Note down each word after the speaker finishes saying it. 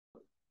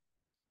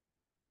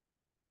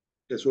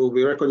Yes, we'll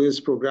be recording this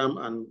program,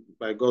 and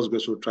by God's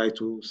grace, we'll try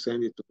to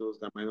send it to those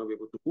that might not be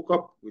able to hook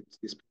up with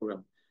this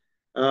program.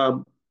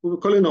 We'll be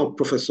calling on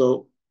Professor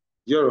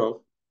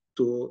Yerov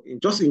to, in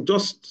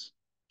just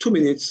 2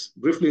 minutes,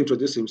 briefly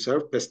introduce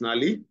himself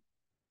personally,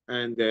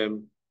 and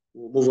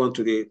we'll move on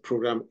to the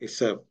program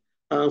itself.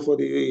 For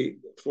the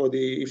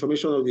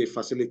information of the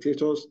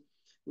facilitators,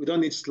 we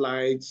don't need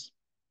slides,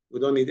 we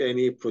don't need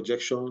any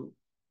projection.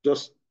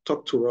 Just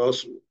talk to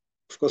us.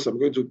 Of course, I'm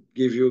going to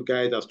give you a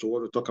guide as to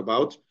what to talk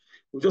about.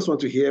 We just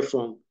want to hear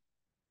from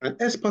an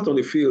expert on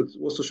the field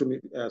what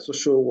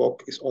social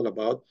work is all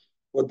about,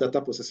 what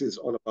data processing is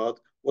all about,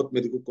 what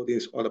medical coding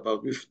is all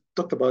about. We've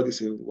talked about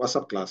this in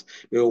WhatsApp class.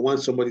 We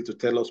want somebody to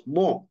tell us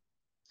more.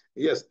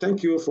 Yes,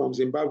 thank you from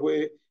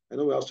Zimbabwe. I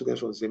know we have students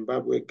from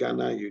Zimbabwe,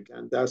 Ghana,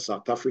 Uganda,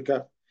 South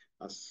Africa,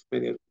 as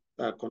many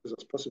countries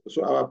as possible.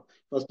 So our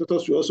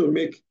facilitators will also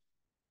make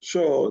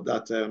sure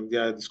that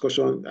their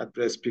discussion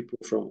address people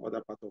from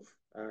other parts of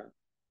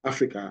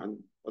Africa and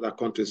other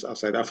countries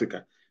outside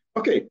Africa.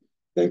 Okay,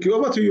 thank you.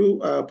 Over to you,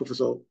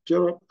 Professor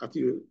Gerald.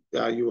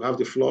 You have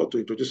the floor to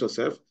introduce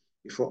yourself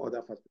before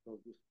other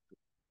facilitators do.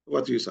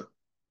 Over to you, sir.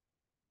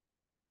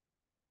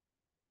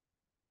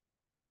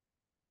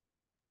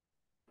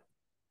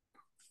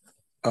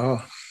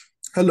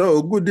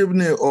 Hello, good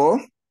evening all.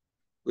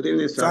 Good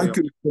evening, sir. Thank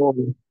you for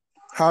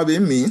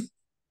having me.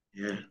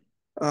 Yeah.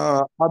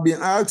 I've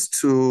been asked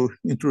to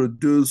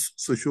introduce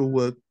social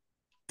work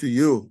to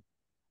you.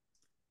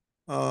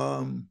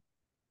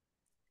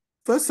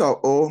 First of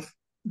all,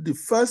 the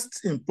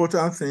first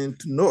important thing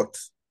to note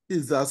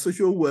is that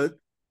social work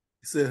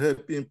is a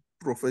helping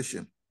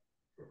profession.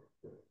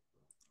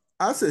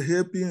 As a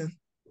helping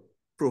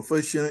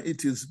profession,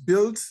 it is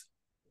built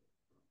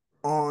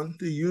on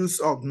the use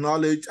of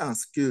knowledge and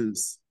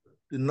skills.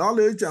 The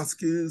knowledge and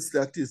skills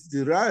that is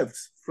derived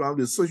from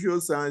the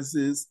social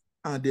sciences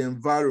and the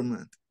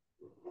environment.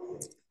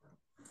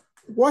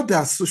 What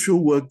does social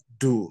work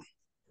do?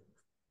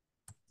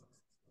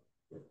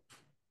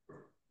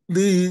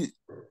 The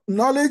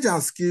knowledge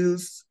and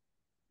skills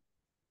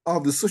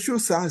of the social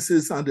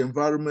sciences and the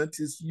environment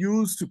is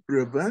used to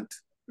prevent,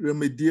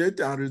 remediate,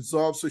 and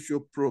resolve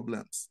social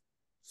problems.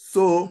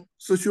 So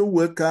social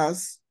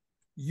workers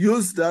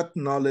use that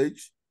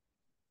knowledge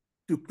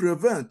to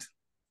prevent,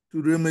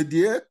 to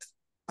remediate,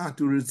 and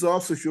to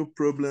resolve social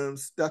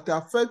problems that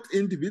affect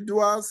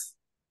individuals,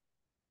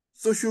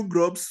 social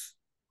groups,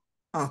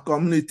 and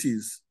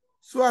communities,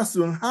 so as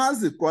to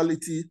enhance the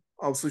quality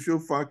of social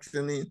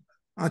functioning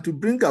and to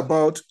bring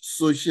about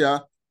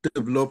social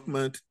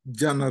development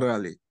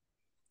generally.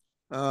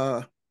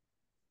 So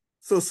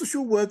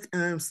social work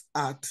aims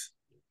at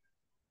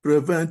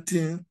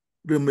preventing,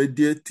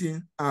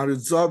 remediating, and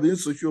resolving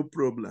social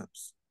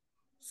problems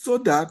so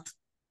that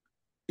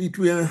it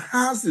will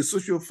enhance the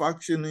social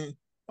functioning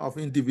of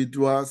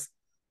individuals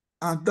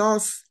and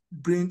thus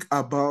bring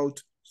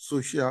about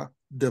social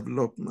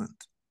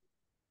development.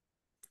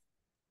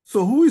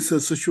 So who is a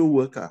social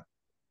worker?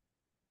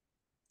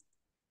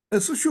 A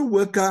social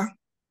worker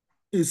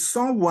is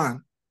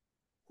someone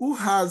who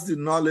has the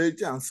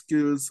knowledge and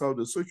skills of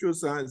the social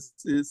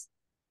sciences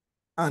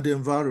and the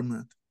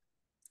environment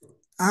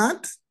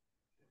and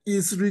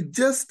is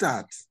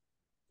registered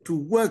to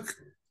work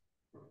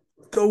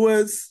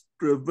towards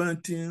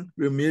preventing,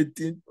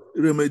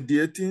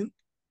 remediating,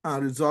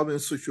 and resolving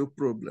social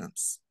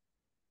problems.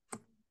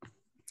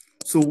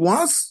 So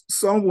once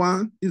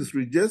someone is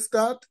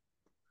registered,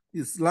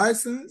 is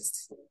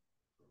licensed,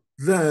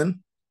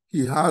 then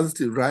he has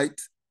the right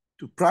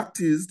to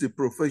practice the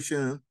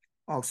profession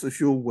of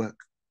social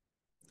work.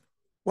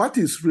 What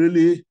is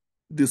really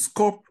the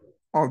scope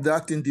of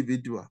that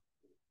individual?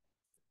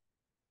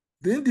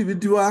 The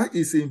individual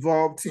is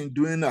involved in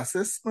doing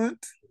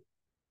assessment,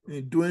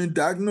 in doing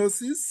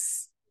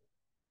diagnosis,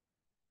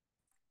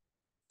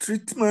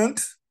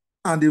 treatment,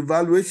 and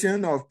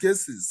evaluation of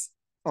cases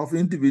of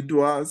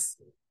individuals,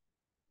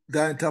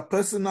 their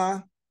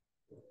interpersonal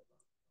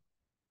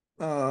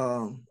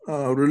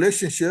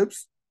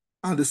relationships,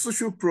 and the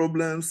social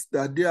problems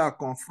that they are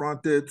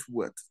confronted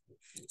with.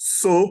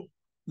 So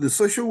the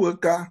social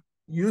worker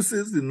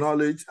uses the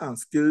knowledge and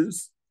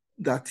skills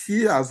that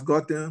he has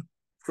gotten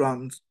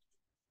from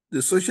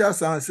the social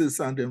sciences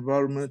and the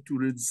environment to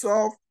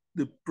resolve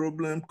the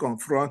problem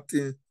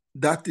confronting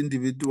that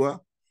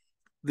individual,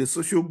 the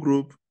social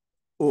group,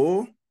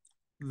 or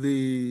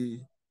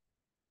the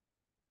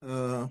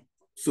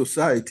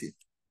society.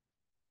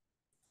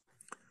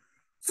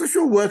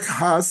 Social work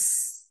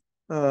has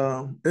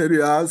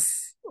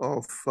areas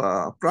of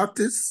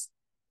practice.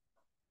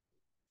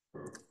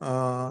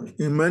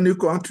 In many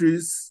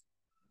countries,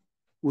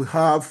 we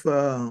have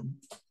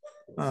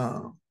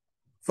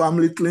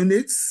family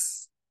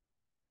clinics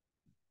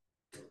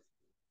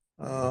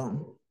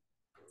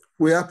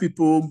where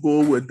people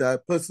go with their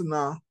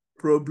personal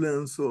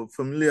problems or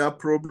familiar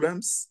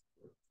problems,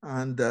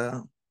 and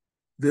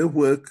they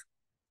work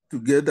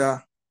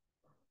together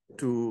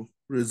to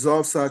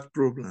resolve such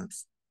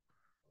problems.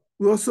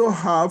 We also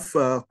have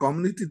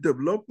community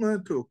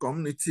development or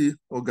community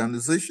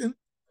organization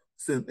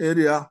It's an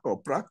area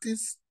of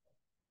practice.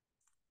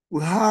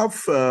 We have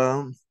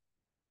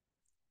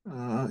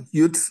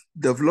youth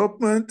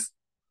development.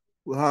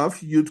 We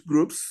have youth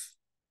groups,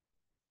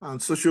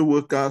 and social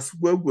workers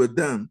work with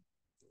them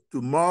to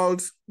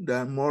mold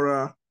their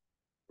moral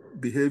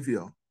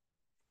behavior.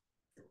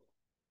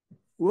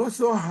 We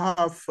also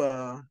have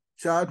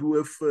child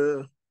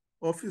welfare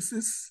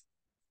offices.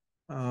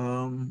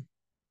 In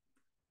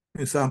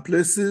some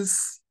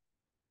places,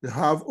 they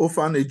have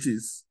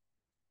orphanages,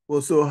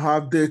 also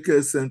have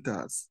daycare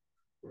centers.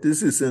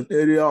 This is an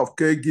area of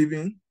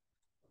caregiving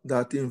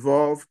that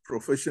involve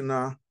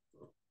professional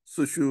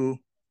social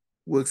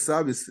work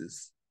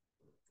services.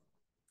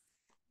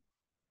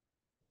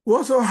 We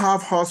also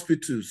have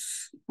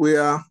hospitals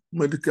where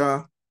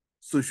medical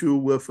social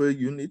welfare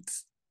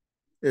units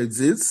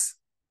exist,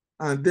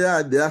 and they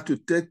are there to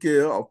take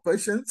care of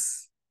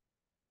patients,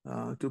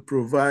 to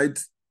provide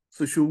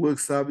social work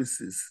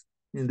services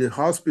in the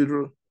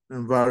hospital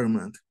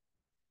environment.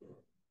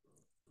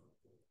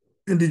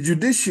 In the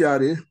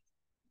judiciary,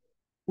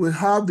 we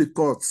have the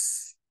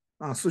courts,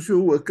 and social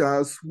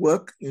workers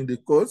work in the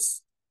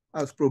courts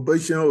as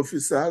probation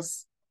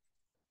officers.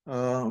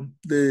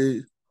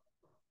 They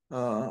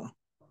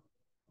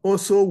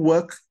also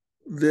work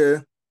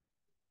there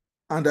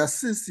and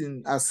assist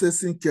in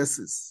assessing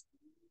cases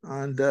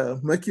and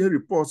making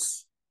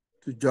reports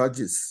to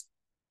judges.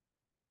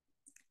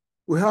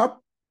 We have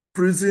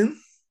prison,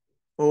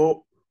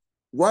 or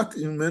what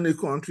in many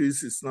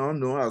countries is now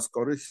known as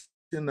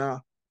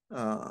correctional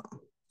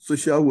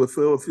social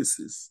welfare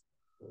offices.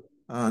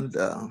 And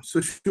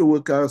social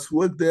workers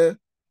work there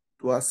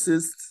to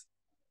assist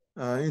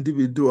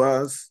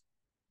individuals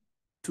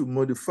to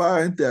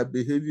modify their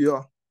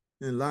behavior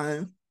in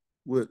line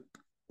with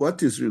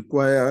what is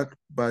required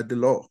by the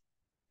law.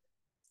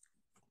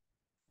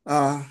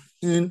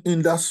 In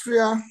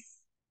industrial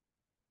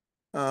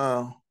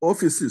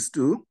offices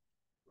too,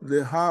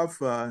 they have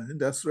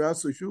industrial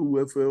social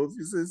welfare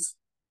offices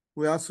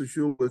where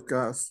social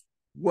workers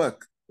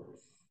work.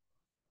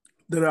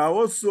 There are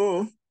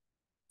also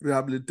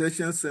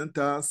rehabilitation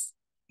centers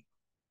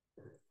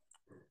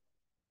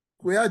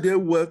where they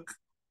work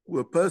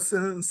with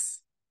persons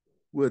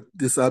with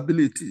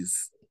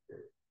disabilities,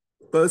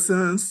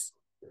 persons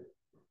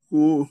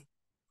who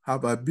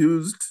have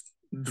abused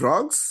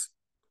drugs,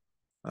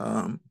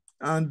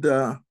 and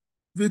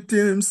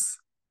victims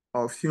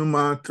of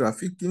human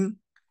trafficking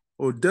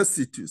or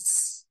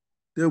destitutes.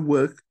 They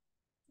work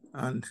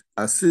and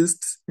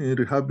assist in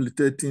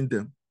rehabilitating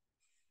them.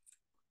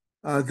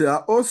 There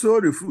are also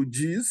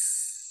refugees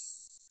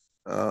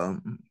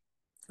and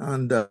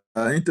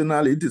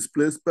internally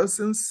displaced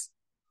persons.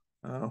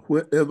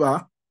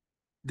 Wherever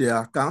they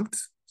are camped,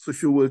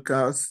 social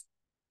workers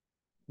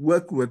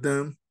work with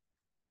them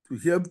to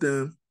help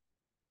them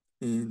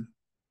in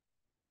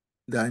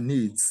their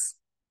needs.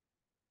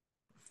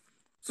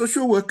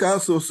 Social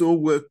workers also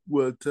work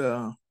with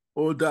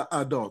older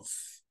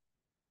adults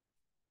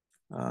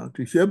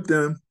to help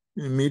them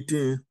in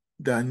meeting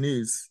their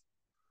needs.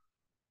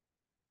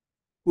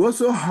 We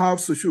also have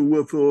social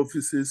welfare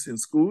offices in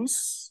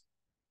schools,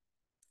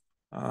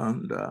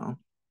 and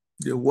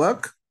they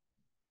work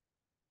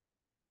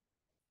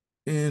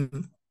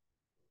in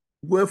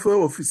welfare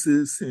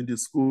offices in the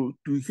school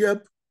to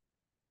help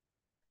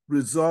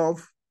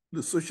resolve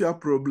the social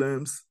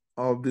problems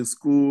of the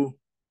school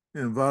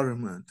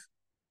environment.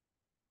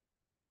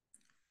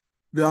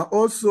 There are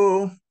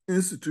also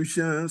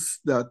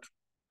institutions that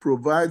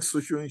provide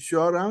social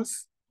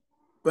insurance,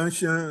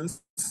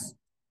 pensions,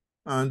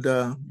 and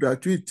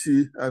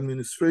gratuity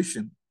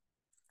administration.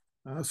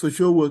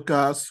 Social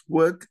workers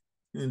work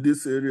in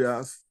these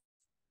areas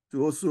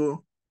to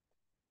also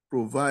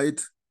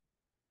provide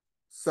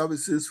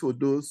services for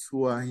those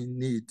who are in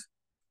need.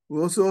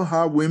 We also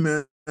have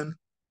women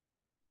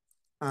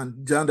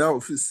and gender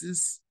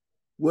offices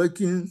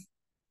working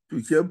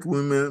to help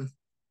women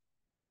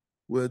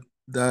with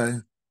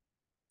their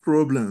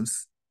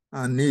problems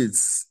and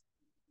needs.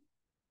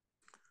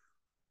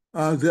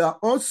 There are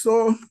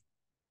also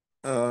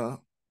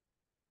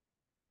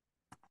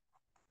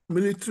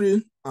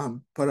military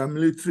and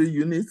paramilitary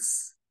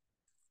units,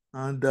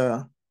 and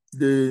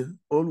they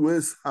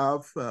always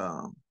have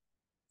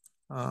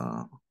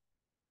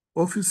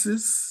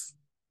offices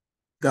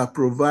that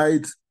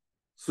provide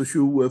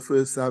social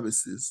welfare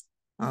services,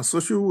 and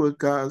social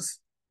workers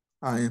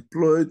are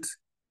employed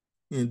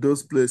in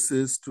those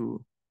places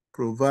to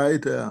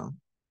provide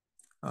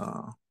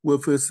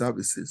welfare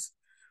services.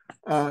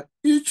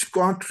 Each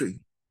country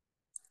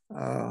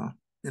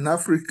in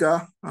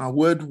Africa and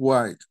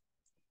worldwide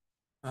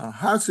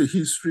has a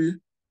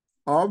history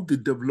of the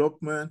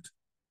development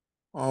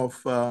of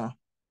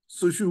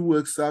social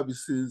work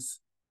services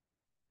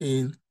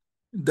in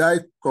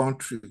that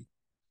country.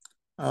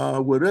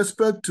 With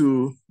respect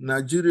to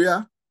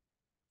Nigeria,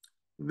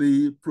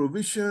 the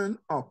provision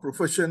of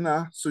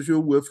professional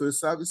social welfare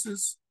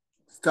services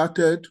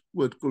started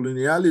with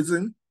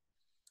colonialism.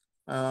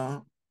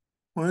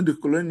 When the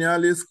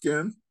colonialists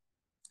came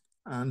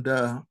and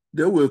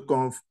they were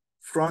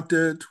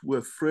confronted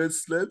with freed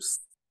slaves,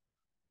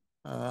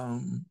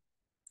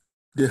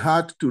 they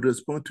had to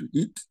respond to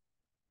it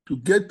to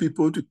get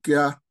people to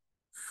care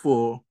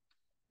for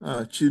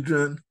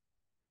children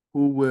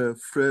who were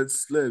freed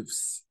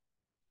slaves.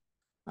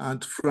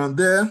 And from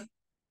there,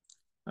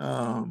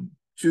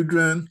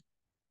 children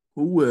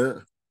who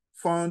were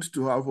found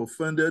to have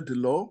offended the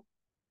law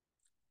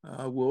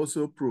were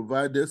also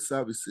provided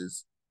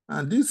services.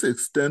 And this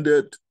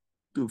extended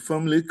to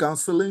family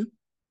counseling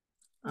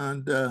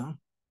and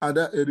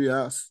other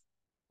areas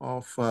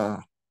of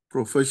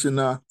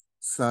professional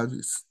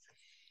service.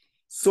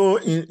 So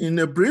in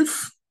a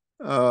brief,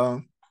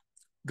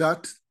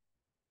 that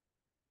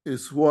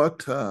is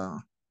what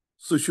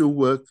social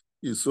work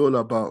is all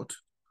about.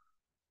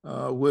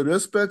 With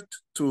respect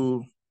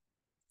to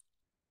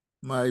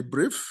my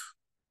brief,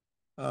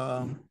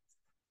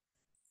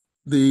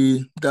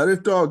 the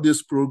director of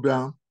this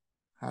program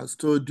has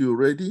told you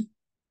already.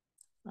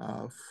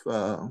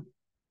 I've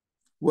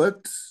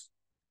worked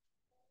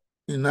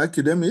in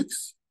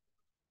academics.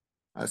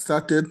 I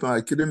started my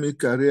academic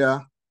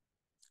career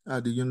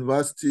at the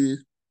University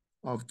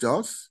of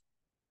Jos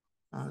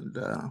and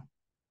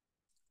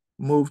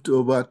moved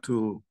over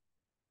to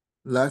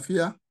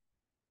Lafayette.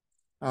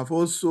 I've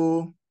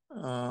also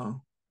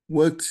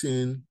worked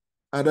in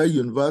other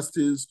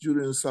universities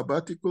during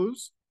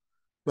sabbaticals,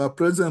 but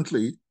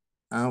presently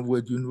I'm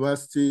with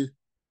University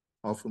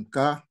of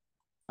Mka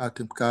at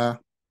Mka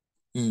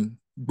in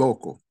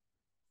Boko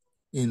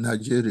in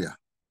Nigeria.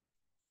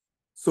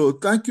 So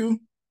thank you.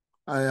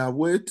 I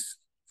await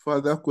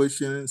further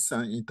questions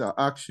and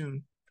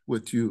interaction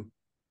with you.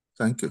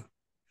 Thank you.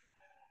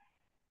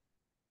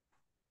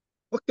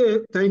 Okay,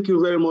 thank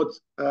you very much,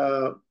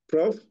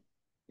 Prof.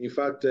 In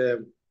fact,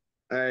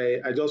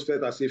 I just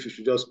felt as if you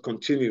should just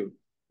continue,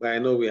 but I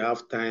know we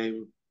have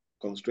time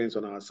constraints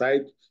on our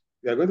side.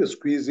 We are going to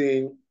squeeze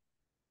in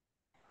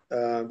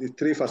the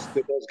three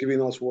facilitators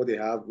giving us what they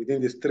have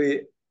within these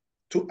 2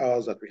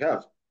 hours that we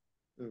have.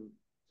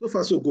 So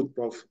far, so good,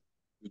 Prof.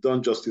 You've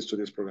done justice to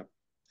this program.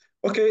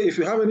 Okay, if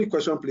you have any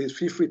question, please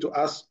feel free to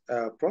ask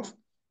Prof.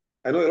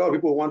 I know a lot of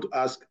people want to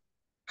ask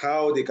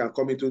how they can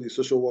come into the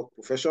social work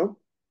profession,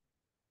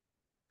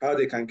 how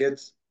they can get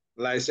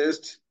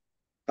licensed,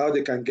 how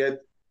they can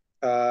get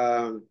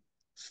a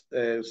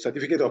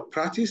certificate of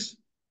practice,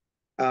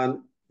 and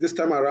this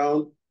time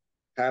around,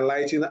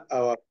 highlighting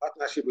our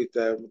partnership with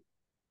the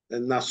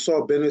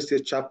Nassau Benue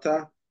State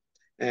chapter,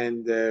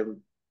 and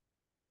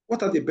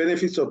what are the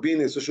benefits of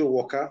being a social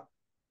worker.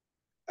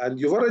 And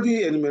you've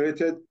already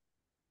enumerated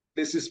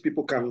places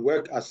people can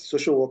work as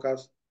social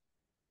workers,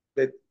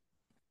 but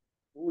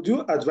would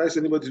you advise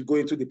anybody to go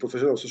into the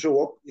profession of social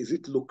work? Is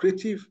it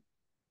lucrative?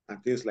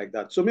 And things like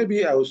that. So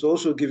maybe I will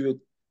also give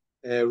you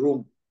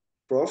room,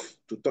 Prof,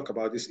 to talk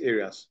about these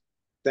areas.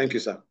 Thank you,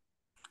 sir.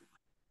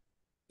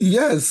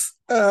 Yes,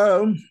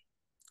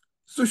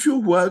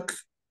 social work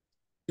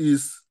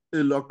is a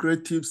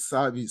lucrative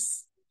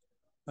service,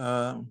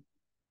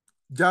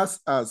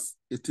 just as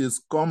it is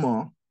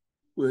common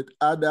with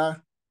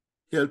other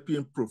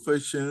helping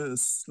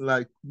professions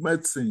like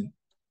medicine,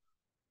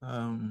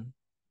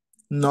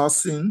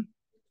 nursing,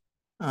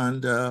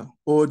 and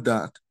all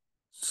that.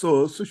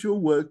 So social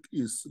work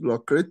is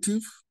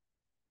lucrative,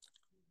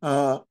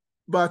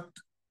 but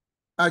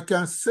I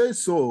can say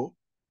so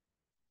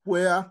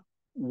where,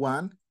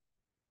 one,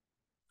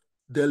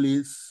 there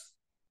is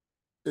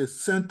a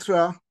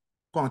central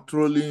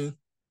controlling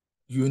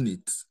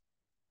unit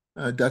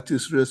that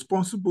is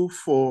responsible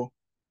for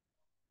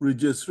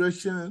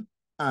registration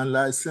and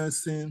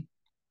licensing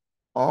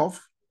of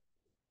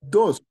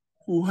those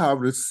who have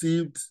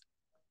received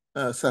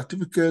a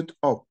certificate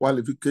of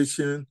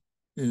qualification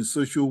in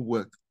social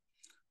work.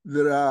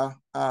 There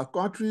are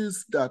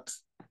countries that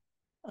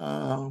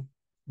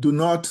do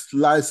not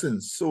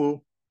license,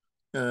 so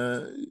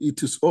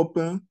it is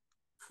open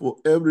for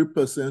every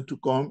person to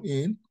come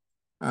in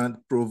and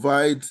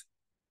provide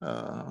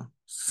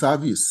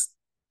service.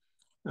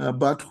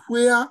 But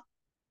where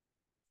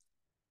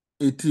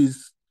it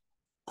is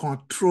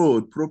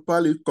controlled,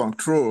 properly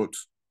controlled,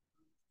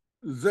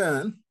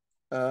 then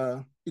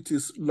it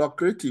is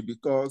lucrative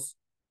because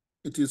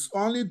it is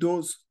only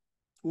those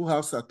who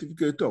have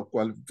certificate of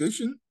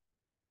qualification,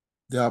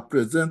 they have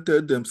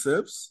presented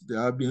themselves, they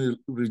have been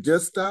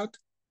registered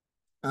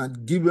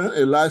and given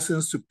a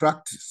license to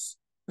practice.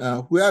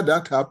 Where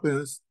that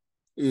happens,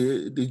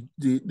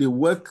 the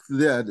work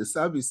there, the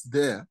service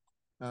there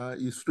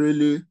is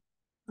really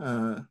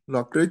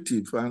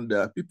lucrative,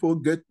 and people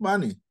get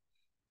money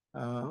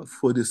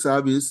for the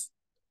service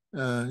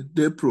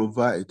they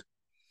provide.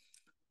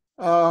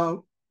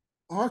 How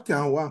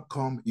can one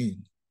come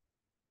in?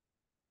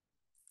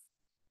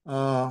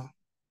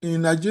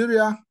 In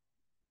Nigeria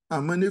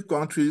and many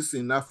countries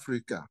in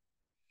Africa,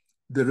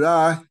 there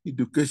are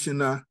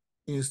educational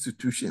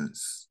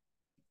institutions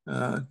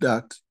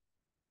that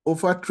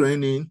offer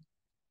training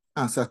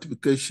and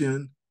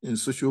certification in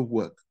social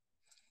work.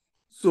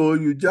 So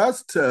you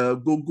just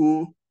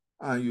Google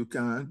and you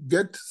can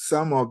get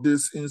some of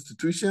these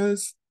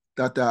institutions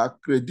that are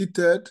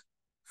accredited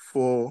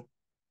for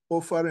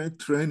offering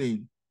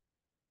training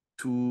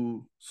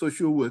to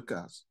social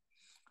workers.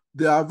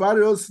 There are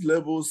various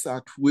levels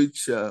at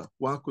which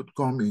one could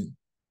come in.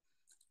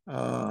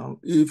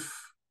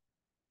 If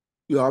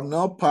you have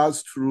not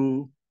passed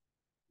through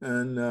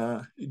an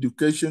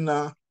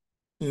educational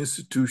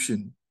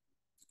institution,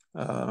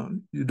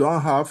 you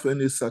don't have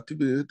any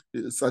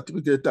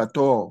certificate at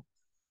all,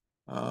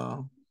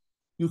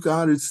 you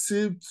can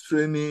receive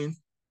training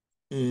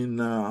in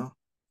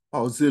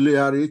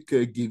auxiliary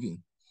caregiving.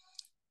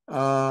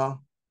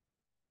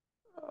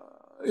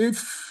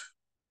 If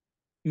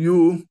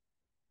you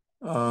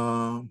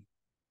are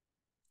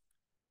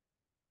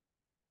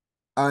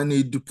an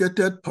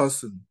educated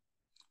person,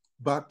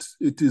 but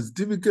it is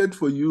difficult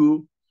for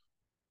you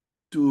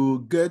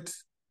to get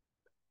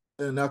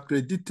an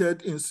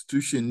accredited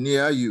institution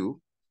near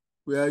you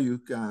where you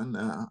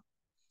can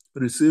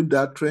receive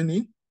that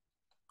training,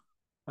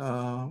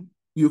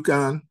 you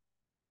can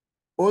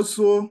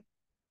also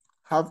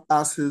have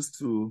access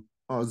to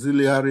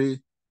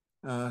auxiliary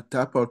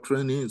type of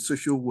training in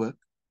social work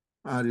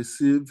and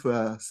receive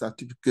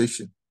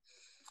certification.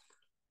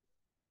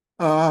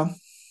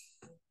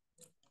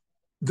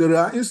 There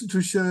are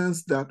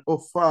institutions that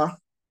offer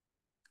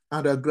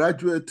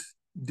undergraduate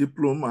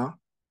diploma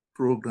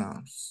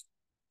programs,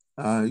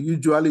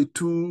 usually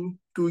two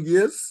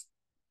years,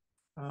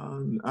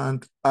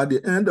 and at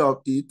the end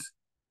of it,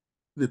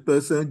 the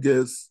person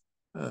gets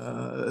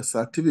a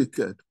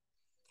certificate.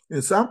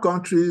 In some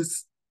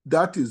countries,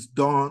 that is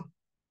done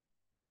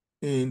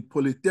in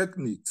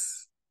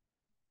polytechnics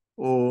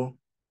or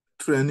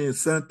training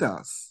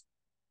centers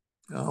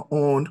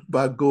owned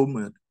by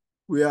government,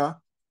 where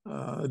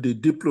the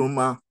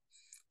diploma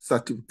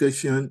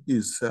certification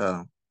is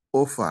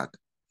offered.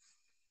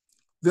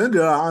 Then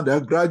there are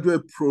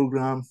undergraduate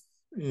programs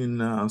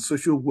in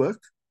social work.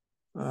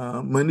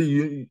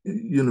 Many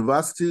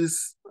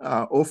universities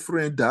are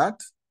offering that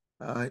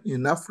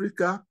in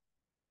Africa,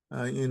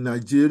 in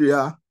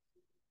Nigeria,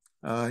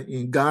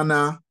 in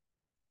Ghana,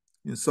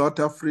 in South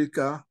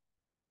Africa,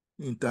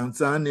 in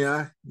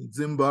Tanzania, in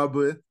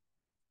Zimbabwe,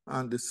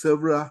 and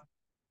several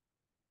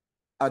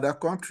other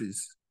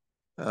countries.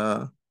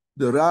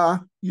 There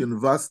are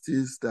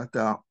universities that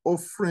are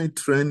offering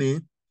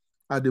training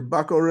at the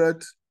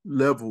baccalaureate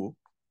level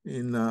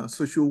in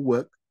social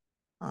work,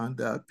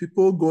 and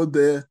people go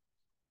there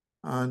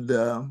and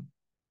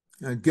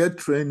get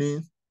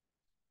training,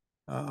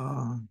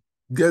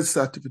 get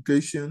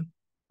certification,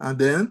 and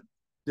then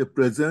they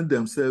present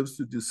themselves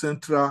to the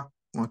central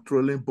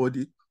controlling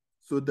body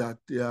so that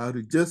they are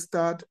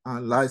registered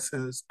and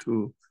licensed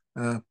to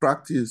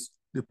practice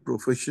the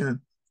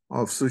profession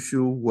of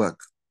social work.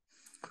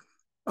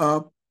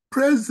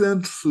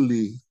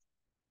 Presently,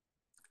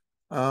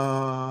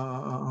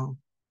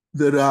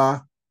 there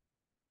are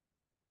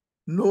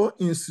no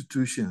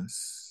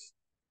institutions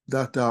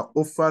that are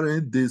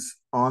offering this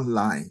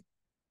online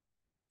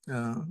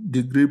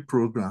degree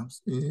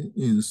programs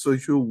in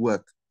social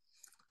work.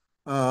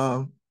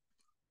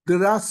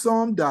 There are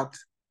some that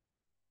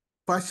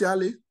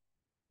partially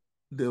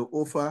they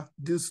offer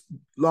this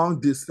long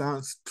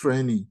distance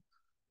training,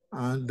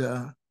 and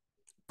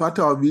part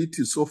of it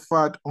is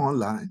offered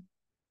online,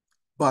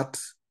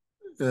 but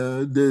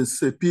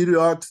there's a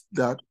period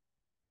that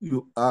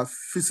you are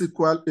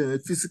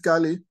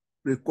physically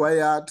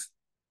required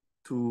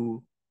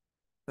to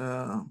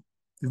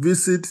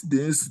visit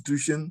the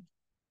institution,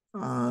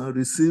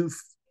 receive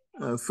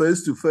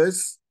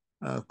face-to-face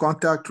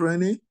contact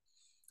training,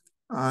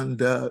 and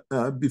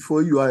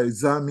before you are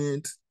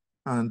examined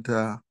and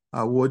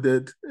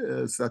awarded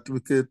a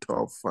certificate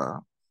of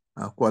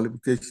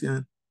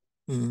qualification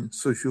in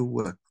social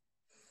work.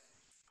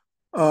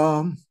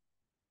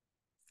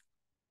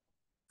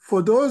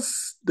 For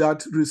those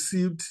that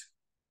received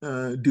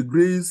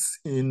degrees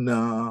in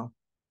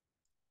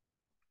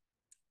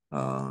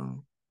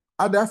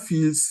other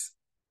fields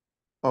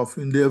of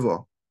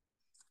endeavor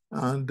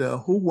and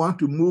who want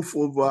to move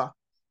over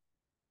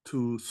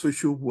to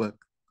social work,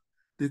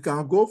 they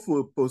can go for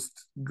a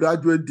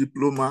postgraduate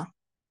diploma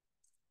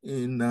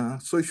in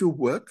social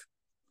work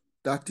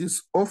that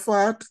is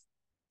offered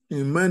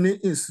in many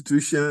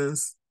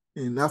institutions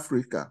in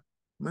Africa.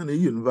 Many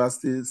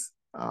universities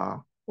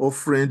are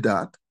offering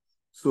that,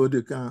 so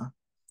they can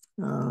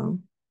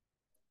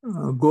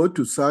go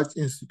to such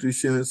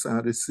institutions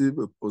and receive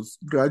a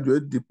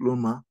postgraduate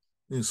diploma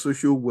in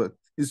social work.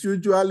 It's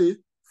usually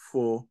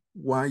for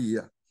 1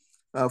 year.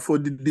 For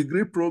the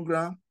degree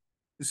program,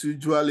 it's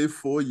usually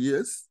 4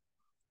 years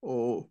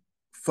or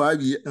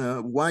 5 years,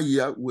 1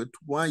 year with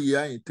 1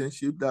 year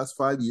internship, that's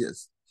 5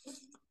 years.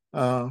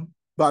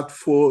 But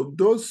for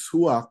those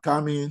who are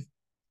coming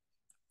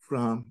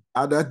from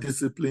other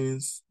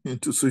disciplines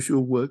into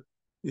social work,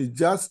 it's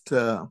just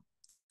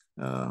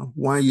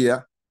 1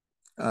 year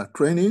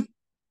training.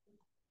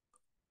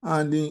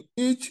 And in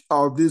each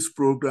of these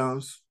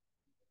programs,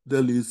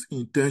 there is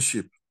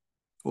internship,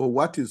 or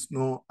what is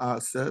known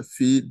as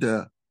field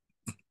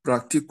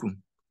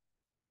practicum.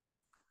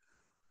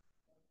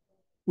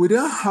 We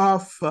then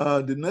have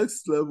the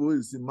next level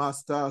is the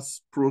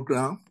master's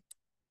program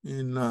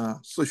in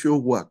social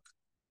work.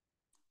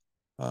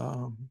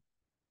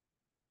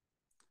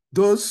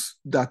 Those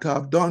that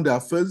have done their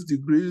first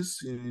degrees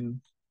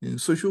in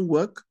social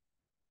work,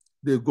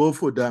 they go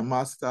for their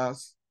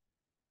masters.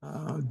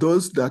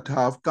 Those that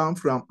have come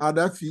from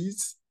other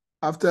fields,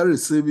 after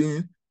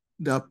receiving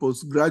their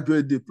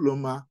postgraduate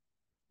diploma,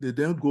 they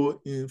then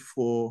go in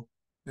for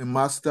a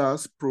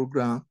master's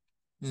program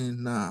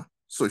in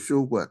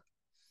social work.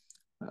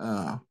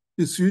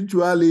 It's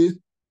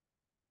usually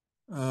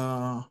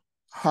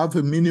have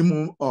a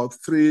minimum of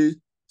 3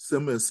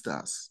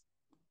 semesters.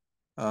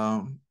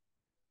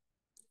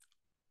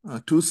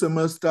 2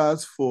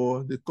 semesters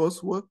for the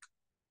coursework,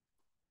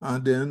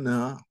 and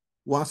then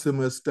 1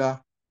 semester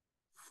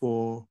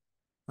for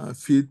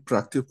field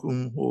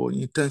practicum or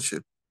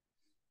internship,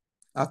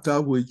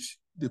 after which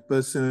the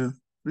person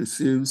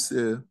receives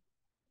a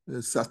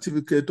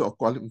certificate of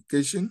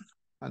qualification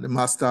at the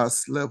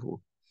master's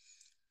level.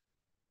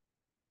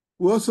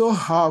 We also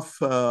have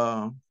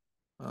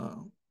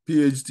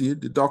PhD,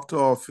 the Doctor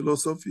of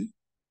Philosophy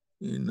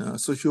in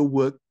social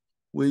work,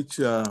 which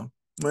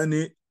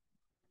many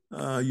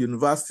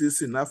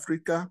universities in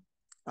Africa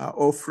are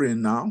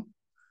offering now.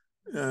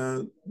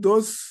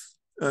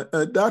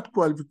 That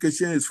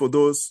qualification is for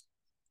those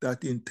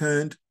that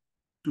intend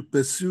to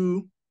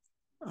pursue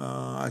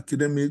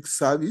academic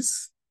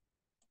service,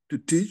 to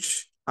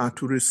teach, and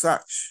to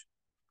research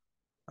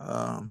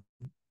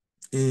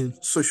in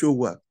social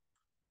work.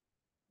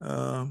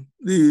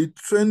 The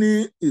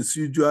training is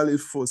usually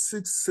for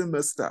 6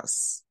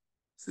 semesters,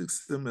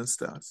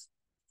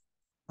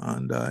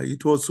 and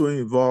it also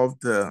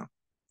involved a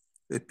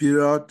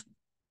period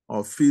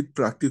of field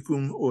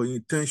practicum or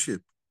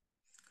internship.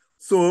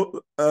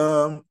 So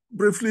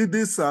briefly,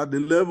 these are the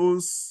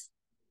levels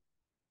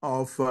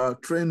of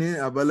training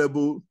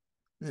available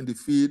in the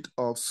field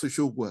of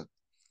social work.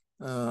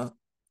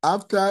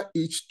 After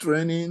each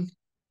training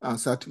and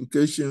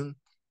certification,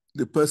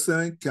 the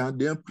person can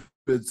then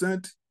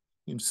present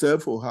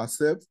himself or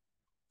herself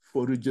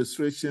for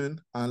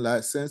registration and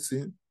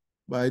licensing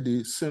by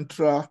the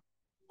central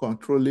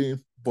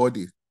controlling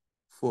body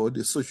for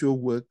the social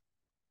work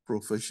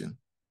profession.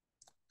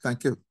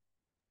 Thank you.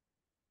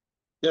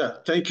 Yeah,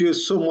 thank you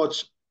so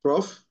much,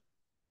 Prof.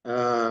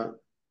 It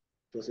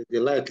was a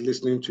delight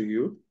listening to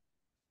you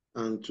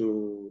and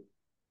to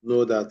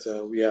know that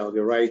we are on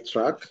the right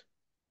track.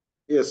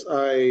 Yes,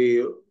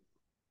 I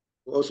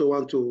also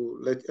want to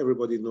let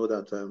everybody know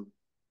that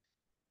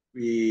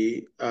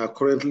we are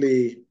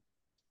currently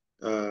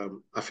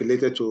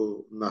affiliated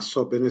to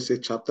Nassau Benue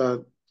State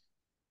chapter,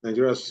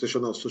 Nigeria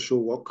Association of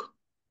Social Work,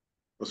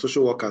 or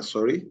Social Workers,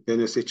 sorry,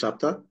 Benue State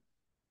chapter,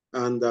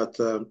 and that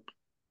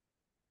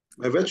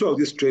by virtue of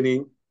this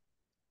training,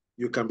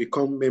 you can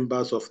become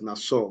members of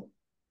Nassau.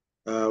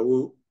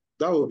 That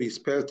will be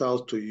spelled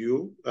out to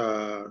you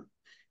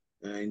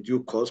in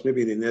due course,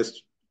 maybe in the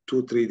next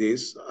 2-3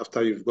 days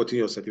after you've gotten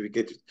your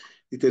certificate.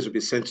 Details will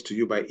be sent to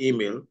you by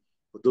email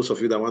for those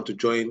of you that want to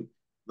join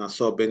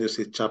Nassau Benue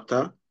State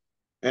chapter.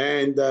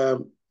 And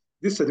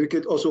this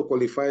certificate also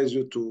qualifies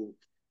you to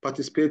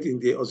participate in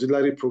the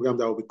auxiliary program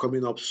that will be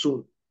coming up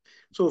soon.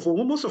 So for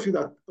most of you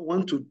that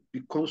want to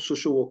become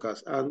social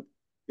workers and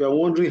you are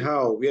wondering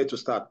where to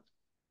start,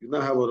 you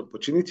now have an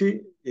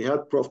opportunity. You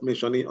had Prof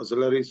mentioning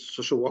auxiliary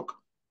social work.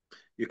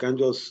 You can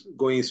just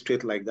go in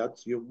straight like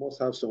that. You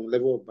must have some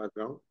level of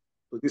background.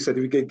 So this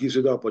certificate gives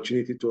you the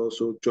opportunity to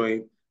also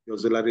join the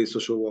auxiliary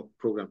social work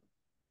program.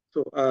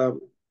 So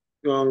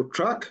you're on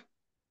track.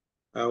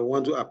 I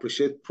want to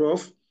appreciate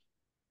Prof.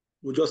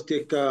 We'll just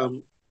take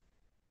the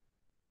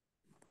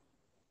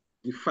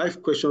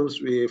 5 questions,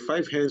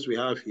 5 hands we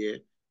have here.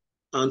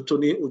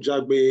 Anthony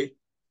Ujagbe,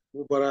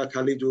 Mubarak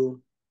Halidu,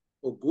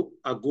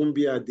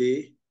 Agumbi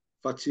Ade,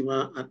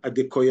 Fatima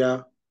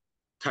Adekoya,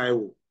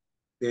 Taiwo.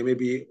 There may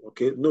be,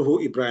 okay,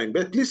 Noho Ibrahim.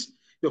 But please,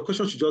 your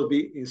question should just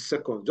be in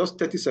seconds, just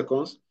 30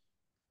 seconds.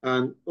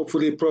 And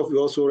hopefully, Prof will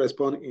also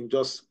respond in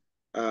just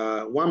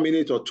 1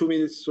 minute or 2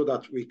 minutes so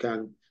that we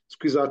can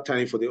squeeze out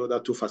time for the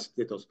other 2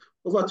 facilitators.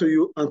 Over to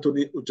you,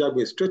 Anthony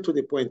Ujagbe. Straight to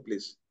the point,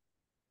 please.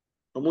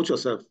 Unmute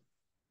yourself.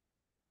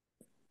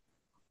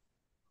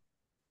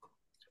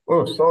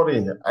 Oh,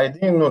 sorry. I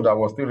didn't know that I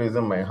was still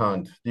raising my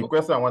hand. The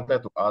question I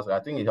wanted to ask, I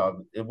think you have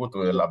been able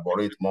to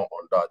elaborate more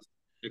on that.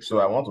 Excellent. So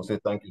I want to say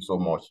thank you so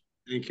much.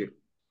 Thank you.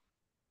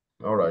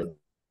 All right.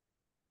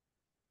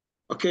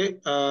 Okay.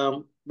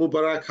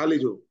 Mubarak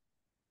Halidu.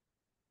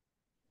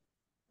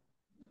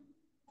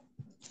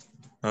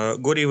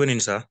 Good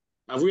evening, sir.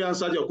 Have we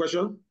answered your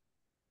question?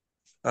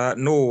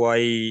 No,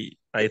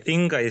 I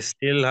think I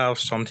still have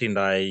something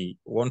that I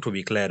want to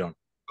be cleared on.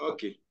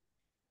 Okay.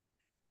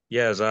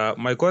 Yes,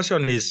 my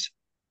question is,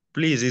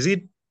 please, is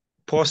it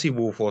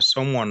possible for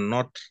someone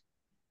not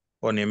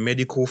on a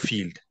medical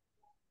field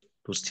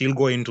to still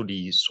go into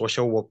the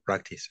social work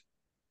practice?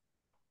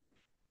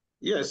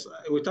 Yes,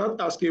 without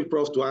asking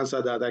Prof to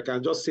answer that, I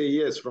can just say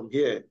yes from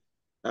here.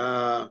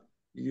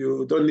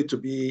 You don't need to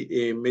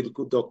be a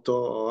medical doctor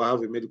or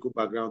have a medical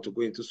background to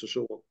go into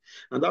social work.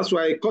 And that's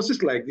why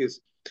courses like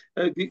this,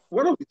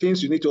 one of the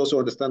things you need to also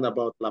understand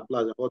about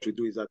Plage and what we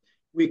do is that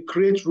we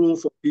create room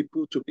for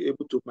people to be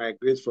able to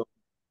migrate from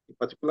a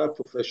particular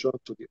profession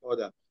to the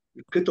other.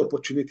 We create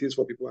opportunities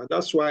for people. And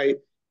that's why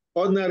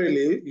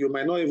ordinarily, you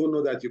might not even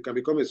know that you can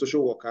become a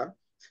social worker.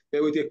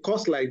 But with a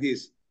course like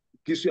this,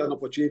 it gives you an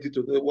opportunity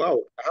to know, wow,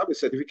 I have a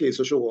certificate in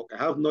social work.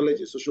 I have knowledge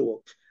in social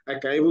work. I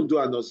can even do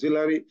an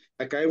auxiliary.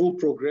 I can even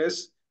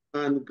progress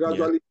and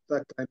gradually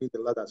start climbing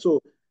the ladder.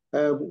 So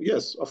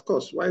yes, of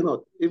course, why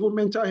not? Even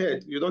mental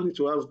health, you don't need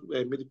to have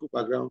a medical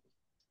background.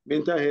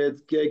 Mental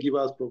health,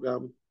 caregivers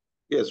program.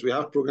 Yes, we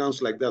have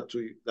programs like that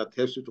too that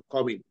helps you to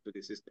come into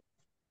the system.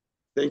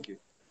 Thank you.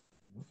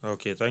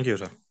 Okay, thank you,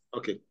 sir.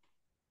 Okay.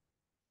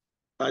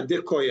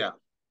 Adekoya.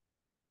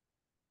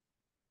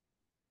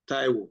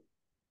 Taiwo.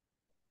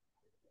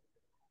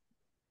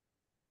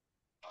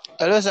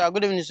 Hello, sir.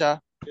 Good evening, sir.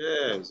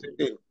 Yes.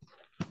 Okay.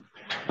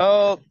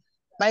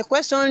 My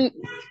question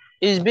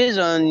is based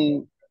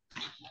on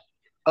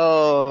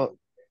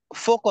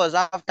focus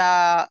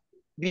after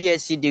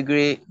BSc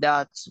degree,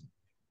 that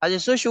as a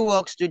social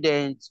work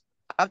student,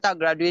 after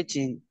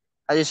graduating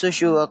as a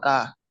social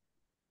worker,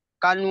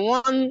 can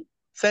one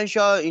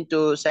venture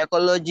into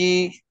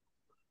psychology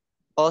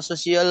or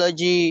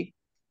sociology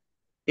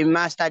in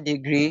master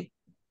degree?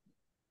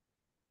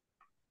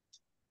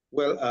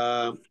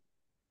 Well,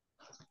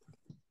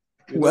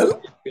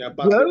 Well, we are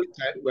battling with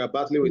time. We are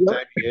battling with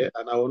time here,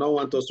 and I will not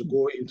want us to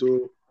go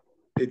into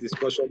a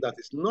discussion that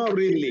is not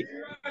really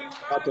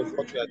part of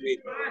what we are doing.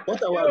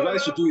 What I would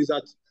advise you to do is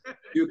that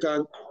you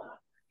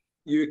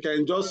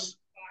can just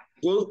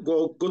go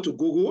to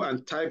Google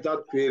and type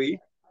that query,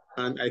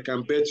 and I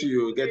can bet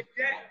you will get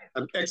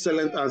an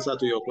excellent answer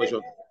to your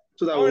question,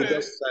 so that we'll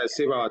just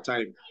save our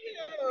time.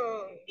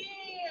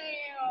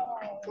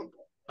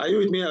 Are you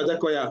with me,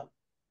 Adekoya?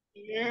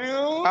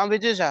 I'm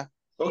with you, sir.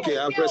 Okay,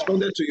 I've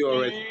responded to you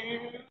already.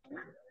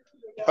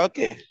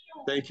 Okay.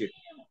 Thank you.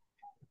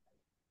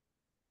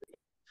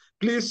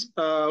 Please,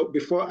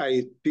 before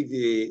I pick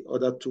the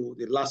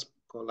last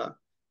caller,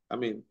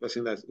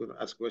 person that's going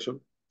to ask a question,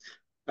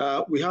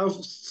 we have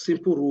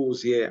simple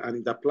rules here, and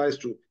it applies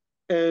to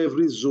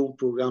every Zoom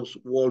programs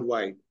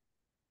worldwide,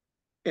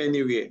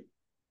 anywhere.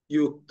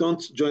 You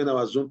don't join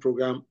our Zoom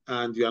program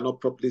and you are not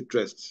properly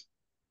dressed.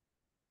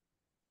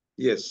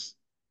 Yes.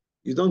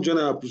 You don't join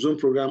our Zoom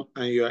program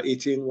and you are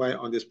eating while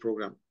on this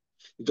program.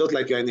 It's just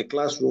like you're in a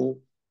classroom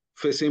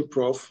facing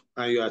prof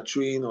and you are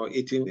chewing or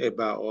eating a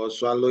bar or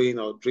swallowing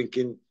or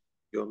drinking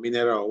your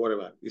mineral or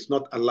whatever. It's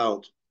not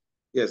allowed.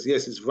 Yes,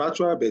 it's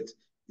virtual, but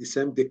the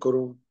same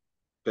decorum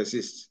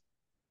persists.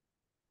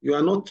 You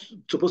are not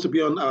supposed to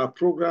be on our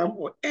program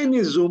or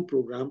any Zoom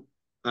program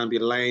and be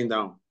lying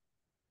down.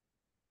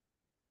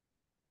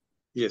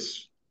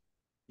 Yes,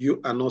 you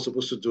are not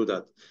supposed to do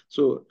that.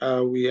 So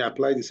we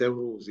apply the same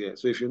rules here.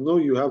 So if you know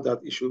you have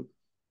that issue,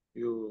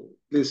 you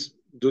please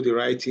do the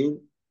right thing,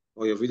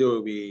 or your video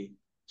will be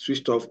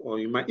switched off, or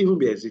you might even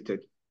be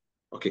exited.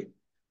 Okay,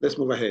 let's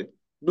move ahead.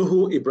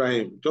 Nuhu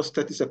Ibrahim, just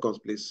 30 seconds,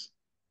 please,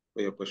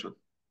 for your question.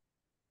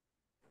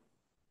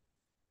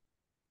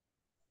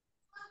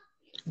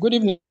 Good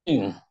evening.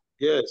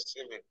 Yes,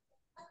 evening.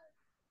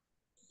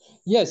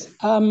 Yes,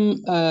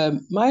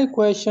 my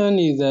question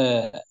is,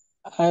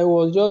 I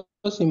was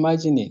just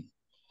imagining,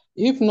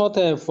 if not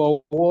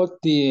for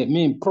what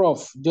the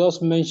prof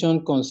just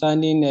mentioned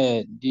concerning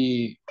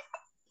the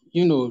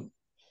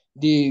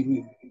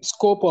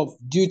scope of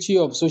duty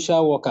of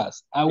social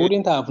workers, I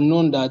wouldn't have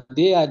known that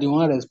they are the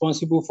one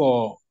responsible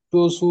for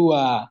those who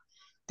are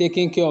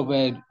taking care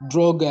of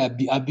drug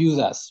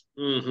abusers.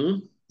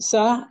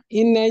 Sir,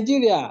 in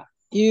Nigeria,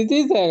 is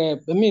this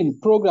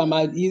program,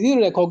 is it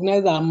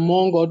recognized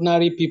among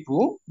ordinary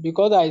people?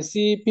 Because I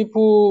see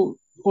people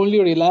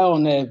only rely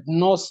on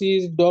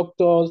nurses,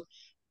 doctors,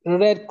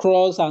 Red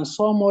Cross, and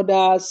some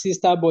other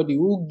sister body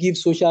who give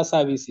social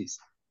services.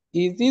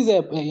 Is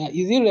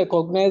it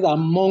recognized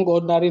among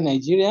ordinary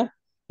Nigeria?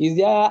 Is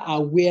there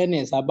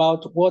awareness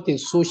about what a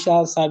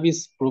social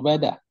service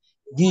provider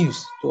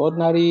gives to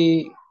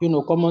ordinary,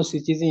 common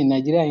citizens in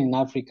Nigeria and in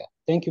Africa?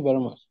 Thank you very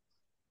much.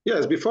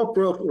 Yes, before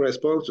Prof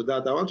responds to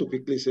that, I want to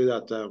quickly say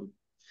that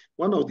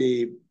one of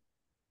the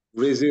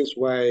reasons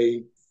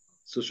why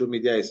social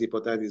media is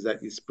important is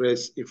that it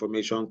spreads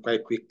information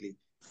quite quickly.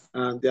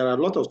 And there are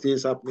a lot of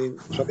things happening,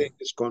 especially in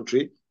this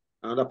country,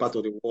 another part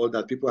of the world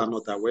that people are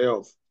not aware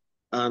of.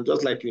 And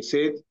just like you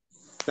said,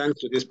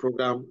 thanks to this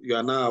program, you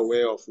are now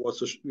aware of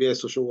where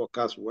social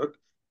workers work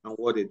and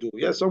what they do.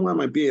 Yes, someone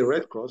might be a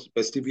Red Cross,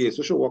 but still be a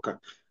social worker.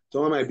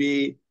 Someone might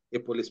be a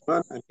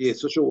policeman and be a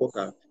social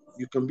worker.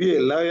 You can be a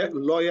lawyer.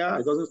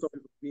 It doesn't stop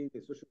you from being a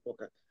social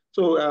worker.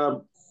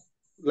 So,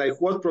 like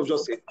what Prof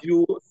just said,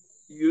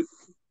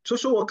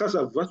 social workers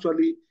are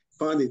virtually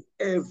found in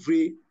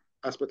every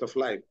aspect of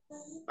life.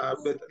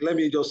 But let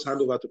me just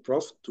hand over to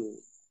Prof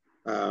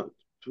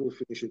to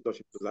finish in touch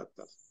into that.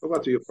 Over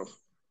to you, Prof.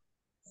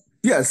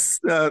 Yes,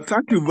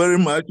 thank you very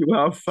much. You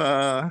have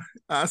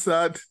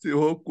answered the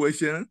whole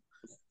question.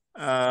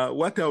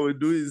 What I will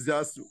do is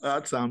just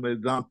add some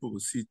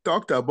examples. He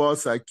talked about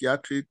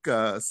psychiatric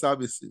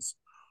services.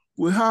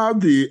 We have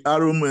the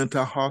Arrow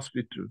Mental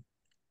Hospital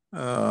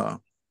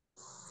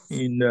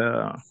in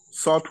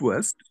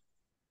Southwest.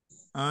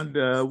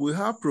 And we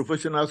have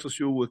professional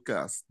social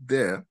workers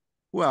there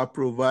who are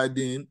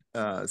providing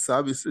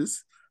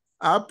services.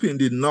 Up in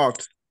the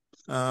north,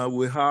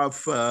 we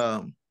have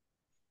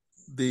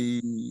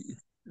the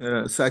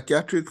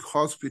psychiatric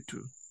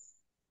hospital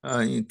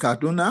in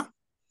Kaduna,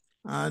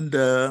 and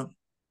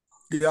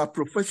they are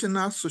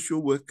professional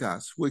social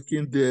workers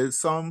working there.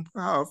 Some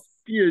have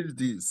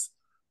PhDs,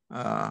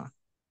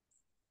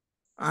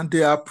 and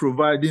they are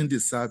providing the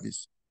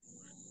service.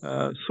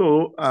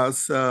 So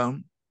as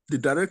the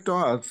director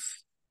has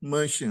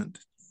mentioned,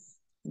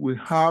 we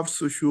have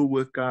social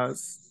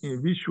workers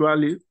in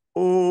virtually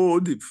all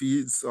the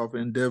fields of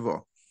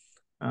endeavor.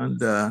 And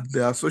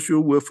there are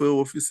social welfare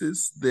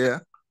offices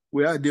there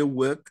where they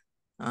work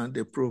and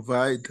they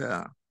provide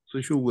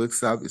social work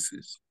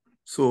services.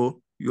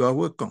 So you are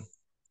welcome.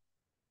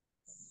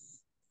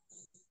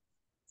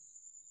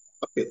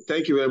 Okay,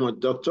 thank you very much,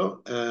 Doctor.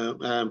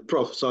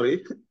 Prof,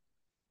 sorry.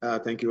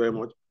 Thank you very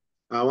much.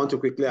 I want to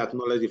quickly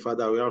acknowledge the fact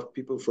that we have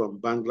people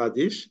from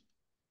Bangladesh,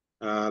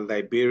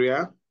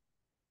 Liberia,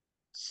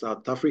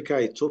 South Africa,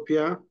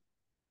 Ethiopia,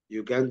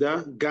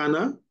 Uganda,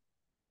 Ghana.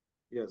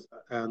 Yes,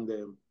 and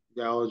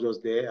they're all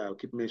just there. I'll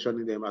keep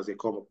mentioning them as they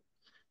come up.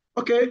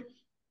 Okay,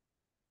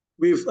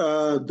 we've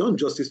done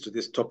justice to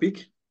this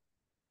topic,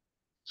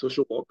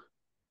 social work,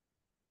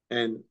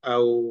 and I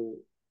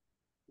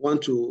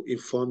want to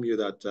inform you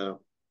that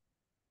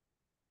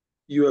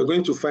you are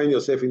going to find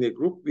yourself in a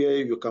group where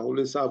you can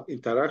always have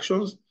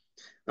interactions.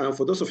 And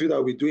for those of you that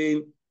will be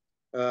doing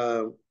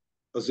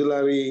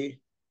auxiliary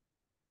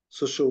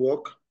social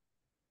work,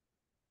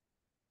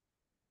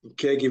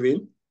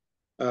 caregiving,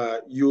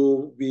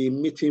 you'll be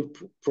meeting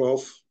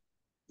Prof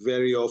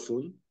very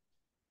often.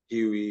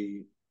 He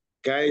will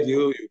guide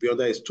you, you'll be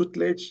under his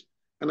tutelage.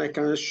 And I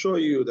can assure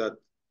you that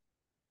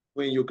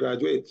when you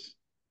graduate,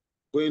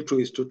 going through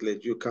his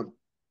tutelage, you can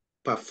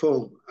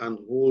perform and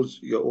hold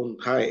your own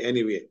high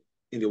anywhere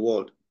in the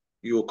world.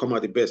 You will come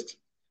out the best.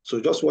 So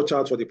just watch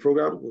out for the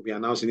program. We'll be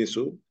announcing it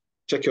soon.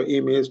 Check your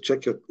emails,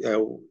 check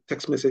your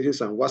text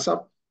messages and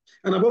WhatsApp.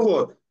 And above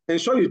all,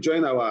 ensure you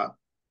join our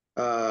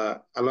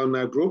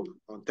alumni group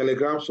on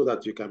Telegram so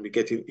that you can be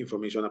getting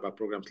information about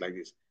programs like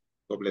this.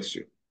 God bless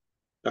you.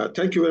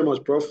 Thank you very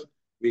much, Prof.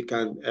 We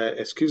can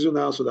excuse you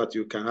now so that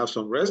you can have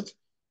some rest.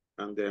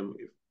 And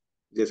if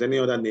there's any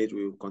other need,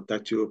 we will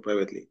contact you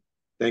privately.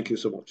 Thank you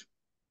so much.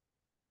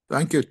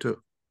 Thank you,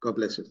 too. God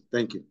bless you.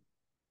 Thank you.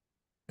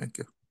 Thank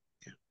you.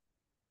 Yeah.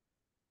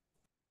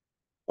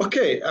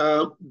 Okay,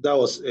 that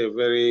was a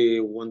very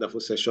wonderful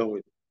session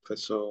with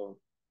Professor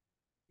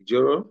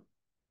Joro.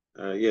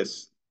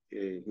 Yes,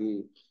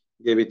 he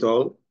gave it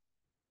all,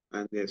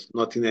 and there's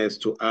nothing else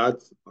to add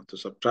or to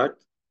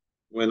subtract.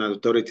 When an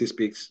authority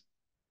speaks,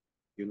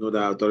 you know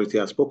that authority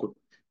has spoken.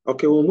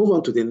 Okay, we'll move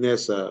on to the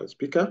next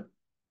speaker.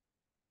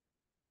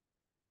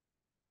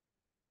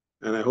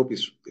 And I hope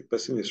the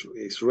person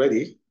is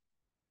ready.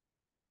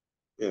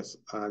 Yes,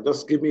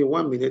 just give me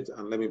 1 minute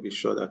and let me be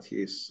sure that he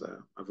is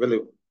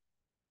available.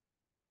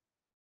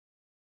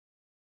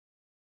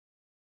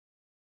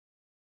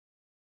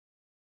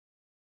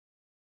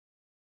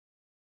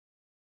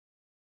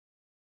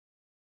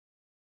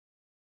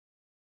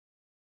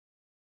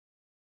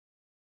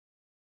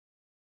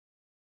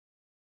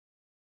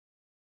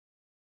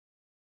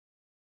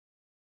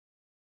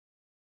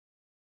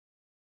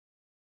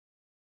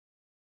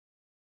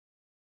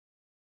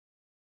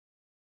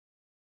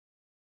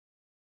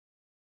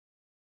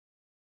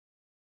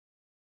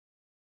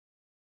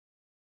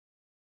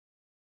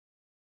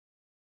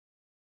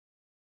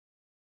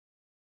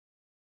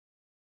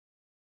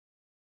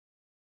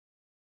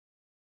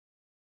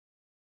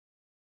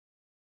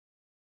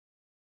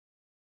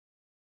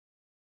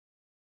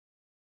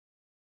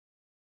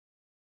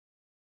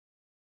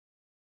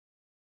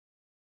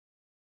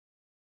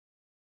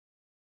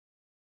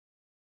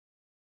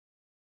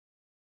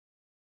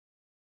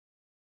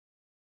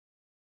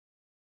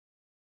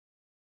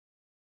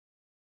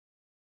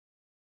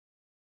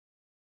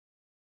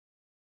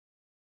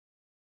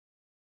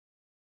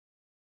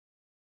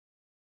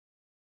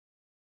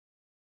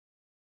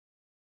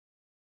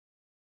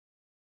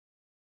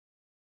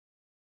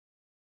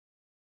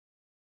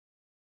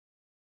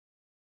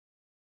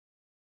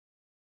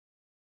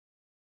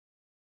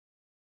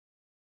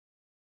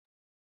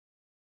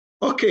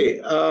 Okay,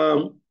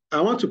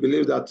 I want to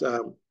believe that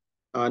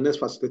our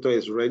next facilitator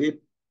is ready.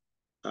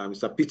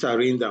 Mr. Peter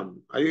Rindam,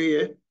 are you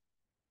here?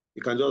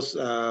 You can just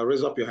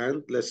raise up your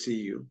hand. Let's see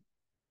you.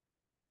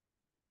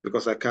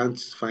 Because I can't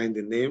find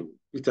the name.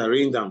 Peter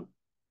Rindam,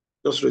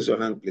 just raise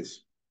your hand,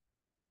 please.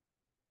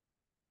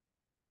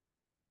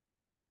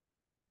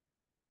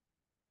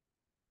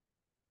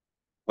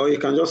 Or you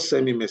can just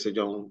send me a message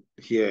on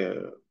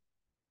here.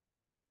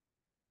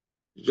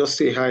 Just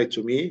say hi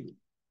to me,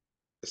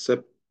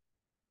 except,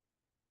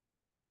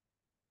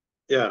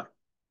 yeah.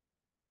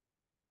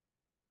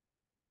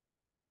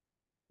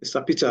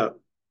 Mr. Peter,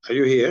 are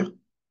you here?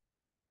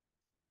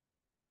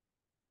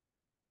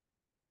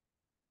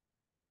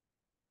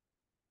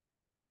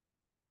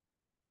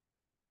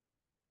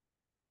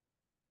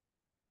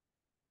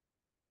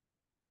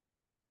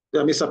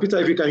 Yeah, Mr. Peter,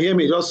 if you can hear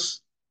me,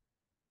 just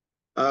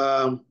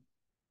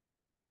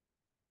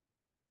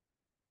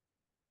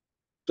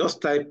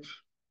type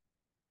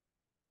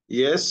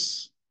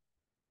yes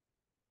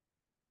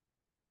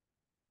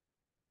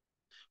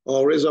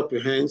or raise up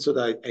your hand so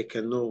that I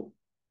can know,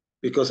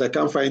 because I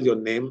can't find your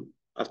name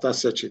after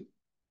searching.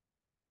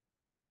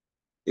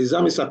 Is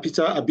that Mr.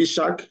 Peter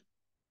Abishag?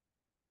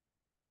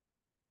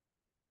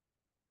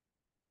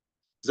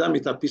 Is that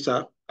Mr.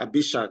 Peter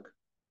Abishag?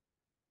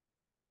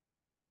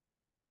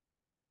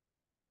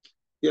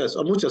 Yes,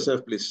 unmute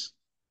yourself, please.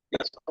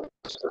 Yes.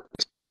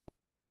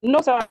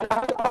 No, sir.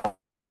 I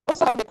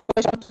also have a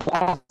question to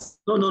ask.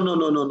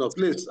 No.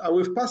 Please,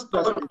 we've passed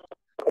that.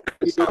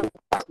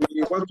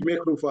 We want to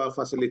make room for our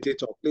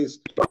facilitator. Please,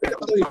 after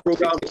the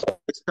program,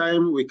 next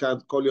time we can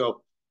call you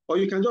up. Or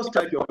you can just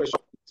type your question.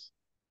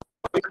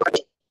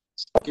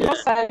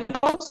 Yes, I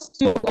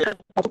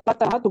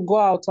had to go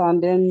out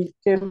and then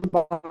came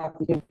back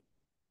again.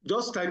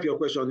 Just type your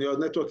question. Your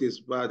network is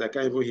bad. I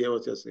can't even hear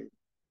what you're saying.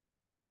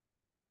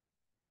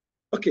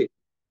 Okay.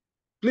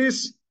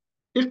 Please,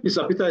 if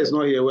Mr. Peter is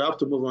not here, we have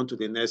to move on to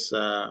the next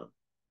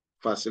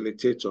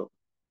facilitator.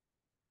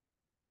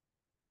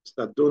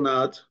 Mr.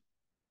 Donald.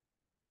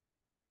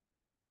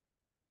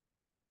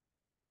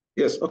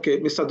 Yes, okay.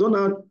 Mr.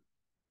 Donald,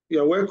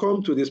 you're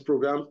welcome to this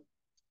program.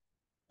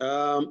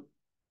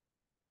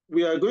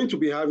 We are going to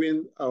be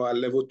having our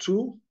level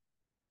 2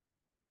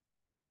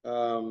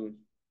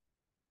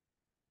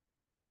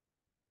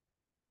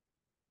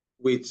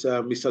 with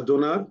Mr.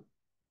 Donald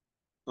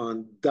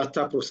on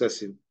data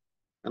processing.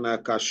 And I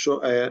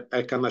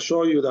can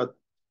assure you that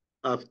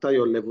after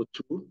your level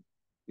 2,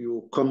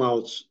 you come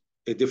out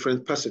a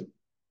different person.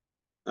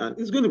 And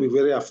it's going to be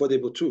very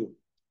affordable too.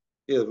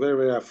 Yeah, very,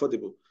 very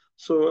affordable.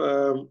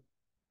 So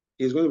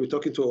he's going to be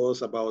talking to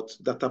us about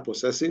data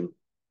processing.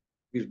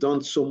 We've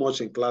done so much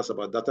in class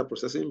about data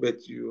processing,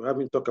 but you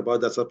haven't talked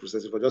about data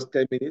processing for just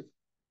 10 minutes.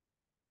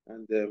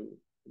 And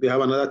we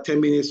have another 10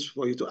 minutes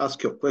for you to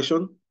ask your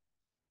question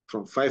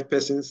from 5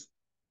 persons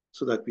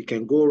so that we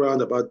can go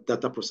around about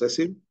data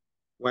processing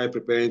while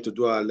preparing to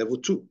do our level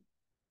 2.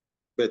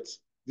 But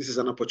this is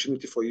an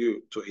opportunity for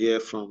you to hear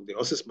from the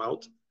horse's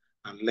mouth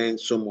and learn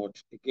so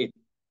much again.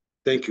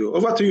 Thank you.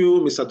 Over to you,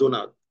 Mr.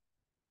 Donald.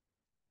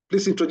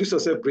 Please introduce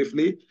yourself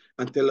briefly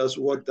and tell us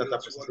what data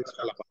processing is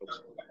all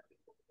about.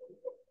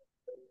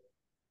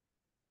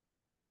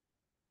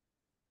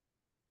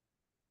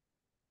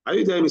 Are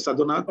you there, Mr.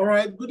 Donald? All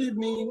right. Good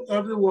evening,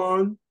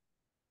 everyone.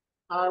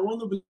 I want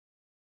to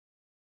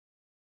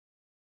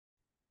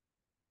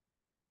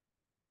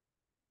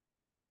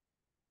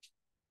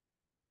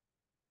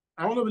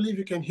believe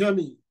you can hear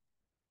me.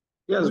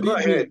 Yes, go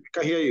ahead. We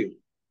can hear you.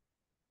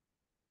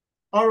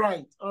 All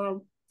right.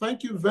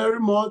 Thank you very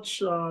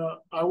much.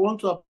 I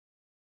want to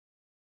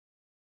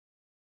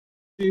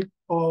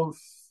of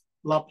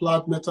La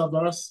Plage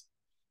Metaverse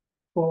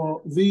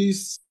for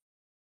this.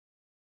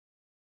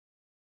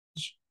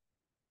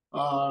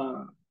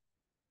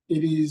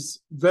 It is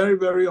very,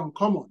 very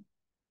uncommon.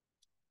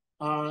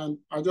 And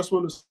I just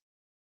want to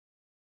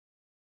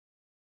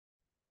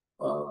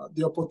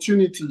the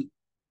opportunity.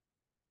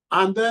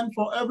 And then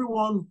for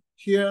everyone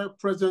here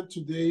present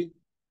today,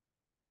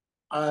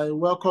 I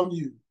welcome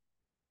you.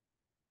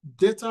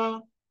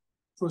 Data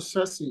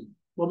processing.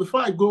 But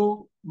before I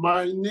go,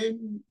 my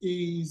name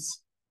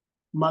is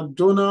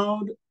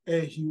McDonald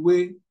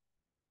Ehiwe.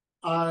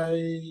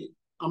 I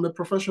am a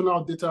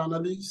professional data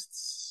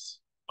analyst.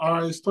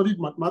 I studied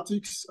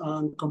mathematics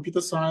and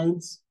computer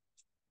science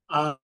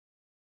and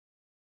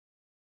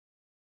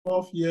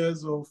 12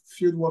 years of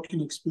field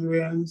working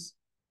experience,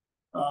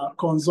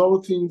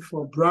 consulting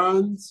for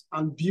brands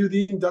and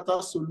building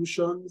data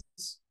solutions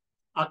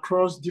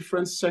across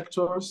different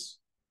sectors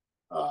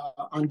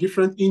and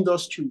different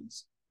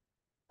industries.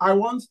 I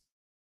want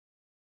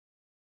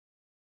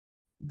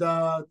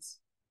that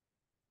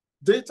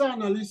data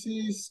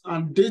analysis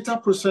and data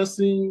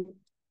processing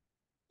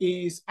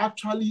is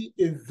actually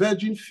a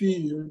virgin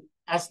field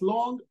as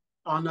long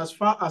and as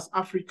far as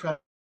Africa.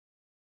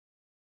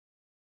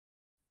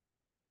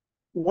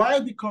 Why?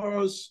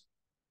 Because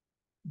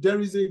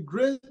there is a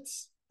great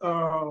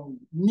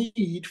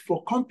need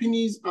for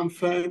companies and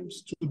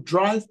firms to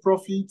drive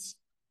profits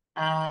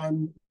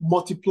and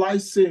multiply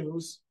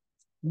sales,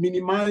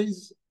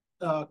 minimize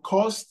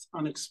costs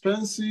and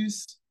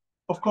expenses.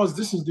 Of course,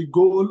 this is the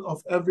goal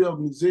of every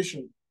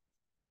organization.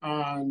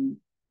 And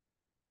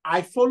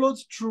I followed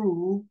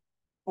through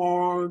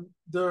on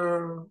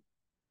the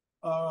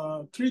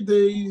 3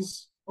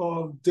 days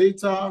of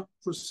data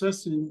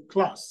processing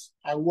class.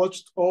 I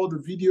watched all the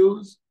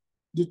videos.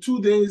 The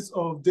 2 days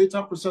of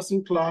data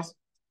processing class,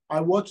 I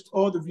watched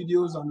all the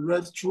videos and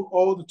read through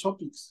all the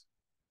topics.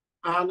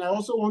 And I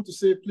also want to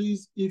say,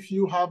 please, if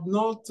you have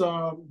not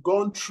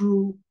gone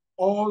through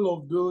all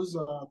of those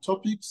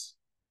topics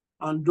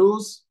and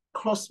those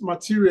course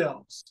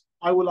materials,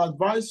 I will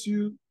advise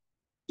you,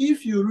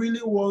 if you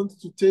really want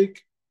to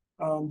take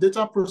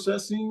data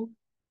processing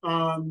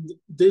and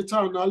data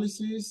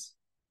analysis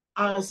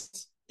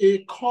as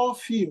a core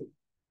field,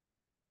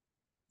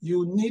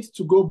 you need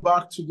to go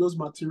back to those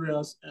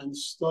materials and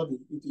study.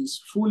 It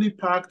is fully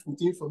packed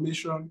with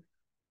information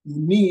you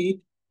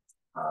need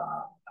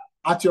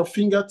at your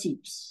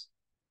fingertips.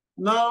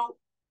 Now,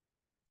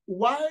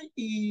 why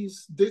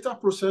is data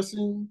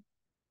processing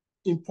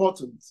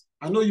important?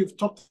 I know you've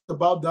talked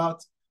about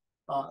that.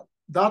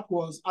 That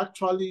was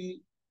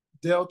actually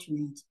dealt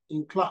with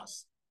in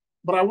class.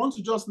 But I want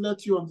to just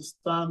let you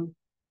understand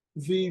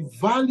the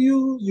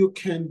value you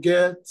can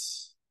get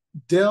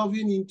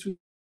delving into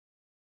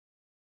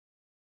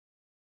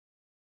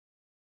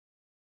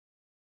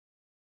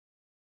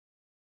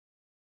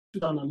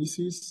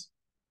analysis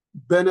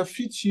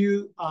benefits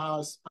you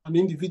as an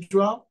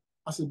individual,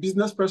 as a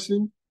business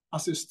person,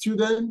 as a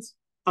student,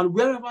 and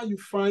wherever you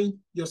find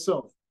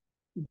yourself.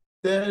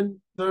 Then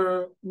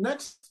the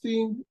next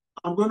thing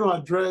I'm going to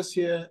address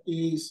here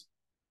is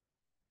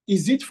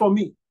it for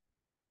me?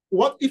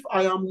 What if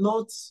I am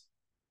not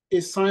a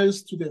science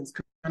student?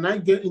 Can I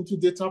get into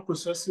data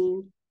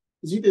processing?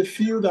 Is it a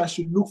field I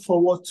should look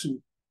forward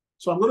to?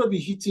 So I'm going to be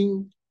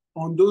hitting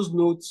on those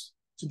notes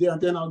today,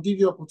 and then I'll give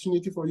you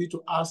opportunity for you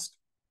to ask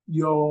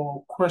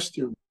your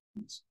questions.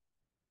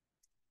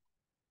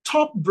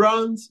 Top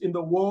brands in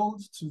the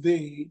world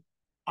today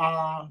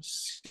are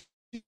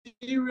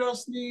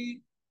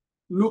seriously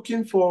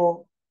looking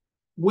for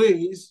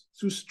ways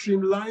to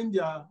streamline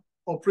their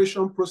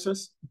operation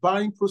process,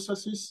 buying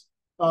processes,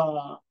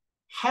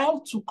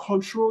 how to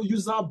control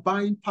user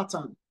buying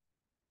pattern.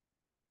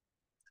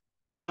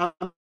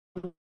 And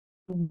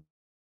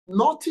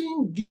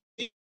nothing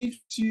gives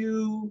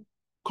you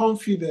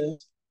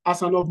confidence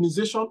as an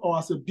organization or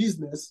as a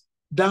business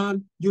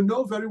than you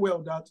know very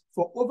well that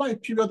for over a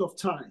period of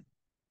time,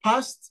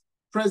 past,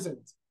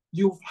 present,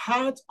 you've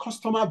had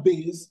customer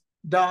base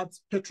that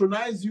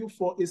patronize you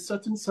for a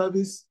certain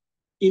service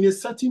in a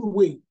certain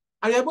way.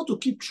 Are you able to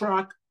keep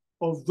track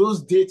of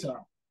those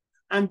data?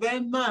 And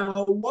then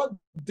now what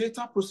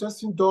data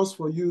processing does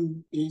for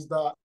you is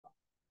that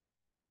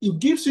it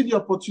gives you the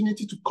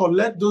opportunity to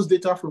collect those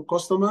data from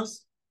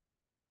customers,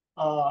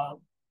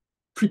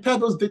 prepare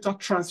those data,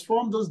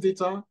 transform those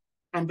data,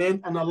 and then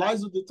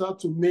analyze the data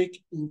to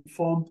make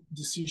informed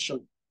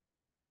decisions.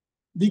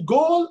 The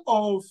goal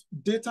of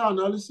data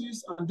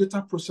analysis and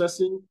data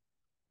processing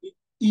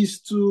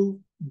is to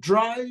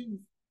drive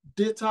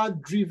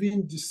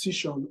data-driven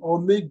decision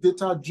or make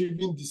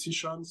data-driven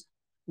decisions,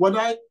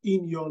 whether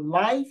in your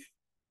life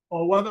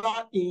or whether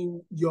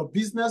in your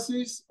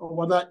businesses or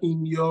whether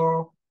in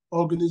your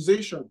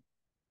organization.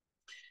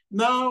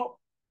 Now,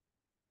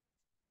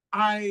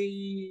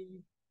 I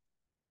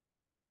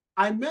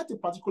met a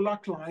particular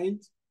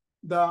client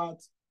that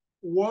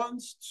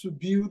wants to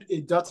build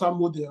a data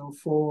model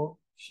for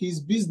his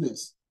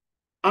business.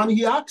 And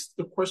he asked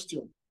the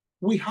question,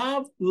 we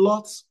have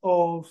lots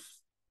of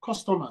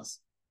customers,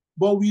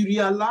 but we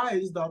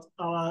realize that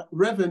our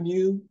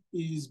revenue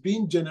is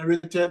being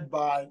generated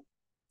by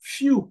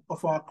few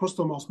of our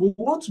customers. We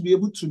want to be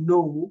able to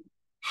know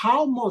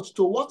how much,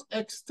 to what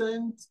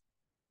extent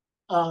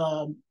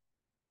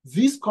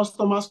these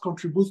customers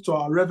contribute to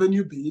our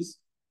revenue base,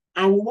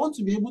 and we want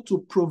to be able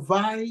to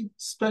provide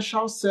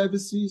special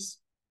services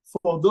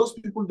for those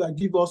people that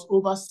give us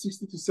over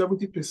 60 to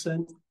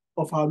 70%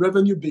 of our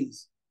revenue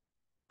base.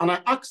 And I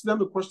asked them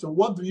the question,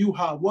 what do you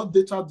have? What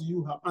data do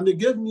you have? And they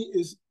gave me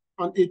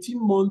an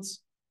 18-month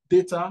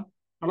data.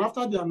 And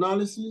after the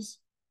analysis,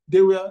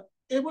 they were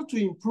able to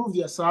improve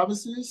their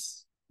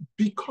services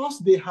because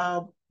they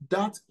have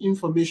that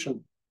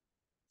information.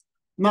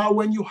 Now,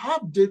 when you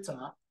have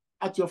data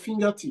at your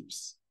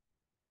fingertips,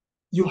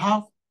 you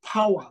have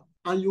power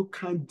and you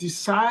can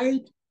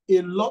decide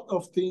a lot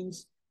of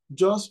things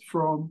just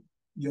from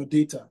your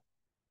data.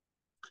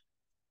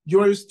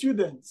 You're a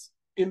student.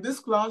 In this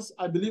class,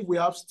 I believe we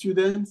have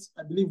students,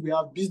 I believe we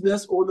have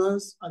business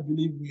owners, I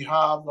believe we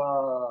have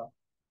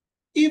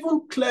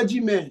even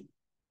clergymen.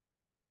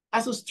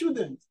 As a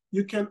student,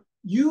 you can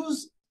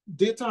use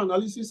data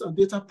analysis and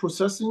data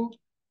processing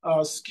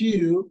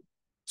skill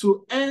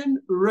to earn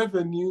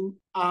revenue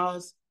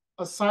as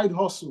a side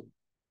hustle,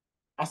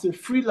 as a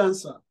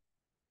freelancer.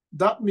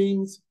 That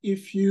means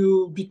if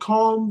you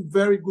become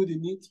very good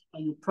in it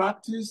and you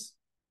practice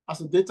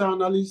as a data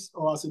analyst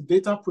or as a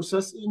data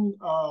processing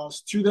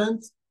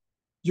student,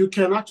 you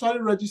can actually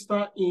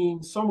register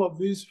in some of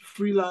these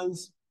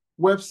freelance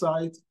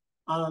websites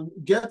and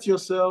get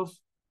yourself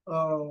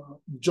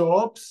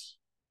jobs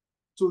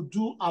to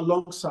do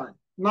alongside.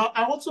 Now,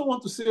 I also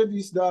want to say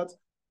this, that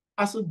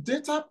as a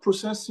data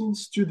processing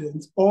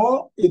student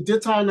or a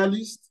data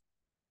analyst,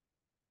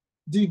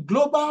 the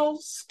global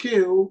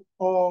scale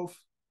of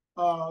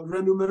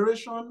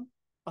remuneration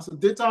as a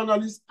data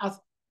analyst, as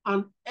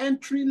an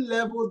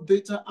entry-level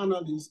data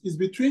analyst, is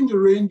between the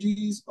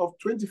ranges of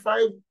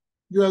 $25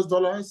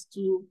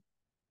 to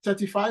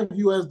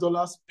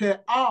 $35 per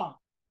hour.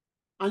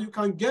 And you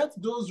can get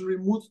those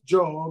remote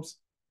jobs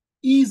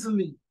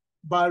easily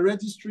by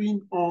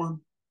registering on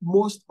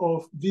most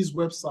of these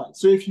websites.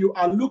 So if you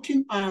are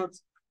looking at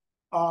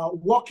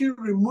working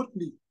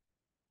remotely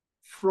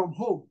from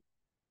home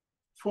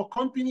for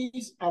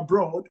companies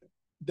abroad,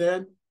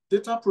 then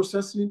data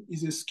processing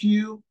is a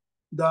skill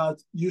that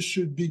you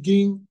should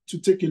begin to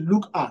take a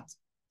look at.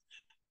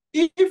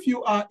 If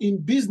you are in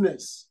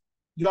business,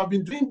 you have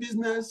been doing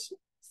business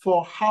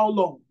for how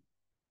long?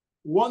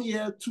 1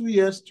 year, 2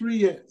 years, 3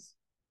 years.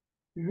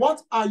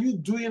 What are you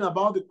doing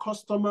about the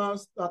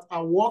customers that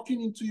are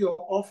walking into your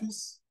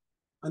office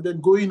and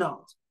then going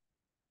out?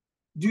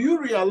 Do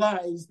you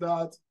realize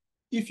that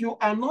if you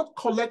are not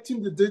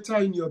collecting the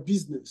data in your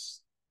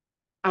business,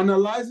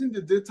 analyzing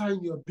the data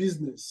in your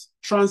business,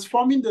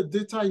 transforming the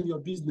data in your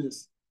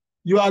business,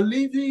 you are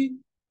leaving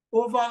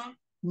over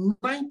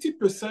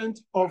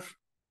 90% of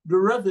the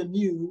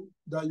revenue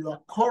that you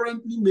are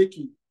currently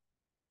making?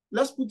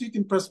 Let's put it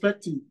in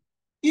perspective.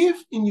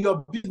 If in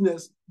your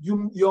business,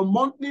 your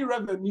monthly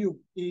revenue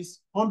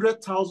is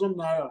 100,000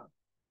 naira,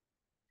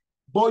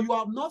 but you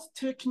have not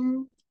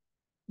taken,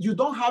 you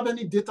don't have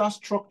any data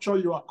structure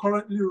you are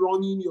currently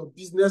running your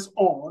business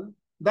on,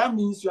 that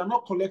means you are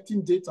not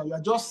collecting data. You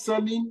are just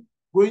selling,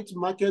 going to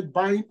market,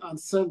 buying and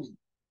selling.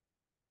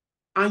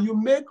 And you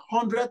make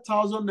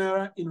 100,000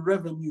 naira in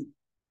revenue.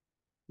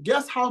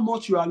 Guess how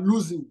much you are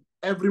losing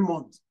every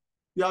month?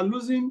 You are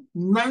losing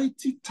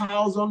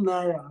 90,000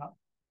 naira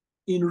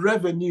in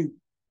revenue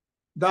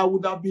that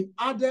would have been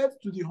added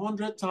to the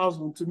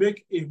 100,000 to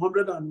make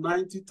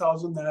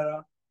 190,000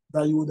 naira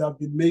that you would have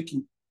been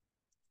making,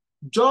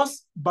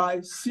 just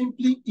by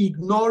simply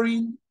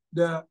ignoring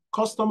the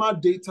customer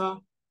data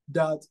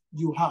that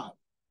you have.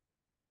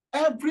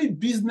 Every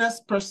business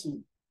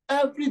person,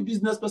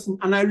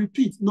 and I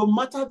repeat, no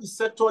matter the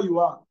sector you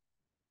are,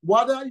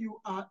 whether you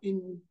are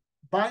in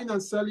buying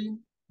and selling,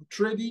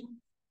 trading,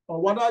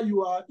 or whether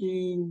you are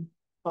in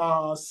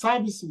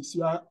services,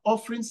 you are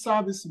offering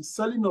services,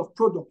 selling of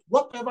product,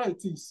 whatever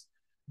it is,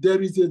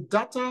 there is a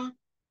data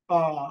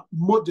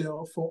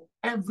model for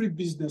every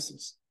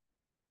businesses.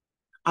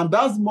 And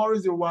that's more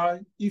reason why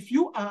if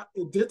you are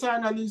a data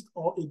analyst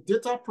or a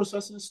data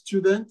processing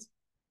student,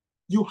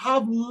 you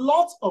have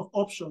lots of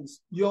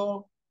options.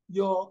 Your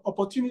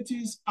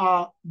opportunities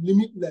are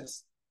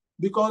limitless,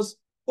 because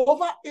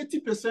over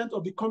 80%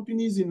 of the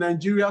companies in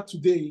Nigeria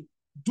today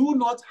do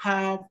not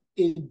have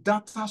a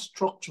data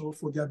structure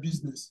for their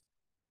business.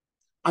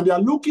 And they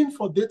are looking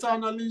for data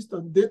analysts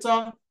and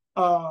data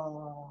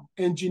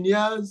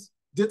engineers,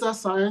 data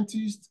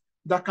scientists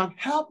that can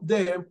help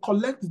them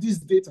collect this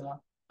data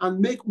and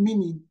make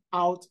meaning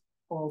out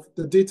of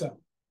the data.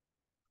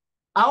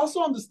 I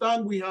also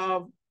understand we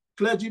have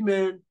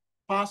clergymen,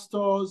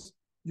 pastors,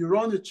 you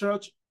run a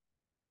church.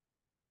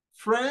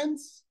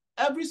 Friends,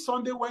 every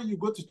Sunday when you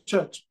go to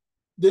church,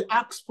 they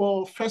ask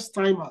for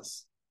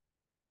first-timers.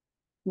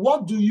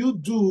 What do you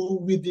do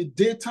with the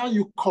data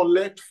you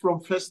collect from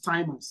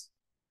first-timers?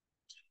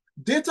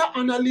 Data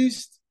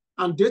analysts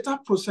and data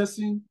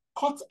processing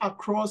cut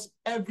across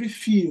every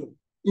field.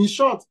 In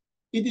short,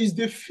 it is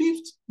the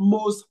 5th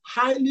most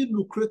highly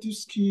lucrative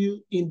skill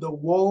in the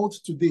world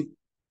today.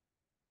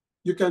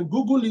 You can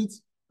Google it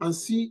and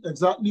see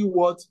exactly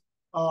what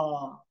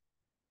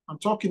I'm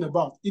talking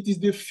about. It is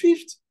the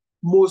 5th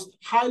most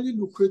highly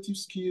lucrative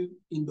skill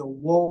in the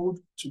world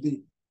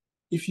today.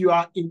 If you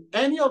are in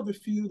any of the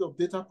field of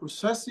data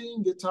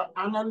processing, data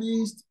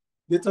analyst,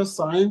 data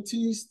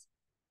scientist,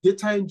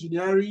 data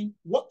engineering,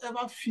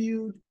 whatever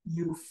field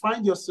you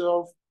find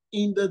yourself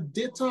in the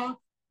data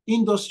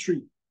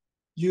industry,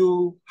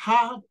 you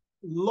have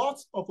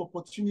lots of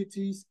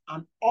opportunities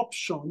and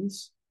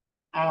options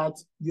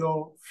at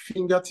your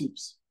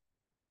fingertips.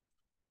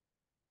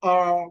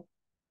 Hello,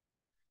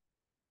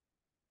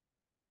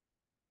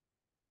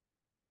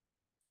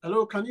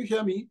 can you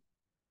hear me?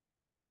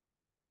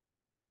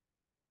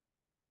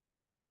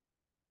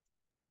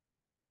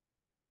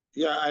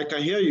 Yeah, I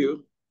can hear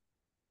you.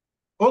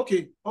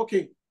 Okay.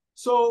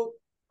 So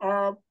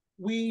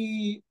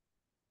we've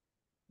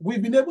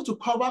been able to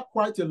cover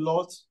quite a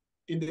lot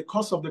in the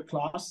course of the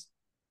class.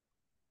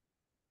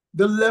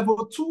 The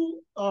level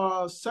 2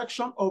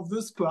 section of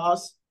this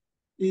class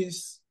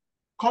is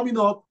coming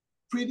up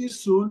pretty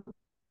soon.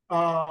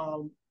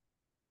 Mr.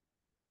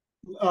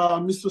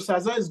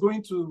 Saza is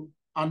going to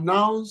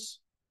announce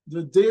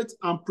the date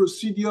and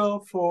procedure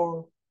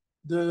for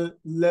the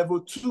level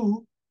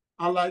 2.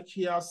 And like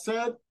he has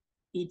said,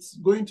 it's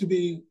going to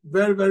be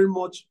very, very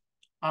much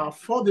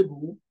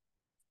affordable.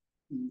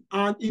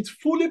 And it's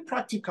fully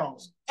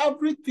practical.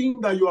 Everything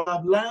that you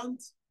have learned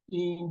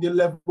in the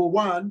level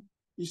 1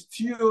 is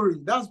theory.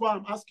 That's why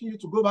I'm asking you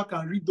to go back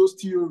and read those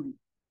theory.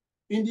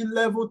 In the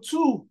level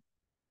 2,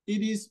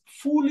 it is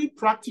fully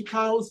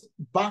practicals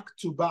back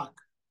to back.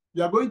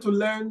 You are going to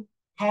learn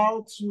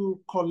how to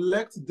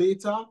collect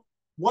data,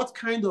 what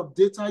kind of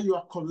data you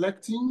are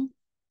collecting,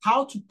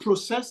 how to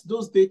process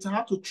those data,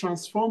 how to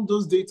transform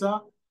those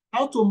data,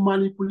 how to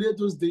manipulate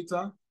those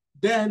data,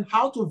 then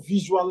how to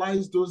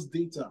visualize those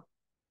data.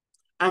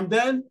 And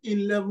then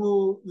in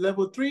level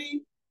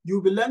 3,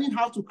 you'll be learning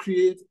how to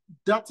create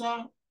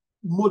data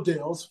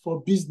models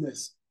for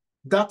business,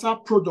 data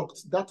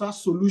products, data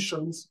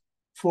solutions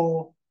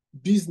for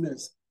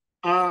business.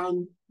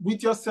 And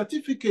with your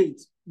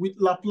certificate, with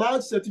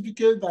Plage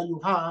certificate that you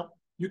have,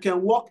 you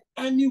can work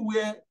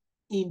anywhere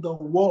in the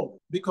world,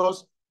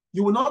 because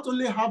you will not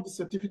only have the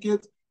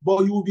certificate,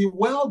 but you will be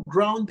well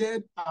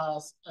grounded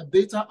as a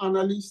data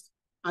analyst,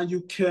 and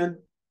you can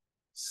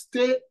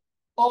stay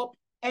up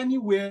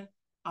anywhere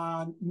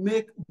and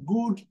make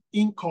good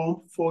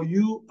income for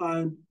you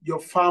and your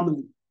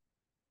family.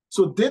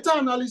 So data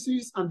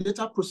analysis and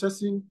data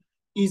processing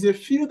is a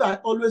field I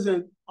always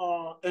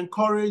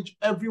encourage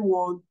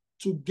everyone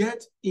to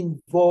get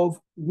involved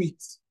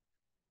with.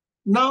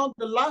 Now,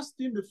 the last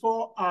thing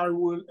before I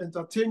will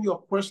entertain your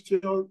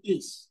question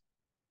is,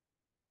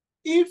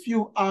 if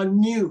you are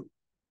new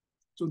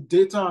to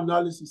data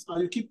analysis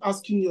and you keep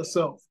asking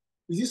yourself,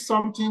 is this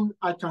something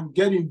I can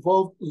get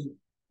involved in?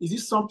 Is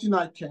this something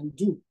I can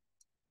do?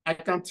 I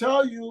can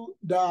tell you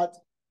that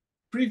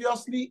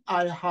previously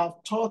I have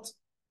taught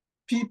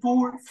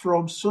people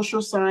from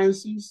social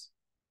sciences,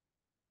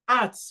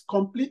 arts,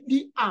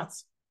 completely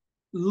arts,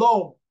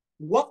 law,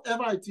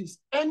 whatever it is,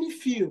 any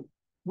field.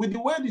 With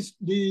the way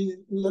the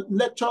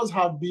lectures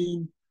have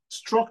been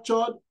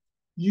structured,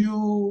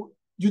 you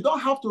don't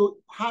have to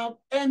have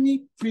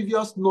any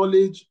previous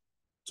knowledge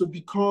to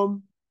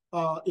become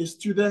a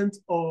student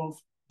of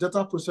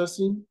data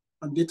processing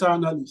and data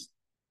analyst,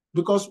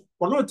 because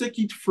we're going to take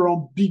it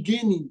from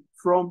beginning,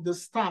 from the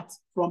start,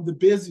 from the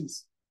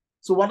basis.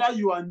 So whether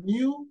you are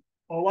new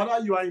or whether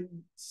you are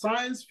in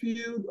science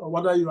field or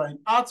whether you are in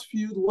art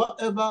field,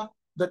 whatever,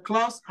 the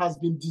class has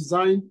been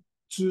designed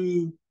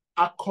to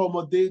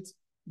accommodate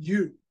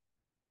you.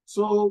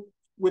 So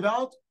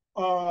without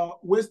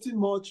wasting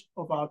much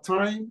of our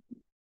time,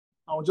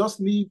 I'll just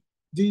leave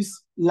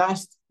this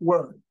last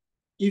word.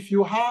 If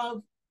you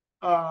have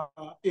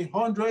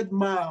 100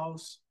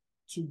 miles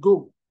to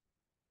go,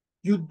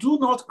 you do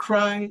not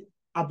cry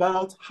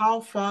about how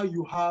far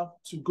you have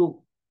to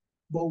go.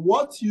 But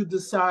what you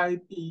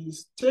decide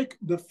is take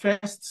the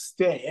first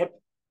step.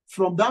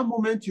 From that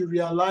moment, you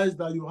realize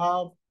that you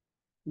have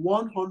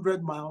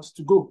 100 miles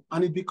to go,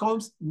 and it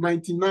becomes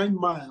 99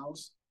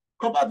 miles.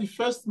 Cover the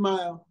first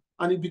mile,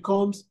 and it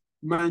becomes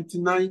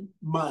 99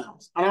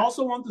 miles. And I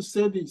also want to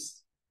say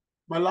this,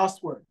 my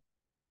last word.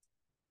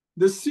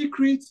 The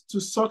secret to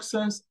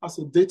success as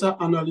a data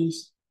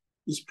analyst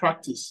is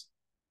practice.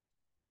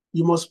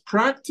 You must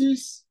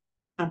practice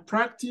and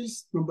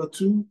practice, number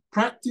 2,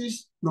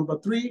 practice, number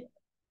 3,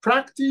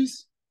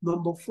 practice,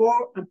 number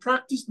 4, and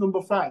practice,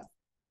 number 5.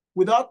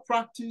 Without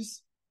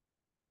practice,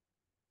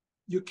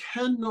 you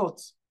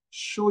cannot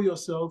show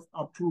yourself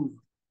approved,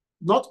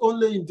 not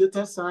only in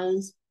data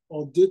science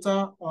or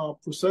data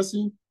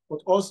processing,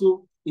 but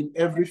also in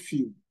every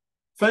field.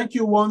 Thank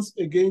you once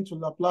again to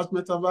La Plage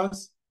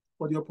Metaverse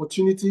for the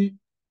opportunity,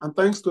 and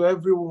thanks to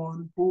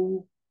everyone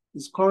who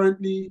is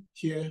currently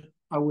here.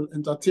 I will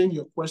entertain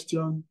your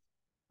question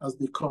as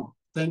they come.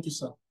 Thank you,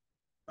 sir.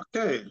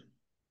 Okay.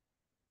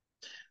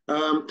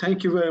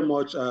 Thank you very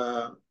much,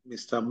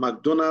 Mr.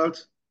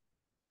 McDonald.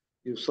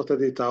 You've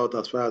sorted it out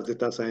as far as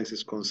data science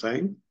is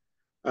concerned.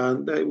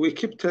 And we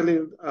keep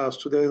telling our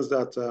students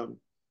that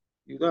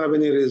you don't have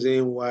any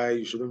reason why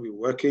you shouldn't be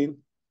working,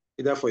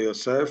 either for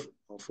yourself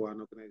or for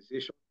an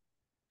organization.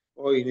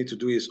 All you need to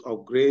do is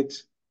upgrade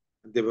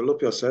and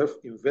develop yourself,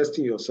 invest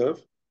in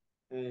yourself,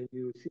 and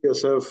you see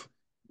yourself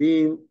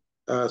being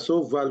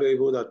so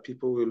valuable that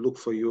people will look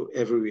for you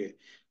everywhere.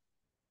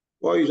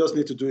 All you just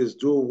need to do is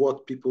do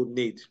what people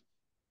need.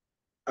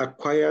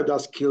 Acquire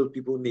that skill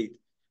people need.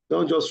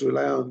 Don't just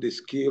rely on the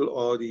skill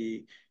or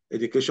the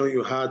education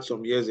you had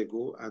some years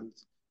ago. And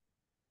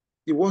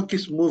the work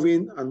is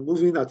moving and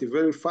moving at a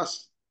very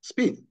fast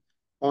speed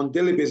on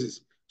daily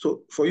basis.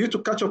 So for you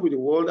to catch up with the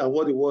world and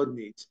what the world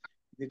needs,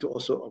 you need to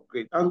also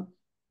upgrade. And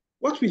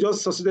what we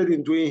just succeeded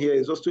in doing here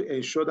is just to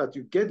ensure that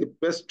you get the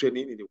best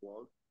training in the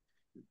world,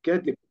 you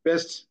get the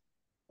best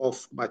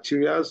of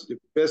materials, the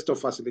best of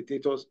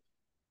facilitators,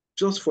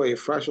 just for a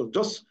fraction,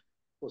 just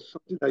for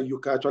something that you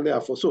can actually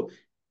afford. So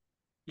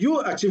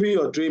you achieving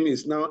your dream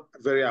is now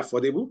very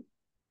affordable.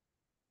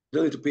 You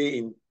don't need to pay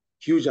in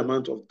huge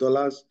amount of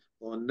dollars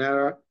or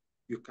naira.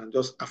 You can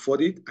just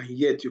afford it, and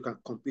yet you can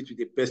compete with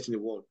the best in the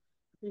world.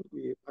 I think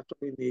we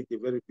actually need a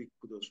very big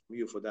kudos from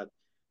you for that.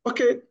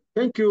 Okay,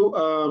 thank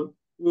you.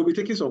 We'll be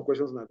taking some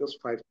questions now,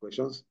 just 5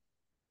 questions.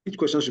 Each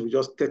question should be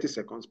just 30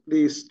 seconds.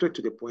 Please, straight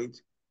to the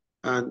point.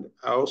 And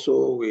I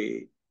also,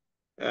 I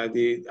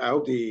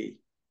hope the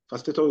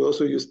facilitator will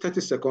also use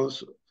 30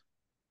 seconds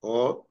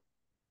or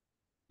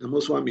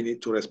almost 1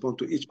 minute to respond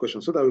to each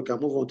question so that we can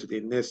move on to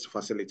the next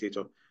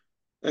facilitator.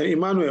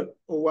 Emmanuel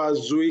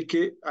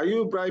Owazuike, are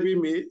you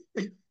bribing me?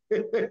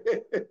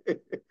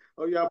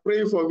 Or you are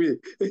praying for me?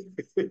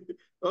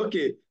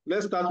 Okay,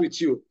 let's start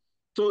with you.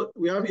 So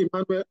we have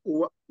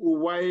Emmanuel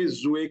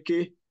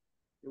Owazuike.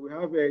 We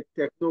have a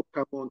Techno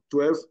Camon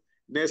 12.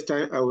 Next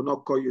time, I will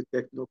not call you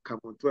Techno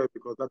Camon 12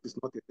 because that is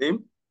not a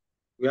name.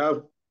 We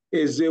have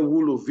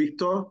Ezewulu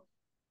Victor.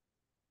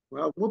 We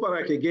have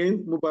Mubarak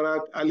again,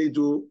 Mubarak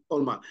Alidu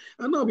Olma.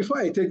 And now, before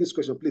I take this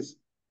question, please,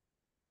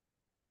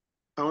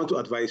 I want to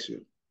advise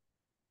you.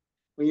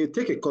 When you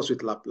take a course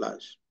with La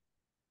Plage,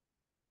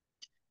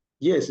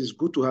 yes, it's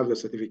good to have your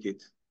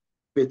certificate,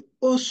 but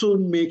also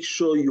make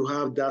sure you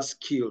have that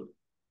skill.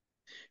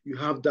 you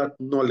have that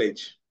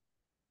knowledge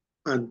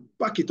and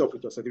back it up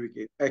with your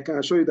certificate, I can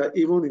assure you that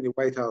even in the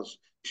White House,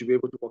 you should be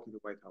able to work in the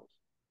White House.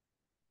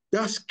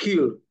 That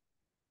skill,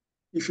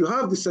 if you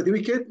have the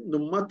certificate, no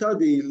matter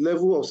the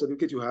level of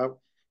certificate you have,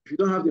 if you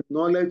don't have the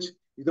knowledge,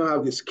 you don't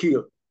have the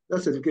skill,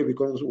 that certificate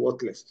becomes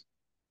worthless.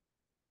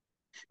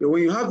 But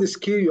when you have the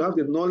skill, you have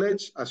the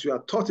knowledge, as you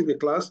are taught in the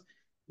class,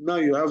 now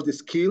you have the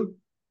skill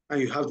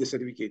and you have the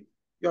certificate.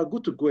 You are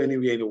good to go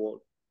anywhere in the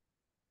world.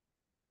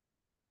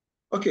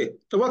 Okay,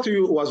 over to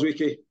you,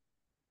 Wazuike.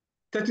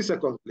 30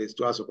 seconds, please,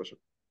 to ask a question.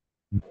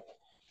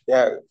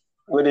 Yeah,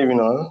 good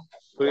evening all.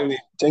 Good evening.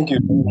 Thank you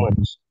very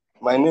much.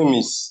 My name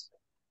is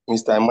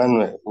Mr.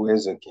 Emmanuel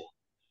Uezoke.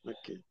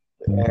 Okay.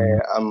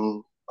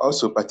 I'm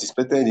also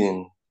participated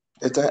in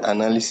data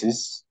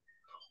analysis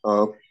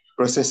or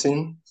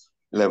processing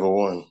level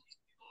 1.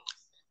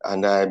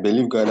 And I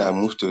believe God I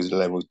moved to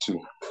level 2.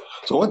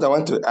 So what I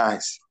want to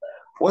ask,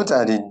 what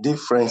are the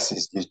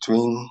differences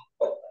between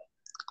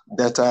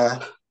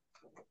data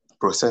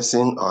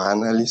processing or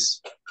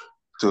analysis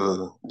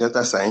to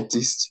data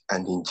scientist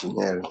and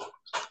engineering?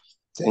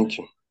 Thank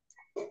you.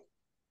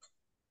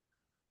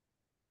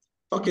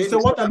 Okay. So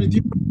what are the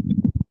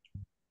differences?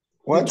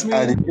 What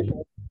are the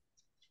differences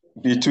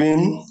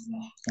between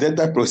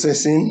data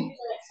processing,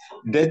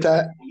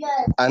 data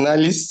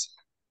analyst,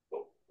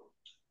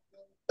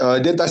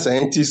 data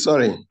scientist,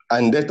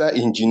 and data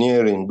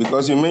engineering?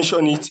 Because you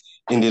mentioned it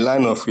in the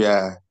line of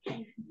your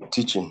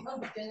teaching.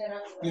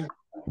 Yeah.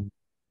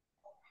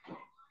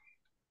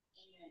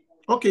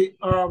 Okay.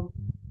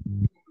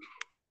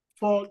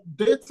 For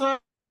data,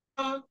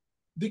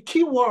 the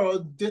key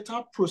word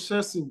data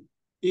processing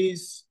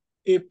is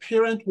a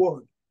parent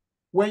word.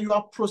 When you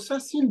are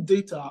processing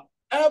data,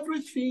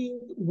 everything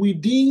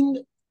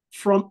within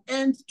from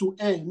end to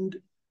end,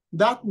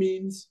 that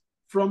means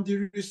from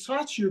the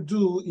research you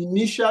do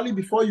initially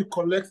before you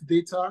collect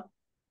data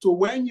to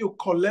when you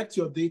collect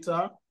your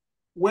data,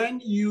 when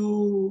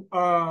you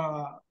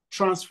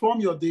transform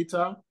your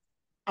data,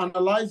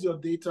 analyze your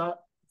data,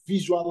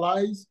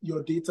 visualize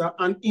your data,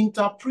 and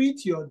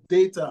interpret your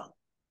data.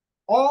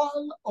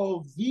 All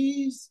of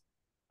these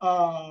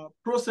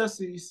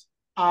processes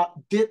are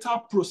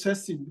data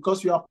processing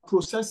because you are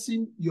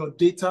processing your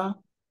data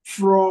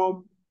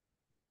from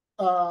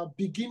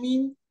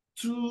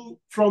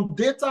from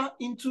data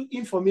into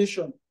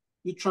information.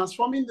 You're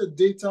transforming the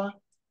data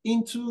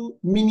into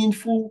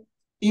meaningful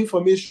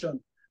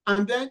information.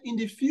 And then in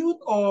the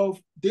field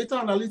of data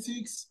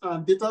analytics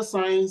and data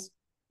science,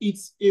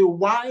 it's a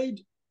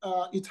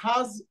it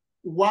has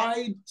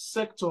wide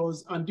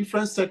sectors and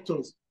different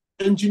sectors.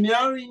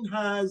 Engineering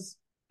has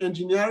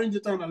engineering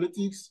data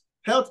analytics.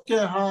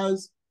 Healthcare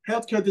has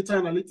healthcare data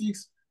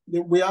analytics.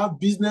 We have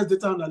business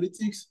data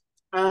analytics.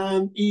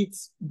 And it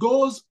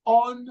goes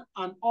on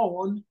and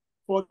on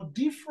for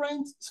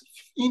different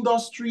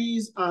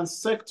industries and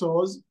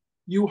sectors.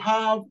 You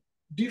have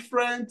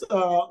different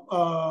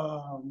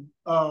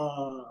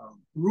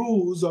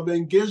rules of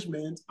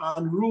engagement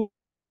and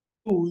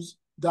rules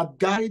that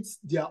guides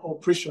their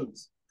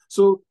operations.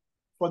 So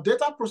for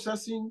data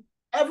processing,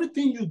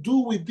 everything you do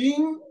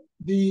within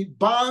the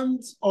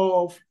bands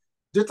of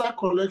data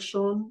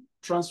collection,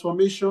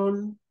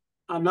 transformation,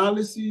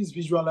 analysis,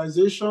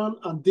 visualization,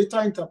 and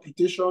data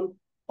interpretation,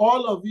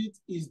 all of it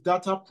is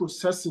data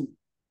processing.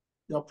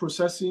 You're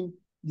processing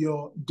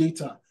your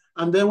data.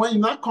 And then when you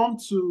now come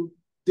to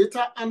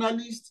data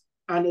analyst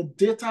and a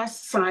data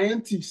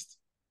scientist,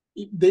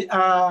 they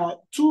are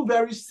two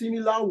very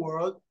similar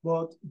words,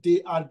 but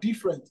they are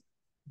different.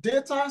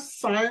 Data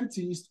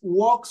scientist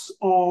works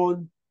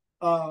on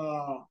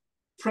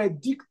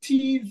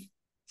predictive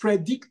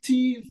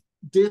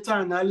data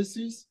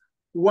analysis,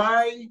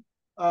 while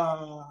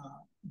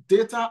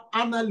data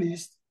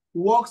analyst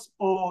works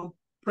on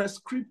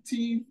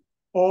prescriptive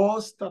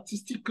or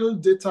statistical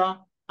data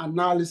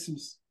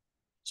analysis.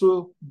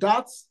 So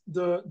that's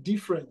the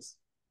difference.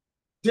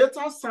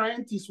 Data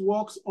scientist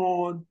works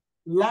on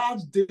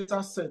large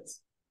data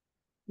sets,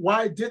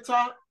 while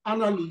data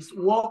analysts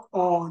work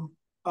on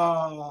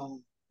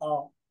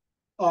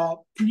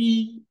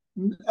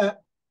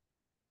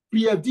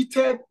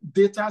pre-edited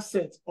data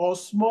sets or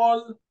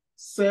small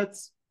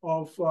sets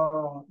of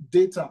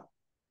data,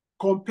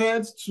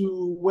 compared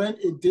to when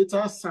a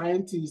data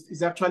scientist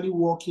is actually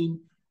working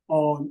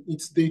on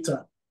its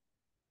data.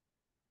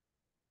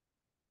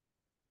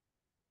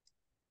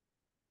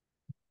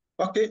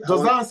 Okay.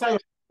 Does that answer your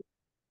question?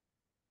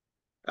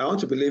 I want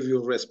to believe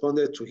you've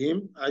responded to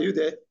him. Are you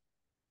there?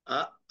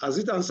 Has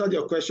it answered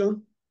your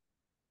question?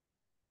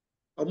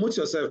 Unmute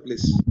yourself,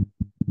 please.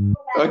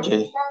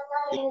 Okay.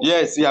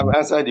 Yes, you have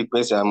answered the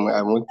question.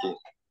 I'm okay.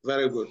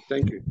 Very good.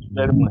 Thank you.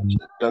 Very much,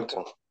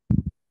 Doctor.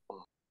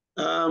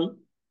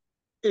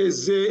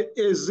 Eze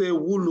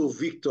Wulu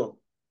Victor.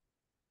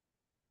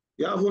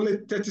 You have only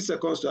 30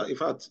 seconds to, in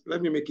fact,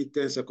 let me make it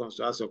 10 seconds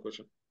to ask your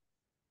question.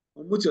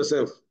 Unmute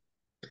yourself.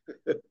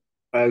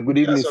 Good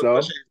evening,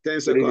 sir. 10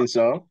 seconds. Good evening,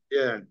 sir.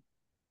 Yeah.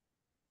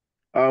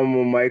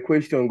 My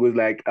question goes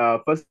like,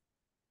 first,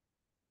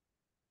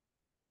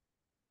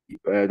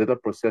 data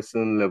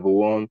processing level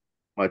 1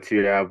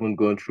 material. I haven't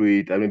gone through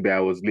it. Maybe I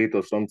was late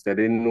or something. I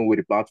didn't know where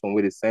the platform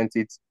where they sent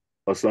it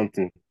or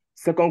something.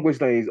 Second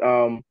question is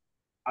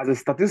as a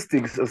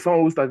statistics, as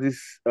someone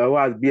who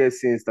has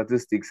BSc in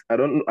statistics,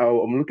 I'm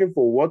looking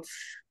for what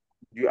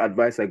do you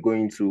advise are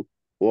going to,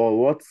 or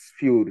what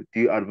field do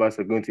you advise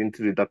are going to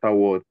into the data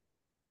world?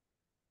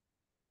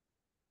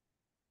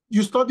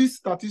 You study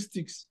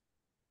statistics?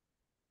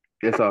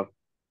 Yes, sir.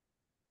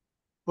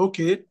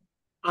 Okay.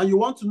 And you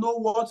want to know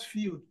what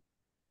field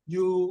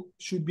you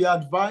should be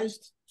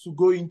advised to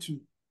go into?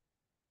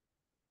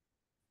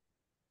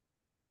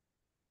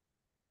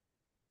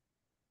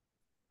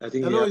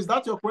 Hello, is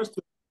that your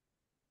question?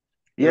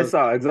 Yes,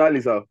 sir.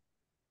 Exactly, sir.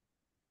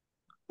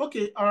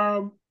 Okay.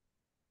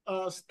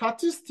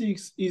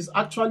 Statistics is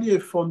actually a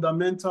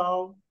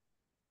fundamental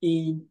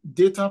in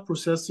data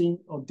processing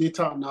or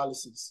data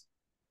analysis.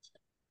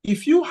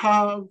 If you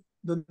have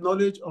the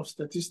knowledge of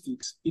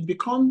statistics, it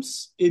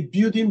becomes a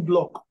building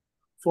block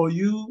for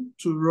you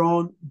to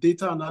run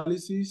data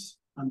analysis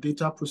and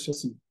data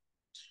processing.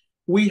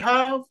 We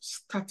have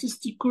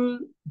statistical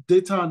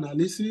data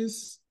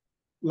analysis,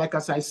 like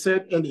as I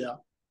said earlier,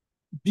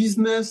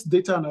 business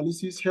data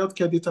analysis,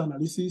 healthcare data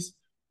analysis.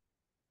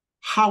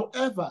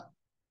 However,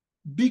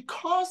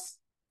 because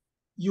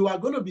you are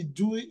going to be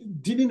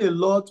dealing a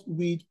lot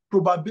with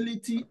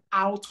probability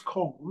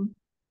outcome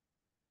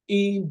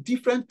in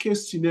different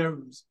case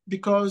scenarios,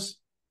 because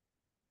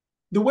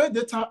the way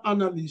data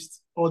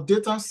analysts or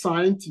data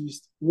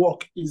scientists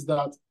work is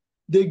that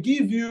they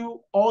give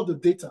you all the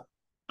data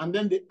and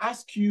then they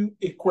ask you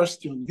a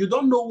question. You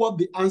don't know what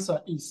the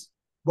answer is,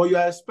 but you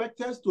are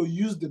expected to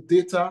use the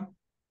data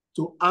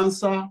to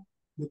answer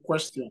the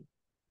question.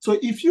 So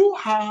if you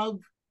have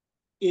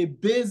a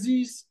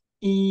basis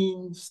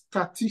in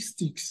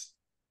statistics,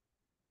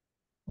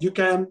 you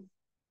can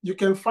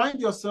find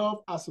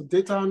yourself as a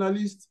data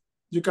analyst.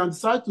 You can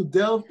decide to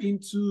delve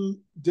into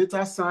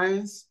data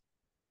science.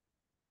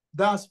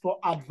 That's for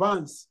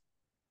advanced.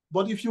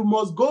 But if you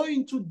must go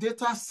into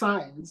data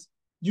science,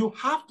 you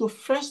have to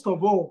first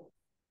of all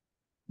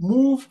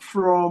move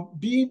from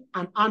being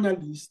an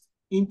analyst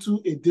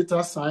into a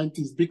data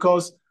scientist,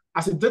 because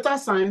as a data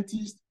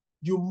scientist,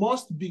 you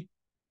must be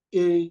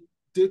a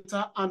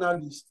data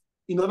analyst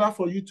in order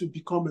for you to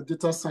become a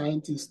data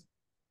scientist.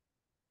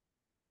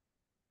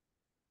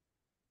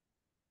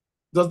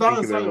 Does that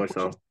answer your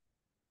question? Sir.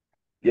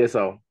 Yes,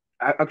 sir.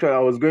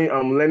 Actually,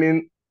 I'm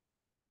learning,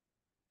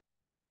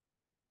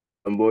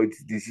 but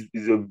this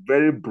is a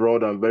very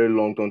broad and very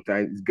long-term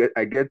time.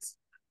 I get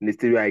in the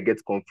stage where I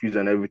get confused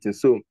and everything.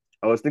 So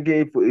I was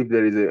thinking if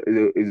there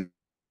is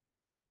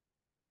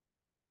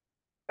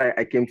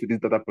I came to this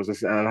data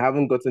processing and I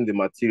haven't gotten the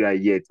material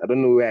yet. I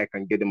don't know where I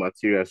can get the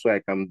material so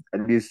I can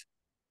at least.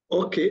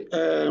 Okay.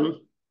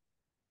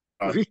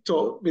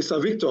 Victor,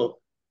 Mr. Victor,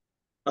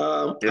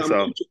 yes, I'm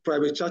going to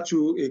private chat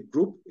you a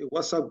group, a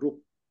WhatsApp group.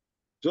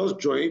 Just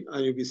join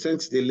and you'll be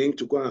sent the link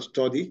to go and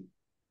study,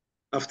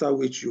 after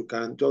which you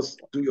can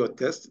just do your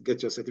test,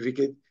 get your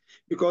certificate.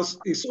 Because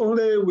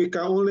we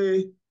can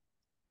only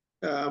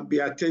be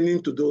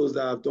attending to those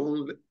that have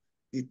done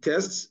the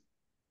tests,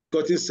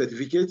 gotten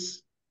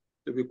certificates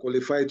to be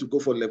qualified to go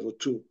for level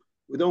 2.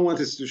 We don't want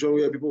a situation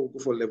where people will go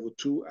for level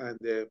 2 and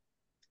the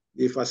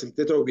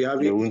facilitator will be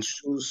having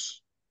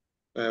issues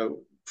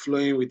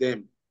flowing with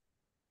them.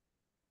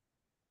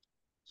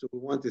 So we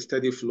want a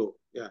steady flow.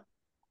 Yeah.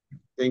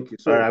 Thank you.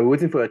 So, all right, I'm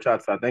waiting for your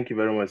chat, sir. Thank you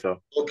very much, sir.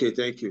 Okay,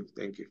 thank you.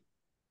 Thank you.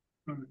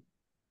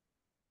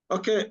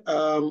 Okay.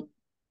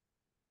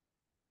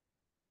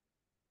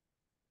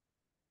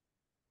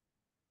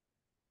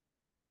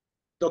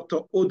 Dr.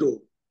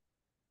 Odo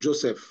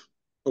Joseph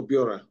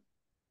Obiora.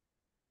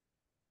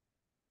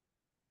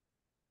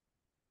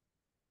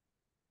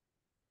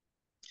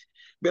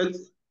 But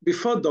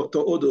before Dr.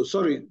 Odo,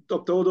 sorry,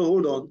 Dr. Odo,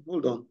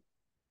 hold on.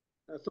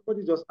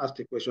 Somebody just asked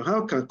a question.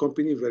 How can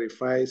company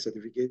verify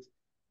certificate?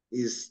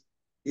 Is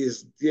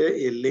there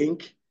a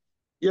link?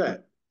 Yeah,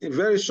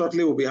 very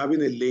shortly we'll be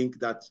having a link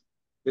that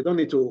they don't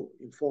need to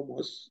inform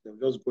us.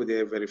 They'll just go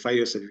there, verify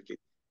your certificate.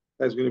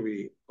 That's going to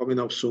be coming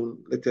up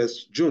soon,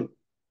 latest June.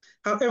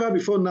 However,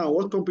 before now,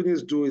 what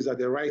companies do is that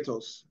they write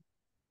us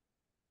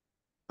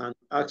and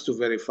ask to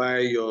verify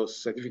your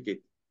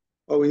certificate.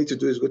 All we need to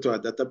do is go to our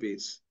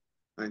database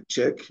and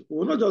check. We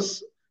will not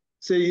just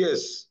say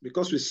yes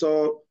because we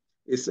saw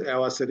it's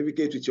our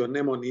certificate with your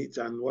name on it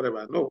and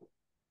whatever. No,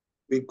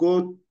 we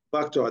go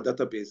back to our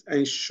database and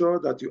ensure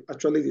that you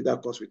actually did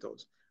that course with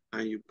us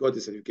and you got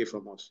the certificate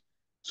from us.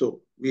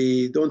 So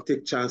we don't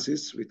take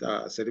chances with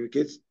our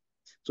certificates.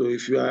 So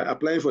if you are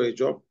applying for a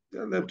job,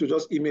 tell them to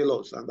just email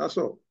us and that's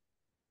all.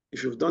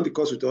 If you've done the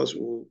course with us,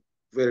 we'll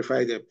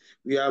verify them.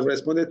 We have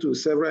responded to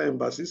several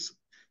embassies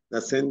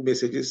that send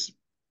messages.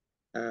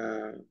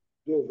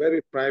 Though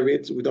very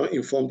private, we don't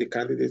inform the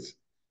candidates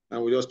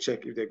and we just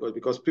check if they got,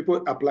 because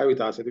people apply with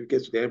our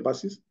certificates to the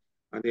embassies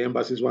and the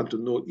embassies want to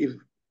know if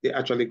they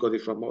actually got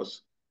it from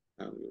us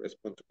and we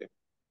respond to them.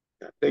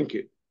 Yeah, thank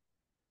you.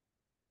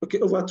 Okay,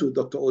 over to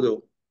Dr.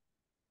 Odo.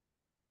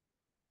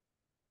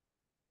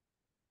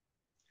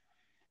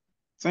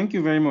 Thank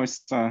you very much,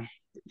 sir.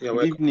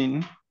 Good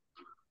evening.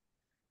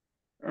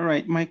 All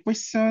right, my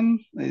question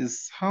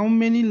is, how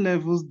many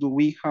levels do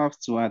we have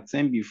to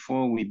attend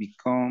before we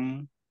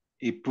become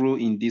a pro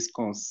in this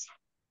course?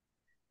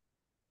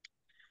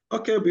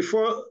 Okay,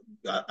 before,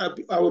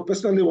 I would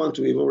personally want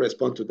to even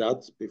respond to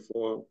that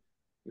before,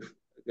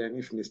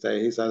 if Mr.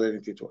 Hayes has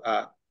anything to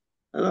add.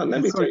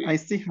 Let me tell you. I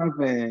still have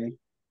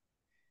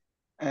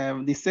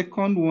the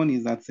second one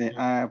is that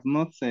I have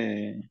not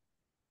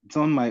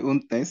done my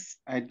own test.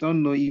 I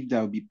don't know if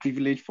that will be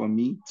privilege for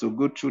me to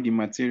go through the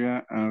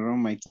material and run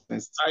my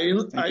test. Are you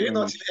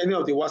not in any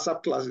of the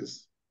WhatsApp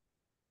classes?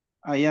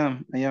 I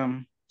am.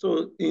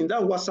 So in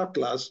that WhatsApp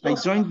class, I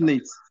joined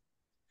late.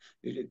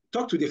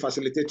 Talk to the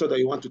facilitator that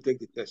you want to take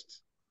the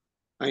test.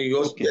 And you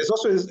also, there's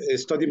also a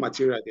study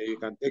material there. You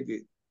can get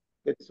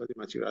the study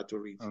material to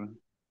read.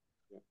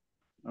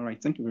 All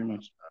right, thank you very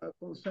much.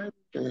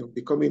 Concerning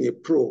becoming a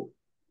pro,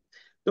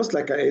 just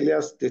like I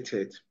earlier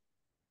stated,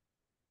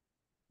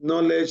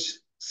 knowledge,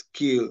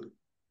 skill,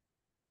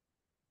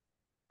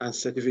 and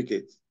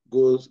certificate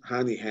goes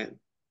hand in hand.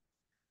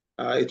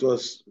 It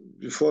was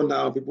before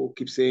now, people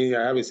keep saying,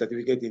 I have a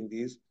certificate in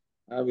this,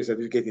 I have a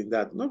certificate in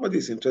that. Nobody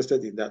is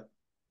interested in that.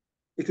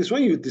 It is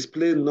when you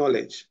display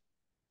knowledge,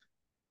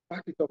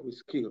 back it up with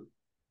skill,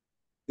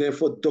 then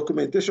for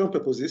documentation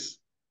purposes,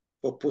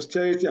 for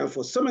posterity, and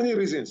for so many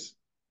reasons,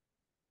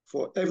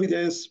 for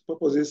evidence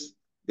purposes,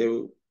 they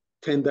will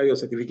tender your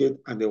certificate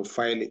and they will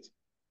file it.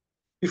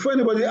 Before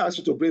anybody asks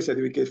you to bring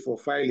certificate for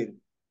filing,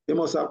 they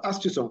must have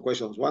asked you some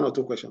questions, 1 or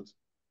 2 questions.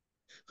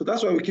 So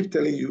that's why we keep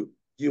telling you,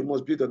 you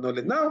must build the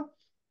knowledge. Now,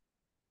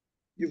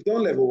 you've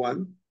done level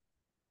 1.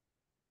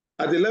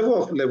 At the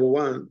level of level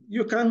 1,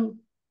 you can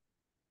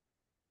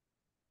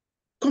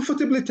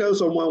comfortably tell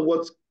someone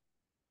what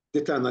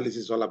data analysis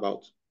is all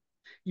about.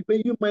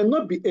 But you might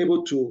not be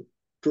able to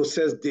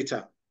process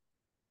data.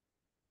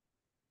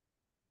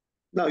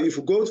 Now, if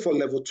you go for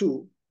level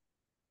 2,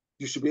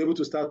 you should be able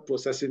to start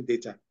processing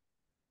data.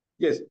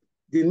 Yes,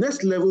 the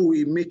next level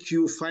will make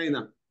you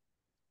finer.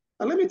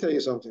 And let me tell you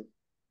something.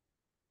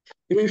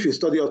 Even if you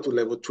study up to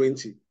level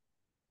 20,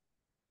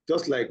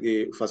 just like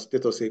the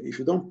facilitator said, if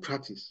you don't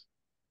practice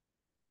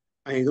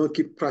and you don't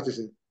keep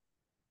practicing,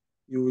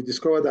 you will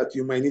discover that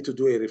you might need to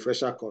do a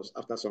refresher course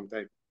after some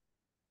time.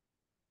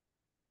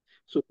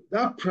 So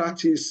that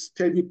practice,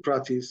 steady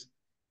practice,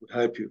 will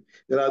help you.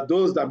 There are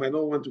those that might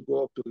not want to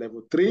go up to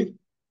level 3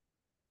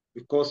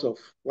 because of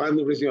one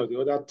reason or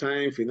the other,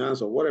 time,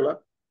 finance, or whatever.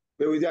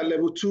 But with their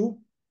level 2,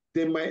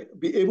 they might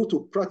be able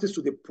to practice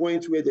to the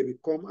point where they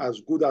become as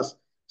good as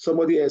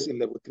somebody else in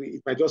level 3.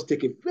 It might just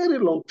take a very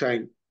long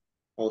time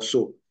or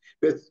so.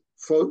 But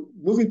for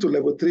moving to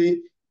level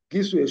 3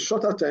 gives you a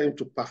shorter time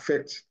to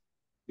perfect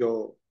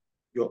your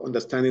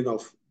understanding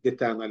of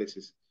data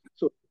analysis.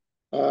 So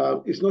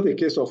it's not a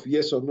case of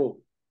yes or no.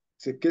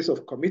 It's a case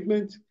of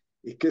commitment,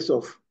 a case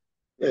of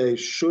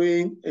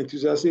showing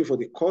enthusiasm for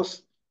the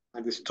course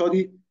and the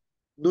study,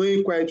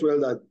 knowing quite well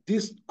that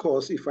this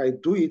course, if I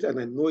do it and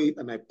I know it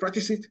and I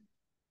practice it,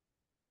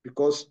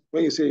 because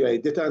when you say you're a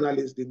data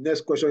analyst, the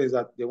next question is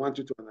that they want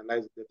you to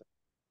analyze the data.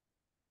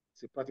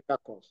 It's a practical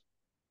course.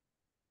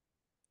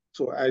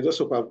 So I just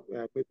hope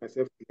I've made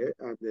myself clear.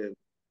 And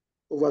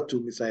over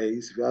to Ms.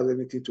 Hayes, if you have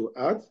anything to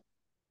add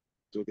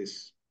to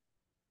this.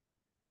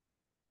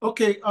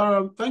 Okay,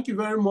 thank you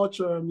very much,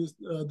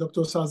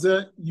 Dr.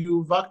 Saze.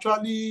 You've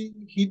actually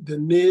hit the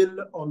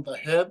nail on the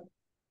head.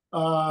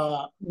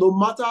 No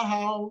matter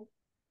how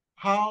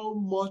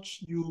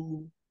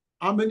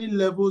many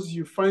levels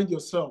you find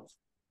yourself,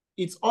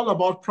 it's all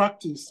about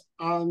practice.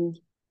 And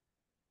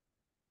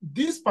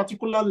this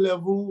particular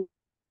level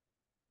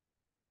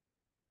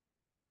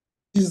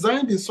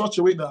designed in such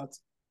a way that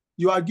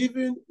you are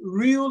given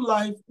real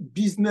life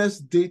business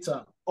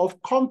data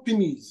of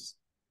companies,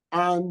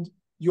 and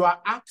you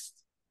are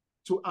asked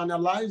to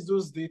analyze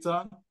those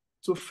data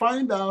to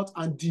find out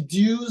and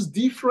deduce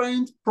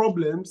different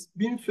problems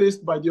being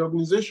faced by the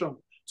organization.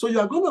 So you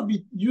are going to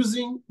be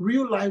using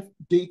real life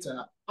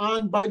data.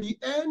 And by the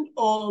end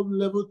of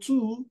level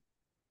 2,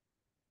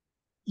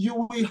 you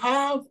will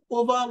have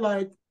over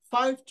like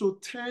 5 to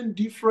 10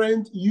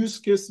 different use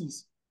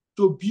cases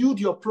to build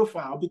your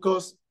profile,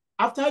 because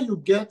after you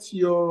get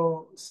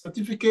your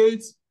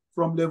certificates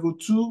from level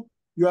 2,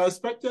 you are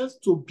expected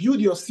to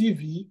build your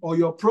CV or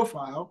your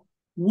profile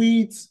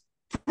with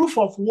proof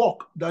of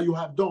work that you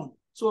have done.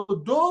 So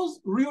those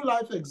real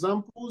life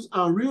examples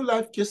and real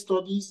life case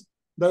studies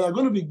that are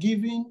going to be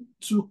given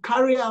to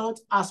carry out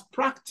as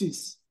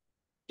practice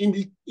in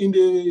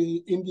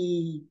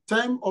the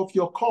time of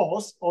your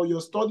course or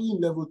your study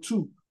in level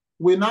 2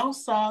 will now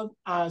serve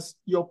as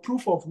your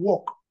proof of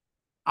work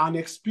and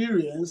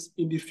experience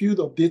in the field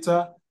of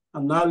data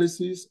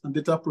analysis and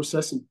data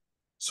processing.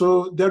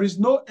 So there is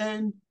no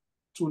end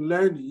to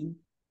learning.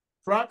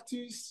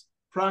 Practice,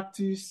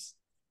 practice,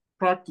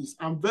 practice.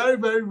 I'm very,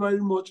 very,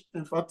 very much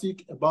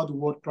emphatic about the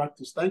word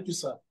practice. Thank you,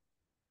 sir.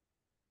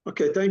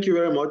 Okay, thank you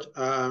very much.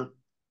 I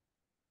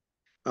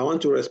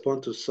want to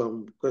respond to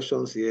some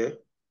questions here.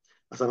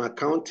 As an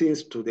accounting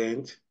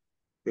student,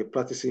 we're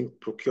practicing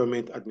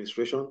procurement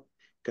administration.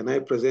 can I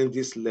present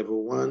this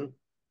level 1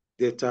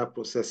 data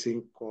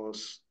processing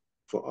course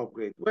for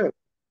upgrade? Well,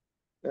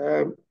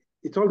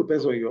 it all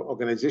depends on your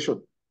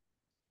organization.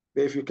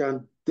 But if you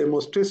can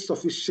demonstrate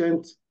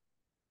sufficient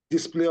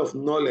display of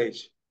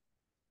knowledge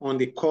on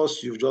the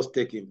course you've just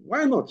taken,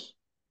 why not?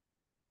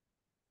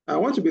 I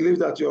want to believe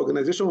that your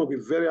organization will be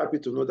very happy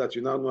to know that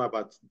you now know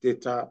about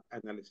data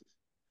analysis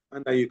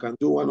and that you can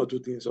do 1 or 2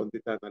 things on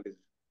data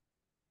analysis.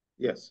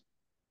 Yes.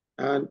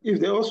 And if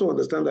they also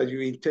understand that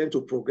you intend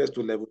to progress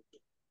to level 2,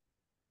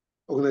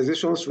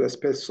 organizations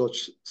respect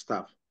such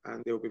staff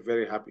and they will be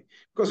very happy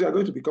because you are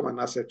going to become an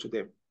asset to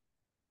them,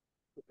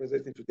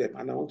 representing to them.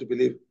 And I want to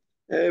believe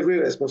every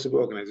responsible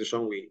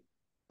organization will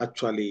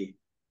actually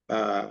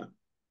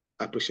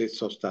appreciate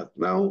such stuff.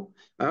 Now,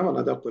 I have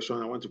another question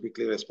I want to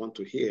quickly respond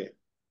to here.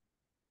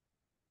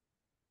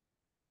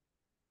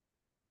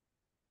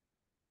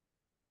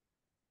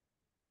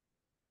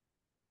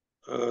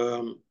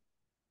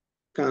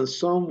 Can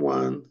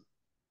someone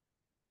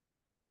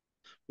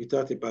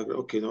without a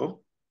background, okay,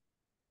 no?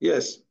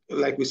 Yes,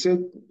 like we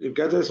said,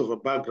 regardless of a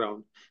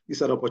background,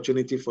 it's an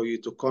opportunity for you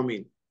to come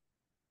in.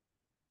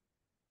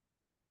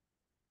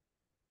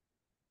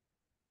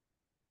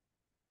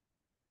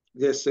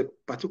 There's a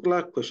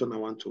particular question I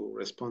want to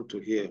respond to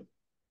here.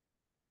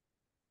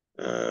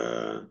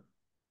 I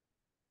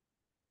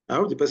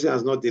hope the person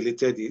has not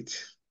deleted it,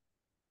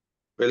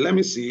 but let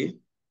me see.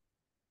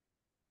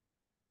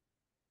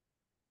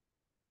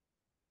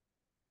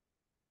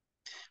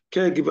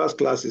 Caregivers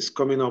class is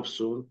coming up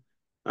soon,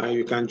 and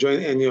you can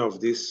join any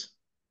of this.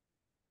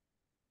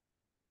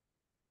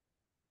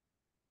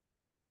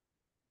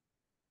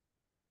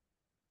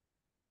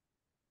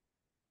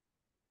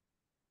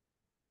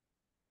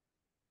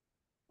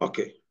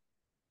 Okay.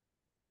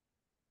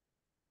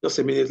 Just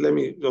a minute, let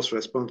me just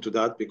respond to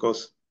that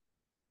because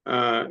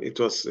it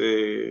was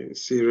a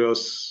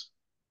serious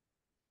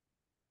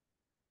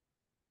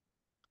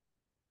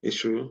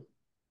issue.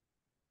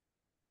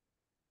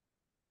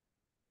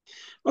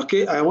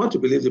 Okay, I want to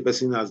believe the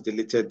person has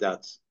deleted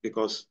that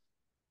because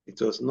it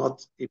was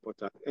not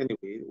important.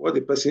 Anyway, what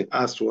the person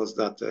asked was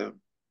that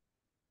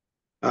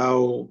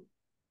how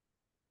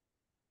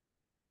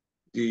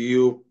do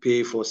you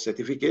pay for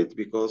certificate?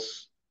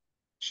 Because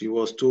she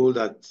was told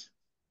that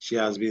she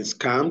has been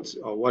scammed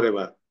or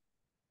whatever.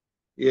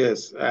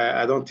 Yes,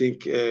 I don't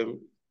think you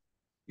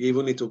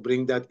even need to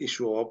bring that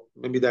issue up.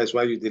 Maybe that's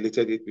why you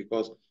deleted it,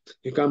 because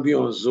you can be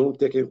on Zoom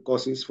taking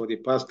courses for the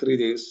past 3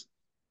 days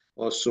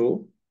or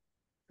so,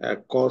 a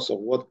course of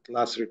what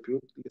class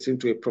repute, listen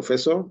to a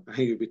professor, and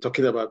you'll be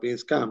talking about being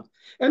scammed.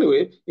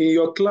 Anyway, in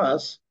your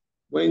class,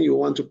 when you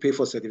want to pay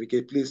for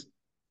certificate, please,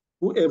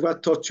 whoever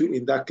taught you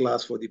in that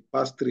class for the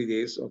past 3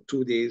 days or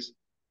 2 days,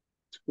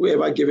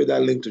 whoever gave you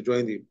that link to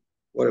join the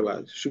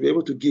whatever, should be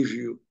able to give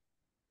you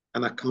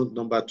an account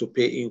number to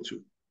pay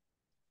into.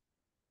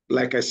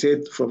 Like I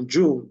said, from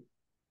June,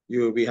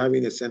 you'll be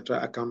having a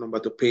central account number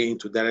to pay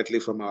into directly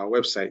from our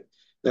website.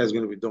 That is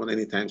going to be done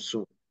anytime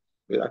soon.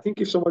 But I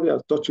think if somebody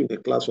has taught you in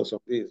a class for some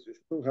days, you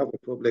shouldn't have a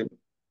problem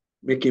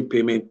making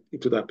payment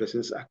into that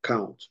person's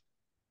account,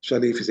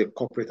 especially if it's a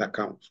corporate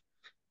account.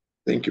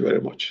 Thank you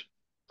very much.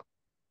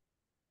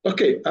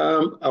 Okay,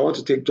 I want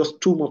to take just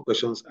 2 more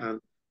questions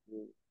and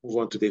move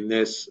on to the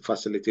next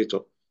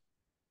facilitator.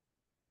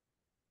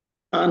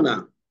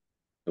 Anna,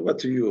 over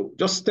to you.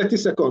 Just 30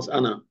 seconds,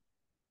 Anna.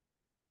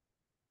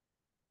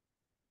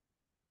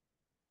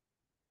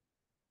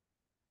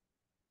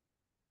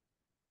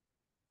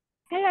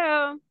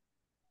 Hello.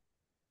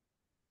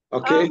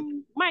 Okay.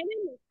 My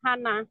name is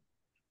Hannah.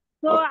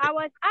 So Okay. I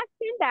was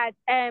asking that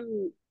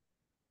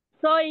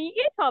so in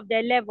each of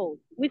the levels,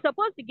 we're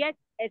supposed to get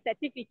a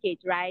certificate,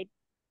 right?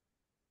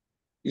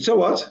 You said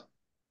what?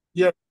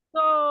 Yeah.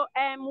 So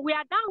we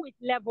are done with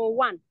level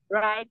 1,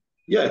 right?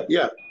 Yeah.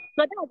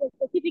 So that's the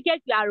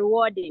certificate you are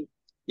rewarding.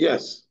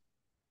 Yes.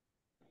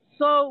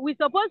 So we're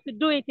supposed to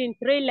do it in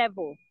 3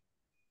 levels.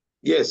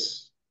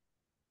 Yes.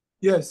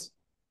 Yes.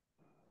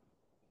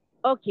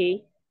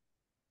 Okay.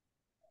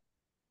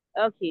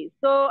 Okay.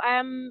 So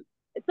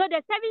so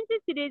the 70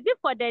 cedis, is it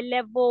for the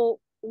level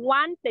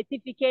 1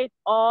 certificate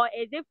or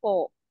is it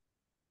for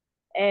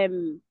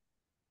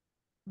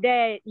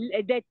the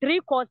 3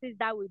 courses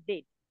that we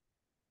did?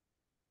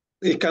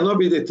 It cannot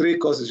be the 3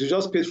 courses. You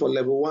just paid for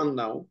level 1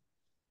 now.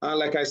 And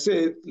like I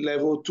said,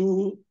 level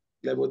 2,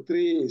 level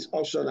 3 is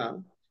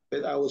optional,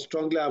 but I would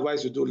strongly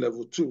advise you to do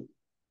level 2.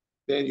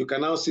 Then you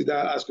can now sit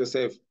down and ask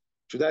yourself,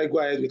 should I go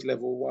ahead with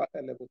level 1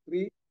 and level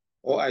 3,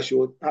 or I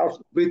should have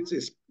breathe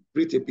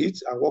a bit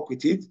and work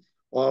with it,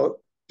 or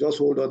just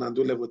hold on and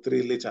do level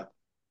 3 later.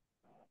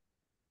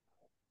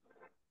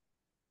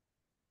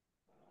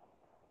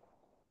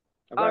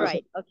 All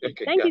right. Okay.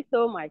 Thank you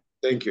so much.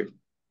 Thank you.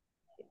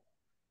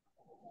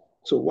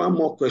 So 1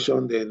 more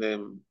question,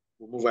 then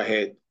we'll move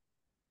ahead.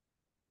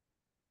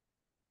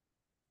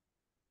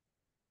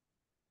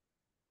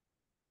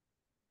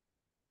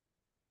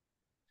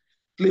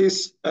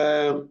 Please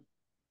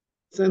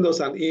send us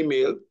an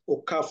email,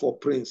 Oka for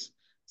Prince.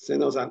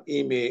 Send us an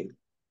email.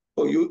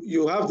 Or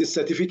you have the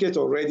certificate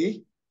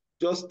already.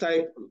 Just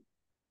type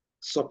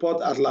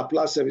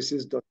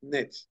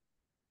support@laplaceservices.net.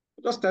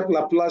 Just type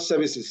Laplace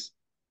Services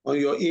on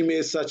your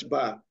email search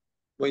bar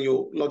when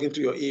you log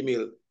into your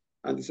email,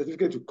 and the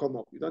certificate will come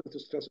up. You don't need to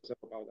stress yourself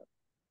about that.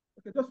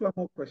 Okay, just one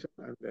more question,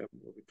 and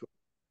we'll be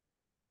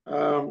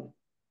through.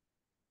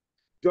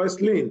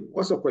 Joyce Lynn,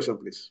 what's your question,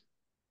 please?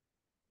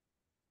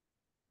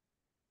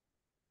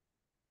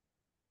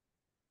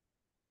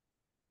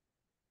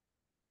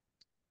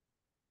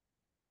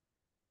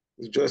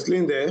 Is Joyce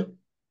Lynn there?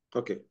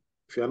 Okay.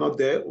 If you're not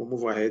there, we'll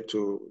move ahead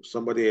to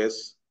somebody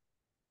else.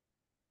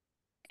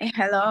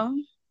 Hello.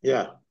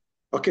 Yeah.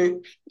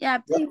 Okay. Yeah,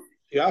 please.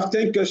 You have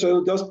 10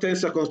 questions, just 10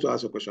 seconds to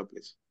ask a question,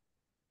 please.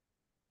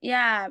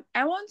 Yeah,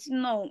 I want to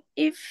know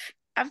if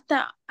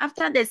after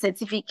the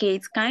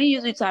certificate, can you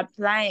use it to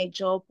apply a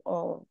job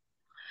or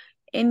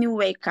any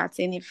work at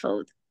any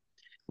field?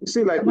 You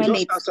see, like we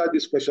just answered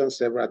this question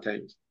several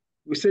times.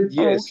 We said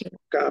yes, you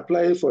can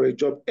apply for a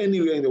job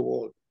anywhere in the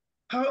world.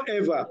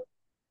 However,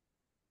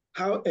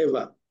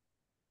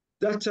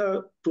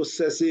 data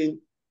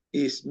processing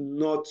is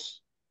not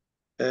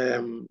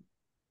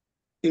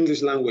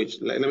English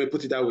language, like, let me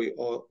put it that way,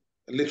 or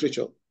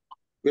literature,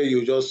 where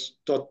you are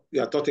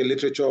taught a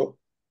literature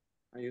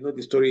and you know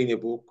the story in a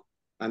book,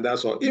 and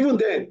that's all. Even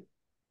then,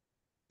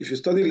 if you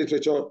study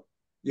literature,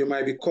 you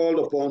might be called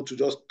upon to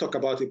just talk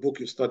about a book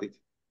you studied.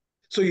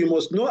 So you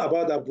must know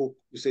about that book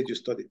you said you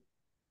studied.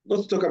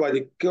 Not to talk about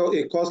a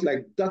course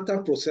like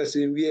data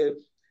processing, where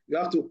you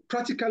have to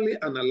practically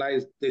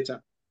analyze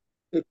data.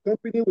 A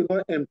company will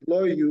not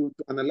employ you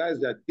to analyze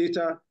their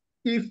data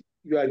if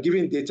you are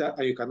giving data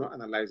and you cannot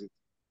analyze it.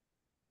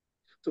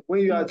 So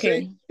when you are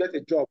saying get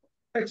a job,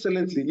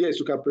 excellently, yes,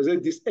 you can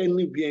present this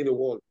anywhere in the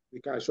world. We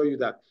can assure you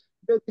that.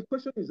 But the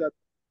question is that,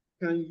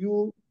 can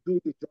you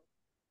do the job?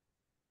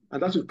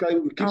 And that's why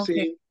we keep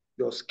saying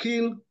your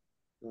skill,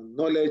 your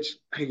knowledge,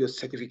 and your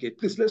certificate.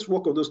 Please, let's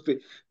work on those three.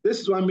 This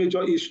is one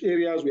major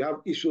areas we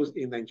have issues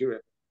in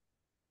Nigeria.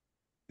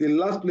 The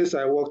last place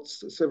I worked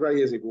several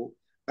years ago,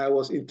 I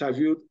was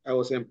interviewed, I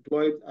was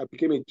employed, I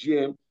became a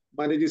GM,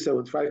 managing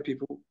 75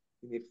 people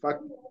in a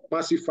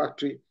massive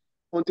factory.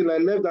 Until I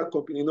left that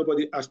company,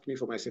 nobody asked me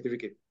for my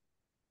certificate.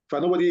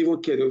 Nobody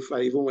even cared if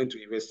I even went to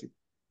university.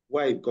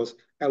 Why? Because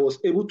I was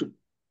able to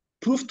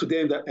prove to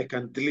them that I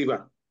can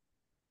deliver.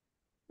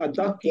 At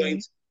that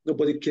point,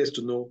 nobody cares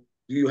to know,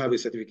 do you have a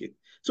certificate?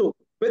 So,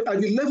 but at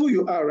the level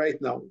you are right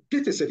now,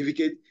 get a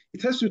certificate.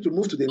 It helps you to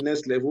move to the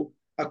next level,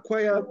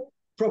 acquire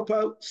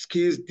proper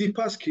skills,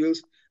 deeper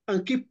skills,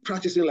 and keep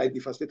practicing like the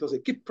facilitator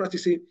said. Keep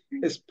practicing,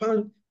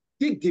 expand,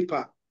 dig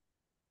deeper.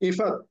 In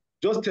fact,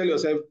 just tell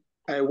yourself,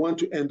 I want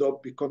to end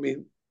up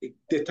becoming a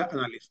data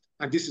analyst.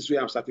 And this is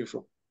where I'm starting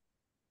from.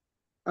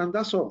 And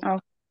that's all.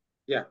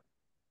 Yeah.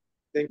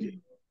 Thank you.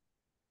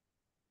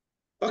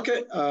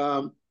 Okay.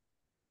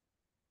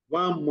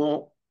 One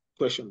more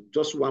question,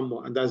 just one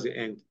more, and that's the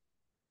end.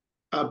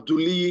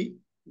 Abduli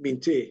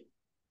Minte.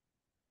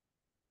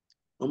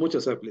 Unmute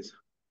yourself, please.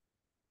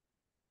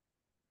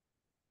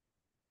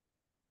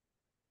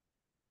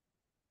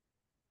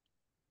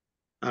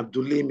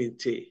 Abduli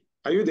Minte.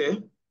 Are you there?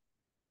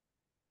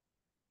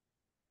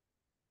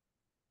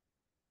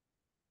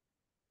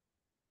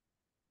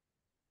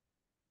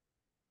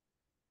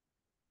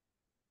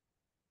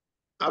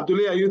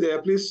 Abduli, are you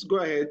there? Please go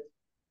ahead.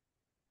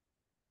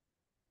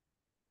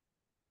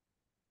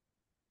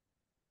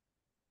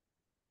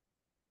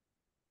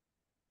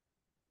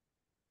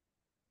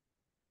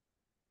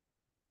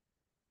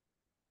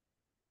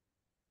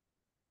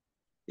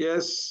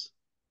 Yes.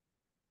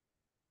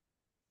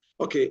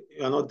 Okay,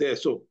 you're not there.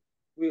 So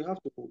we have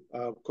to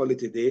call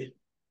it a day.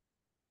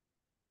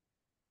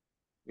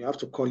 We have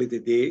to call it a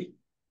day.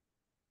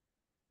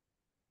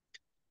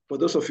 For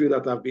those of you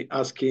that have been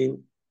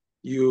asking,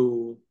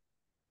 you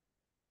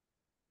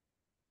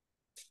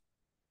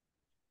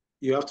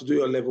have to do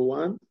your level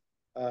 1.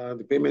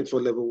 The payment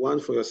for level 1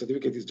 for your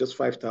certificate is just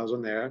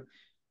 5,000 naira.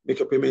 Make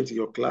your payment in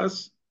your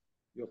class.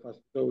 Your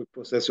facilitator will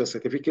process your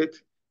certificate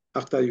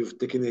after you've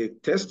taken a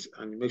test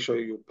and make sure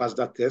you pass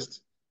that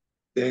test.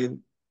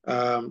 Then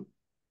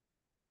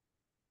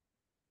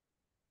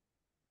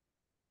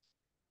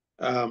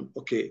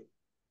okay,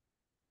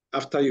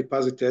 after you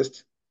pass the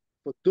test,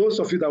 for those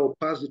of you that will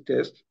pass the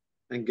test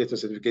and get a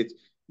certificate,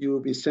 you will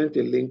be sent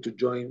a link to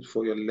join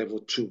for your level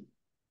 2.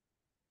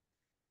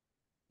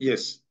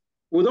 Yes,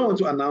 we don't want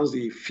to announce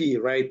the fee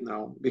right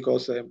now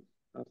because I'm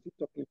still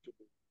talking to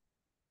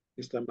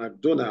Mr.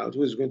 McDonald,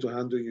 who is going to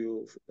handle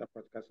you for that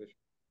particular session.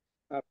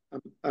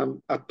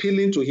 I'm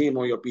appealing to him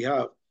on your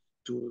behalf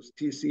to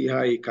still see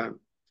how he can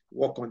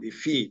work on the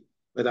fee,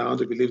 but I want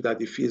to believe that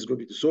the fee is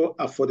going to be so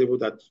affordable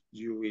that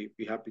you will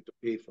be happy to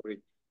pay for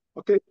it.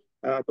 Okay,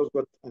 I just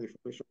got an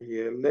information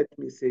here. Let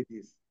me say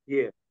this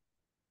here.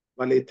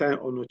 Valentine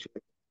Onoche.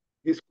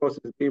 This course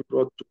is being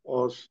brought to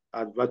us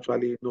at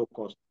virtually no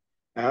cost.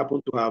 I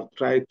happen to have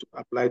tried to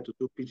apply to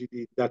do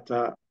PhD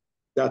data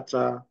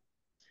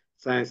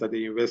science at the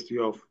University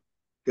of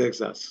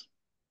Texas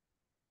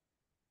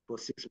for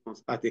 6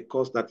 months at a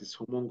cost that is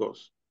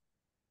humongous.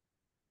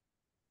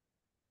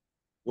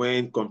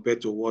 when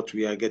compared to what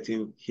we are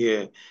getting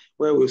here.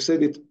 Well, we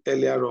said it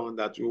earlier on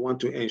that we want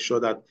to ensure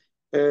that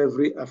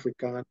every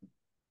African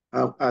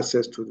have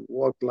access to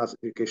world-class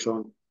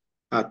education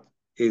at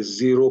a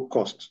zero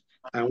cost.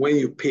 And when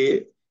you pay,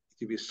 it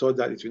will be so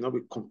that it will not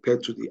be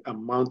compared to the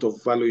amount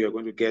of value you're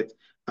going to get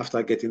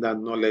after getting that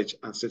knowledge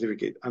and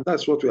certificate. And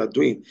that's what we are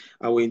doing.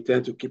 And we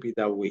intend to keep it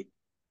that way.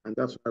 And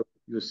that's why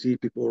you see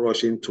people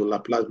rushing to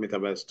Plage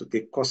Metaverse to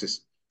take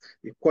courses.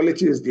 The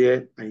quality is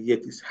there, and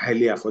yet it's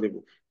highly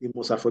affordable, the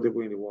most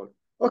affordable in the world.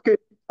 Okay,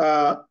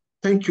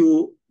 thank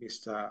you,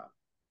 Mr.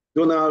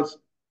 Donald.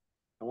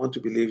 I want to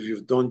believe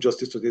you've done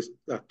justice to this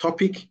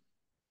topic.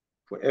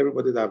 For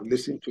everybody that have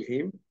listened to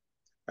him,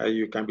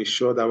 you can be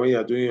sure that when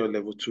you're doing your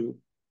level 2,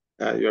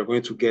 you're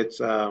going to get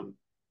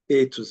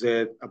A to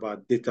Z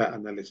about data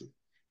analysis.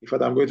 In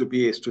fact, I'm going to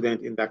be a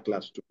student in that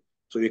class too.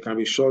 So you can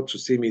be sure to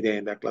see me there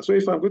in that class. So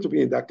if I'm going to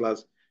be in that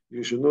class,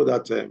 you should know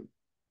that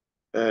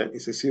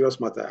it's a serious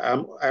matter.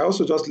 I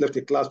also just left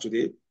a class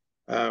today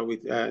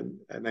with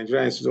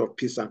Nigerian Institute of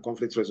Peace and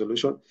Conflict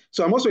Resolution.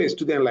 So I'm also a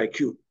student like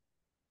you.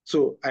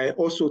 So I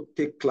also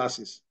take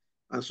classes.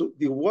 And so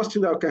the worst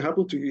thing that can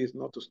happen to you is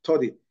not to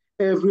study.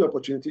 Every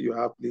opportunity you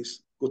have,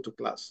 please go to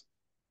class,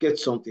 get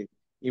something,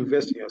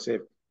 invest in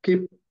yourself,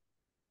 keep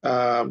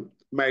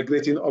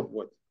migrating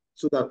upward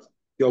so that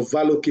your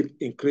value keeps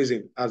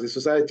increasing. As the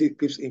society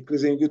keeps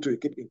increasing, you too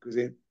keep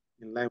increasing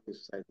in line with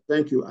society.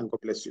 Thank you, and God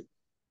bless you.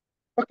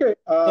 Okay.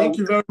 Thank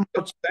you very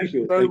much. Thank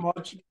you very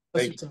much.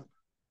 Thank you.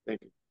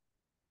 Thank you.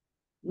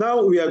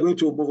 Now we are going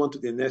to move on to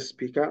the next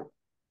speaker.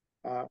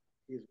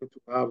 He's going to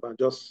have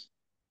just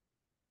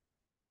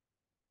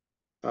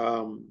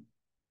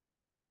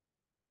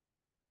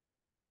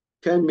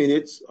 10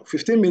 minutes,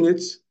 15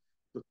 minutes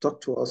to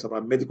talk to us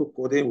about medical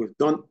coding. We've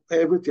done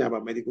everything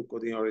about medical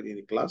coding already in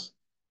the class.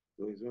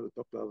 So he's going to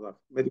talk to us about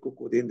medical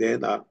coding.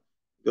 Then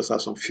just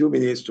have some few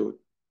minutes to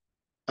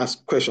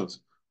ask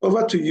questions.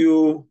 Over to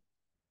you,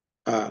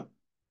 Mr.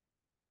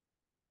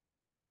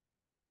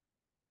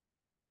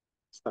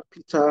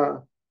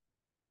 Peter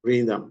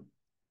Rindam.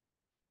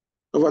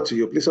 Over to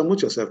you. Please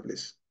unmute yourself,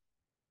 please.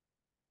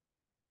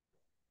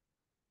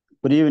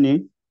 Good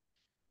evening.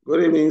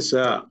 Good evening,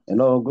 sir.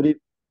 Hello, good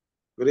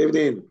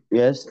evening.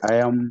 Yes, I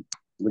am.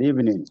 Good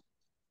evening.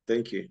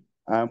 Thank you.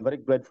 I'm very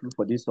grateful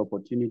for this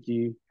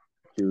opportunity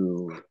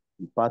to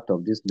be part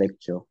of this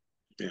lecture.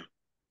 Yeah.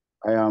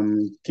 I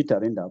am Peter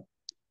Rindam,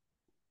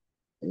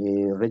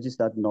 a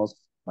registered nurse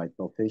by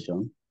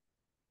profession,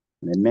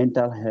 and a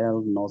mental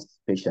health nurse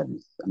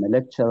specialist. I'm a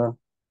lecturer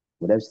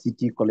with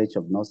FCT College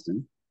of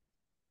Nursing.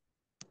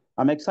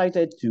 I'm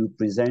excited to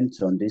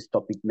present on this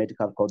topic,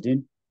 medical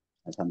coding.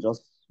 As I'm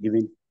just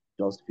giving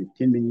just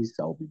 15 minutes,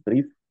 I'll be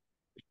brief.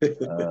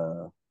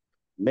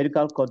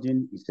 Medical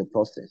coding is a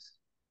process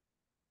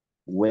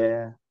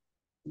where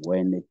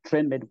when a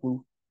trained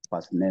medical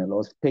personnel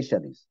or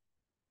specialist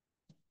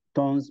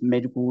turns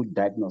medical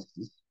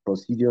diagnosis,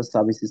 procedure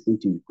services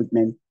into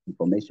equipment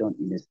information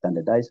in a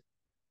standardized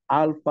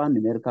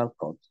alphanumerical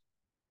code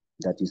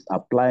that is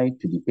applied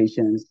to the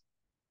patients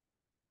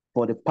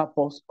for the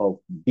purpose of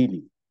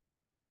billing.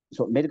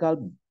 So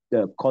medical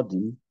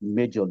coding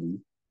majorly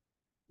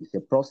is a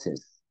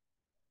process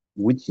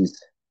which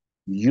is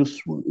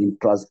useful in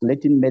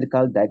translating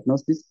medical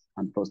diagnosis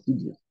and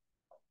procedures,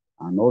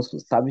 and also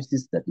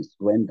services that is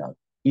rendered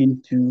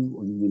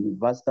into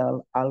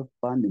universal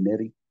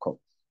alphanumeric codes.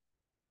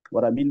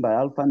 What I mean by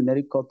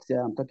alphanumeric codes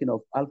here, I'm talking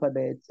of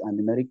alphabets and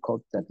numeric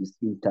codes that is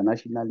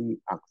internationally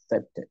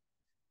accepted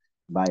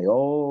by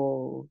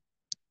all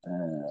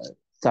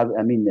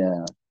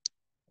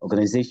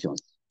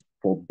organizations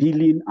for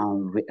billing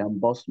and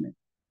reimbursement.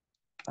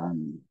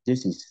 And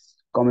this is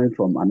coming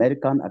from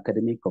American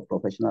Academy of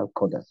Professional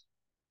Coders.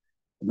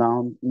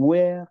 Now,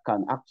 where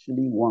can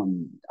actually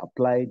one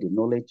apply the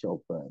knowledge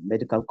of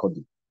medical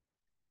coding?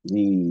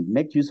 We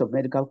make use of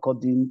medical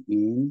coding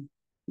in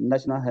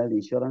National Health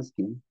Insurance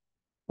Scheme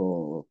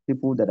for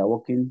people that are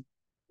working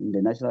in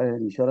the National Health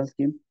Insurance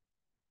Scheme.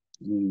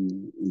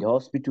 In the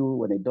hospital,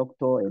 when a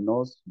doctor or a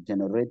nurse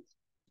generates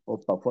or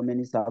perform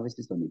any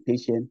services on a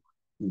patient,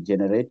 you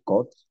generate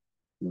codes.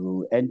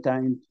 You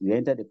enter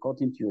the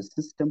code into your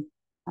system,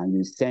 and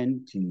you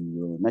send to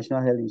your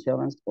National Health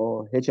Insurance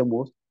or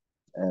HMOs,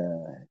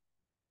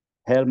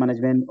 health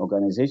management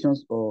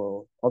organizations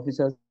or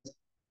officers,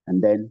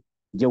 and then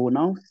they will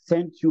now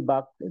send you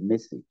back a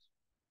message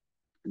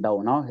that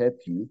will now help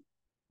you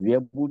be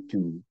able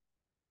to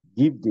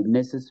give the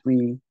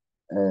necessary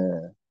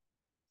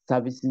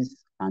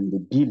services and the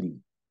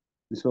billing.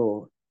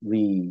 So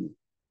we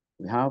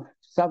have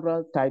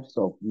several types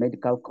of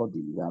medical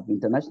coding. We have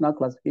International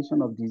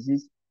Classification of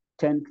Disease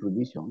 10th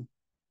revision,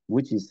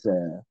 which is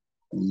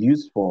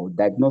used for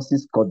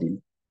diagnosis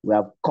coding. We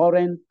have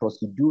Current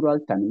Procedural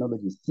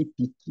Terminology,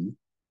 CPT,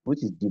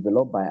 which is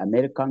developed by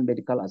American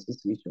Medical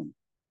Association,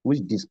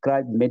 which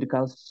describes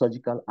medical,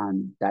 surgical,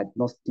 and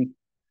diagnostic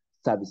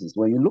services.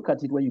 When you look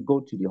at it, when you go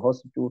to the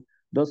hospital,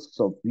 those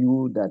of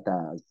you that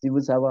are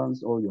civil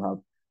servants or you have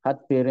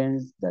had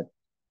parents that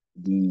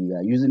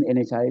are using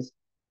NHIs,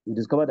 you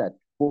discover that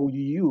for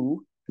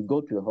you, to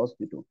go to a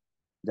hospital,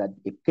 that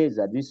a case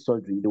that this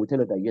surgery, they will tell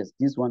you that, yes,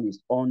 this one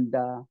is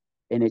under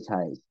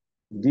NHIS.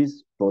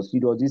 This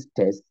procedure, this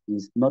test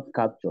is not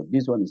captured.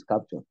 This one is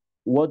captured.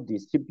 What they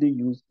simply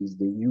use is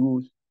they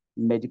use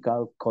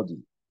medical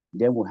coding.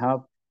 Then we have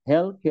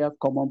Healthcare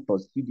Common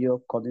Procedure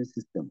Coding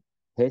System,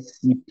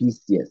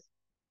 HCPCS,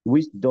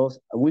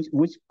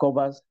 which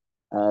covers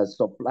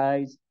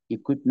supplies,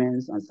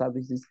 equipments, and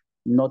services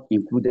not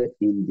included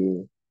in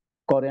the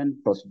current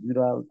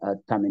procedural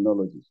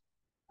terminologies.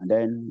 And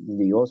then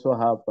we also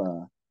have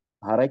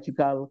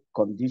hierarchical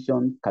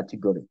condition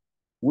category,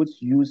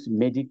 which use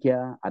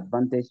Medicare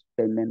Advantage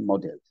payment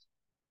models.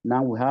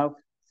 Now we have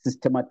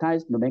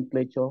systematized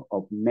nomenclature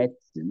of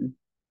medicine,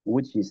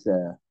 which is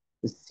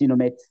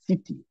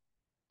CINOMED-CT,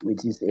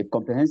 which is a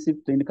comprehensive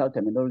clinical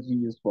terminology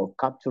used for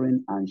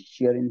capturing and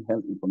sharing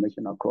health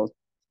information across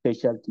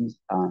specialties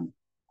and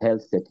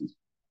health settings.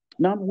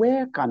 Now,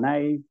 where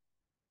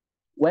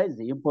is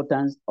the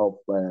importance of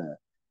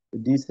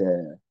this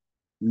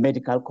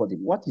medical coding?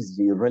 What is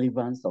the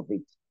relevance of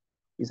it?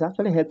 It's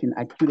actually helping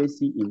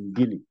accuracy in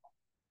billing.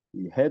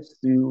 It helps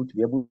you to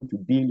be able to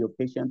bill your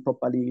patient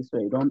properly so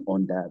you don't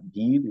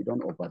underbill, you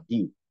don't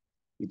overbill.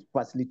 It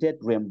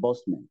facilitates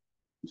reimbursement.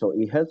 So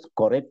it helps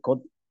correct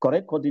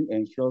coding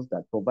ensures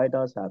that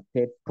providers are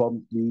paid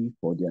promptly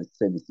for their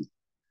services.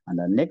 And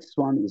the next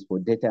one is for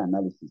data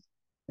analysis.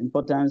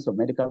 Importance of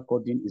medical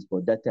coding is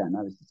for data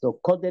analysis. So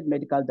coded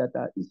medical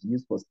data is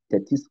used for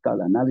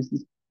statistical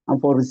analysis and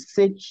for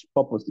research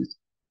purposes.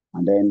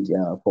 And then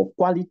for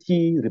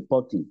quality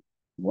reporting,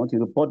 you want to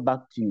report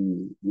back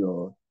to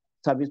your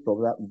service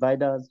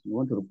providers, you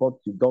want to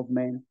report to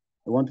government,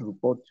 you want to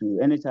report to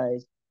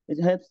NHIS.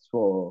 It helps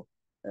for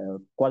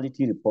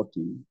quality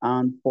reporting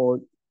and for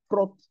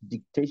fraud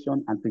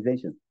detection and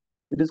prevention.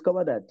 We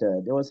discovered that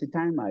there was a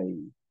time I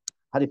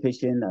had a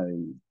patient, I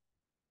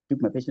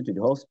took my patient to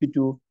the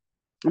hospital.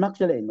 I'm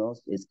actually a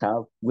nurse, a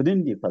staff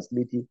within the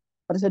facility.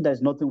 But I said,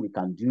 there's nothing we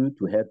can do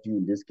to help you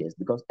in this case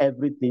because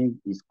everything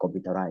is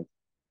computerized.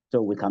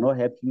 So we cannot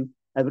help you.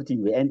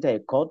 Everything, we enter a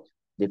code.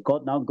 The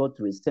code now go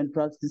to a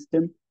central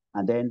system,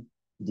 and then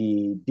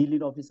the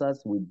billing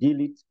officers will bill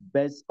it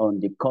based on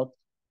the code.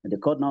 And the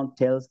code now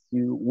tells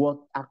you what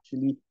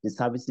actually the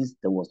services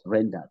that was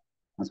rendered.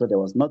 And so there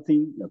was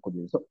nothing that could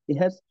be. So it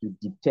helps to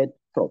detect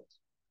fraud.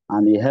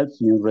 And it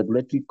helps in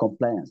regulatory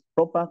compliance.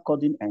 Proper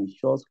coding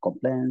ensures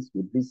compliance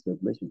with this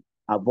regulation,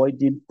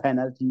 avoiding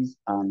penalties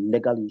and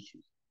legal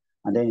issues.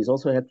 And then it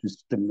also helps to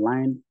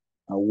streamline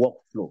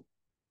workflow.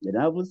 It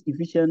enables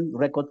efficient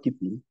record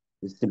keeping.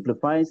 It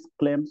simplifies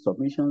claim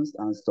submissions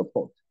and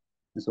support.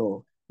 And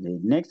so the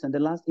next and the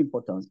last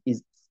importance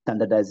is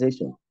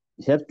standardization.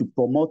 It helps to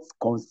promote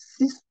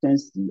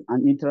consistency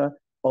and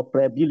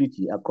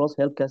interoperability across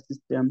healthcare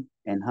system,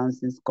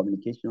 enhances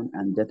communication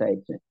and data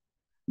exchange.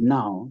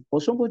 Now,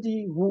 for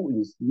somebody who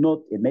is not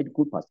a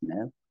medical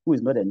personnel, who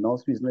is not a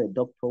nurse, who is not a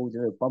doctor, who is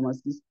not a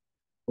pharmacist,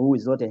 who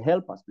is not a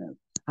health personnel,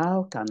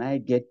 how can I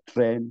get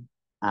trained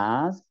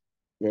as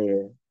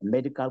a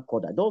medical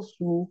coder? Those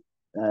who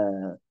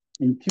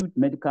impute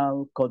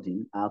medical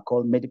coding are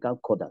called medical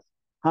coders.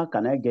 How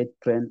can I get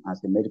trained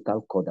as a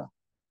medical coder?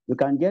 You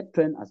can get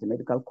trained as a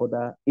medical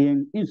coder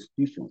in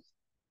institutions.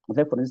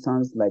 Okay, for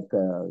instance, like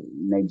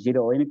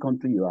Nigeria or any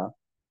country you are,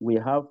 we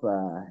have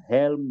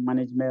health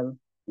management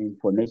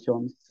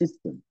information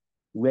system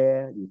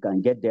where you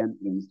can get them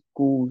in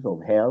schools of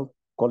health,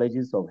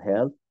 colleges of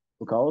health.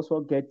 You can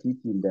also get it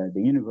in the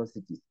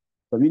universities.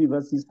 Some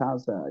universities have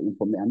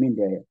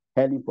the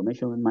health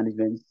information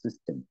management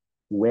system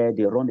where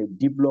they run a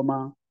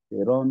diploma,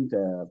 they run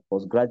the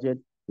postgraduate,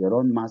 they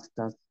run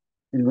masters,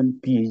 even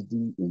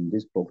PhD in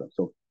this program.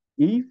 So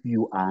if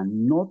you are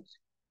not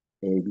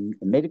a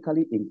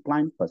medically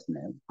inclined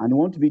personnel and you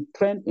want to be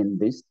trained in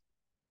this,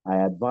 I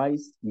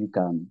advise you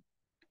can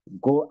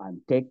go and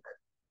take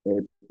a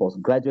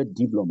postgraduate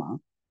diploma.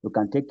 You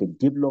can take a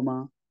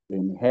diploma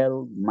in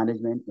health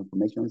management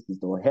information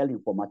system or health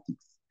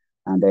informatics,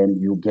 and then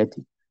you get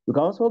it. You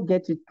can also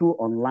get it through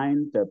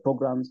online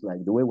programs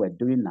like the way we're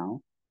doing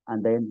now,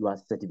 and then you are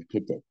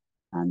certificated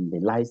and the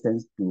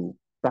license to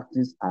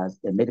practice as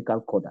a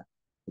medical coder.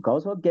 You can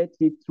also get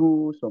it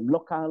through some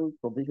local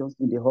provisions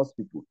in the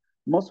hospital.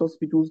 Most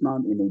hospitals now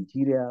in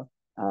Nigeria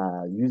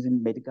are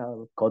using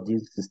medical coding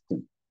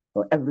system.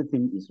 So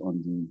everything is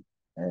on the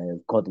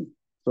coding.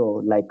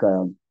 So like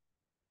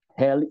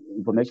health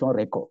information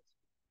records.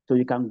 So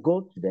you can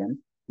go to them,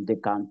 they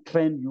can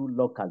train you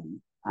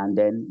locally, and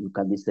then you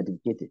can be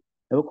certificated.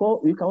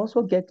 You can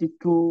also get it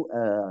through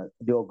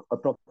the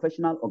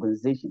professional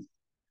organizations.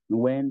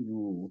 When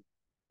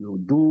you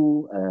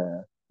do,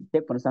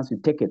 take for instance, you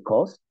take a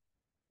course,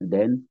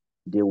 then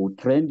they will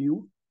train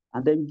you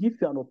and then give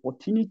you an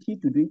opportunity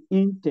to do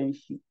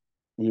internship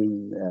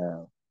in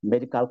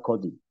medical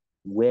coding,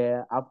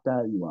 where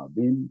after you have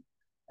been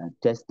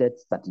tested,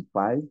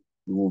 certified,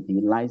 you will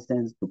be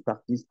licensed to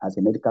practice as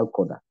a medical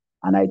coder.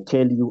 And I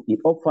tell you, it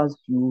offers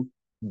you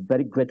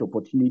very great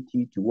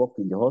opportunity to work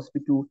in the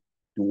hospital,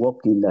 to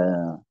work in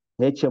the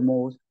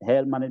HMOs,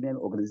 health management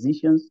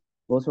organizations,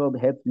 also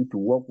helps you to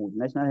work with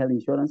National Health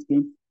Insurance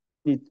Scheme.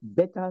 It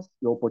betters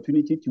the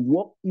opportunity to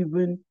work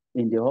even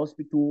in the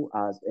hospital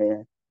as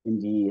in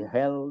the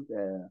health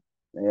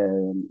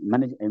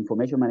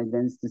information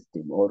management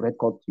system or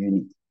record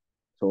unit.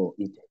 So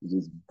it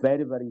is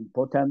very, very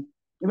important,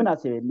 even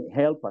as a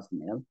health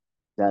personnel,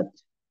 that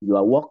you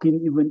are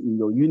working even in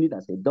your unit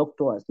as a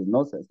doctor, as a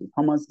nurse, as a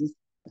pharmacist,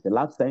 as a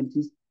lab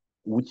scientist,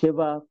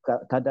 whichever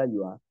cadre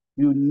you are,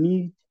 you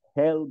need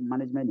health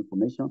management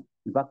information,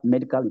 in fact,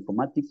 medical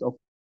informatics of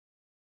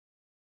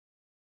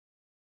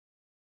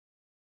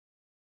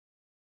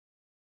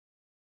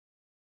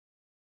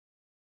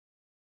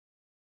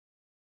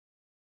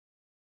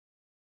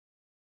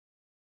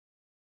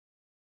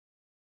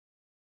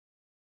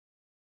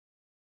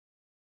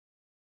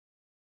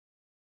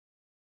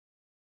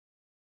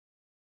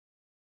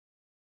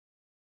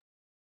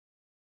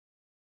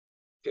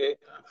Okay,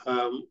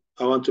 I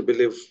want to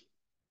believe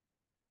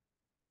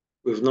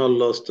we've not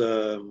lost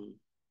him.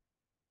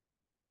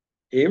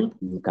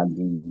 You can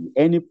be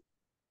any.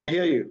 I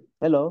hear you.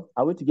 Hello,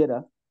 are we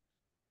together?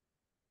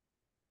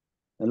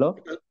 Hello?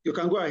 You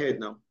can go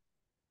ahead now.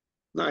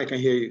 Now I can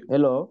hear you.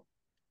 Hello?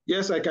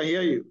 Yes, I can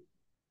hear you.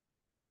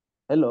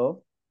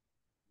 Hello?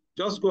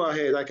 Just go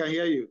ahead. I can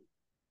hear you.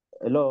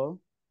 Hello?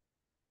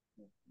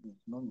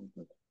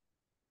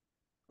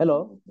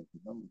 Hello?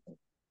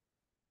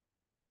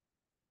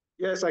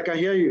 Yes, I can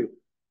hear you.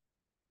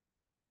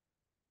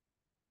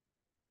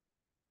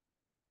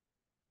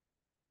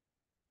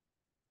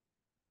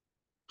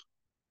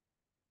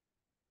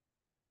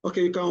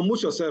 Okay, you can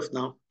unmute yourself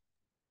now.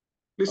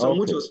 Please Okay.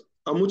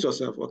 unmute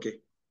yourself.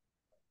 Okay.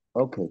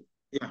 Okay.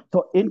 Yeah.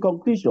 So in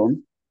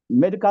conclusion,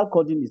 medical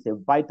coding is a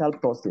vital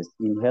process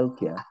in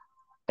healthcare,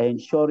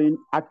 ensuring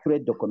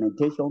accurate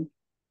documentation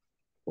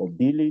for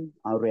billing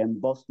and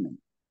reimbursement.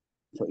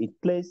 So it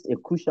plays a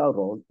crucial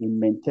role in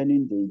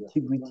maintaining the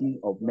integrity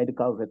of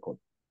medical records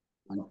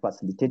and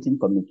facilitating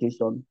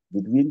communication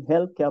between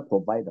healthcare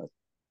providers,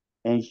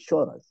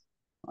 insurers,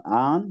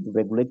 and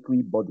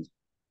regulatory bodies,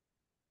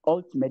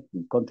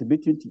 ultimately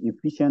contributing to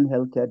efficient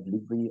healthcare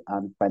delivery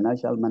and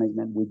financial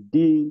management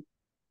within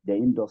the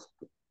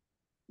industry.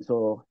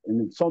 So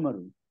in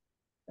summary,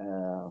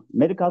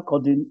 medical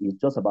coding is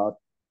just about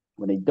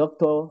when a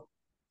doctor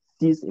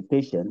sees a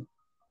patient,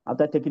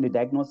 after taking the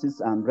diagnosis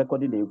and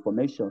recording the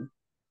information,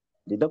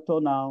 the doctor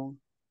now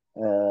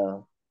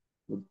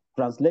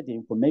translate the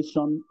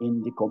information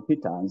in the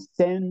computer and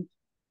send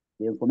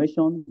the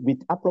information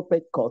with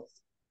appropriate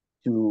codes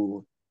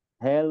to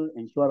health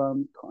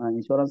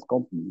insurance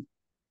company,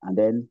 and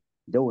then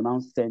they will now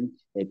send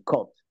a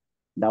code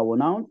that will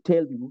now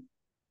tell you,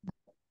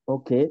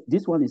 okay,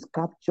 this one is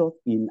captured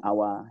in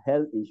our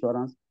health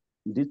insurance,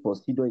 this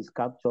procedure is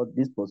captured,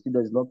 this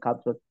procedure is not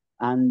captured,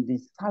 and the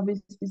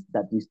services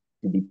that is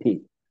to be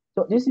paid.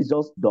 So this is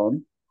just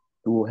done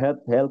to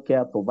help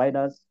healthcare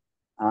providers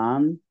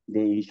and the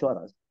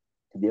insurers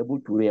to be able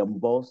to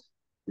reimburse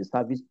the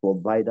service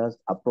providers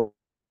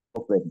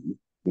appropriately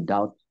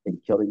without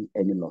incurring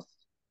any loss.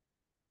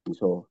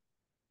 So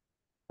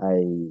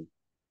I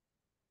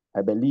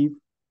believe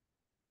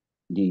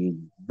the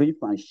brief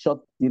and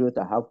short period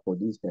I have for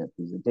this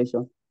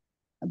presentation,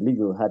 I believe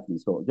you heard me.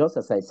 So just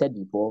as I said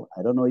before,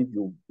 I don't know if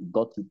you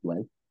got it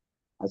well.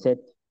 I said,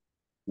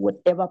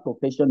 whatever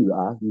profession you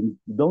are, you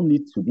don't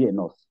need to be a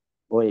nurse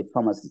or a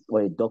pharmacist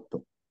or a doctor.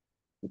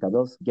 You can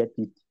just get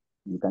it.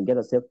 You can get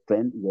yourself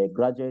trained. You're a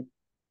graduate.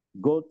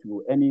 Go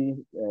to any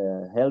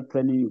health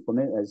training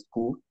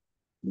school,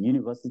 the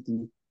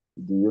university.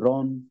 They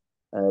run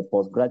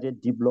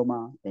postgraduate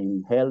diploma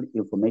in health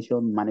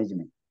information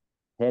management.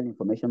 Health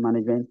information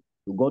management.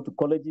 You go to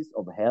colleges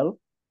of health.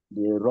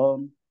 They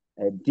run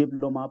a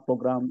diploma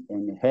program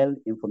in health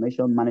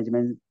information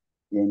management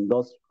in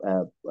those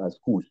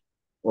schools,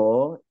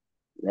 or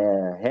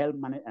health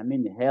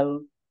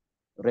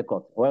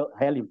record, or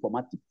health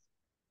informatics,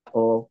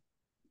 or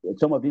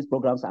some of these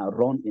programs are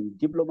run in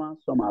diploma,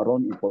 some are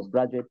run in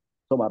postgraduate,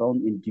 some are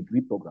run in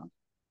degree programs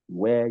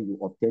where you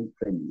obtain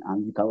training.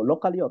 And you can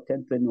locally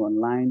obtain training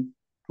online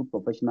through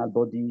professional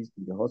bodies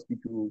in the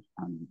hospitals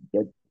and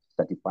get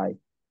certified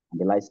and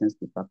the license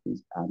to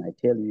practice. And I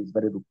tell you, it's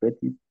very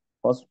lucrative.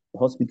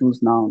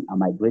 Hospitals now are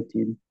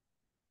migrating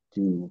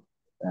to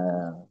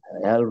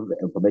health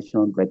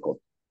information record,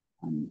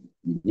 and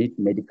you need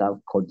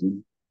medical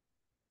coding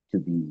to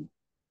be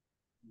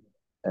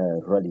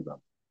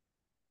relevant.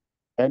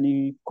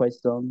 Any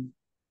question?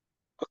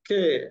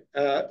 Okay,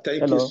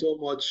 thank you so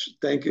much.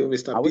 Thank you,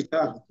 Mr.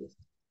 Peter.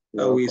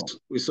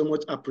 We so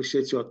much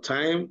appreciate your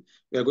time.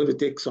 We are going to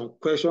take some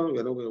questions.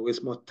 We're not going to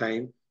waste more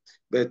time,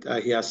 but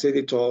he has said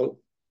it all.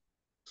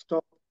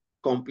 Stop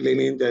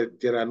complaining that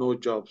there are no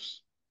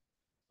jobs.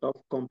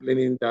 Stop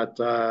complaining that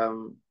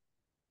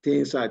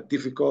things are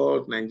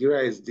difficult.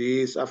 Nigeria is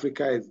this,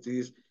 Africa is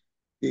this.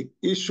 The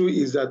issue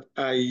is that,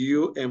 are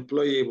you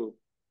employable?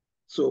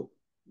 So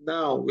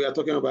now we are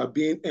talking about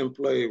being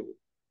employable.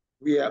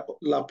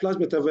 Plage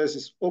Metaverse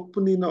is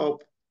opening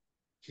up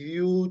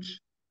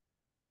huge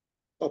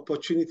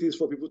opportunities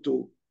for people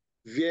to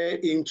veer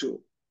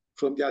into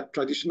from their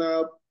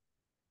traditional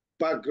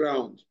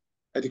background,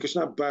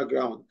 educational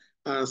background,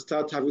 and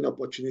start having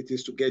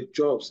opportunities to get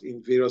jobs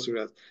in various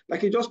areas.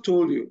 Like I just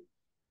told you,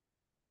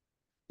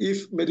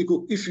 if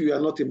you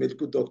are not a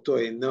medical doctor,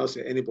 a nurse,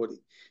 or anybody,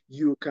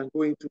 you can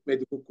go into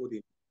medical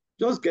coding.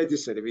 Just get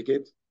this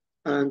certificate,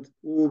 and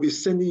we will be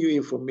sending you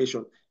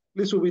information.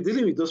 Please, we'll be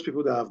dealing with those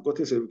people that have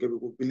gotten certificate. We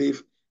will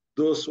believe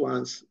those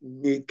ones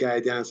need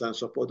guidance and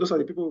support. Those are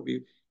the people we'll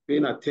be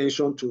paying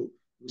attention to.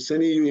 We're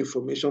sending you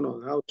information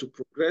on how to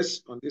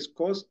progress on this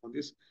course, on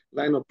this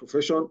line of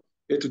profession,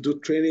 where to do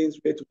trainings,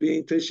 where to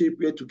do internship,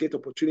 where to get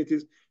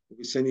opportunities. We'll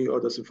be sending you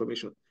all this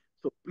information.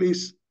 So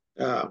please,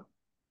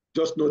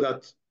 just know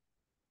that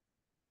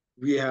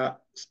we are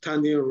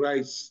standing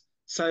right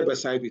side by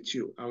side with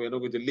you, and we're not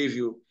going to leave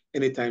you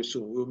anytime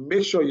soon. We'll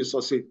make sure you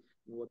succeed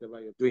in whatever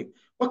you're doing.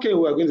 Okay,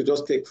 we're going to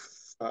just take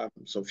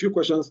some few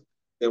questions,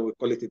 then we'll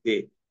call it a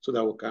day so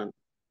that we can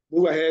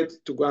move ahead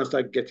to go and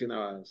start getting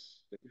our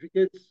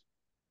certificates.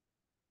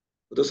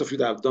 For those of you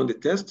that have done the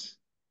test,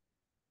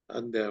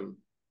 and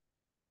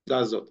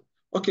that's it.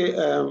 Okay,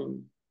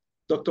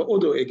 Dr.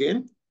 Odo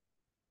again.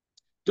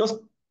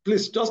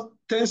 Please, just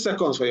 10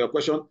 seconds for your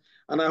question.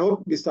 And I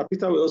hope Mr.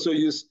 Peter will also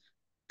use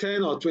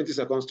 10 or 20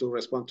 seconds to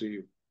respond to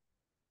you.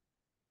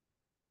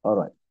 All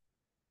right.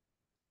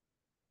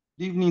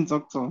 Good evening,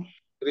 doctor.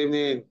 Good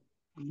evening.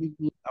 Good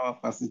evening, our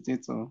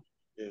facilitator.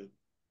 Yeah.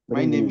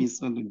 My name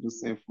is Olu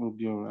Joseph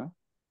Obiora.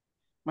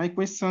 My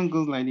question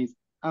goes like this.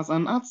 As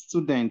an art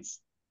student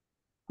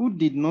who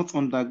did not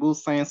undergo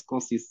science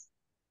courses,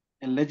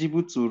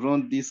 eligible to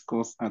run this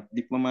course at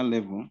diploma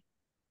level?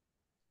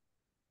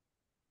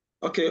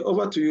 Okay,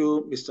 over to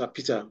you, Mr.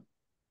 Peter.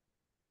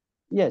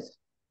 Yes,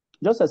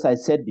 just as I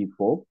said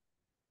before,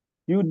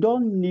 you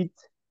don't need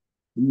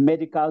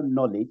medical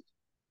knowledge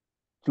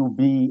to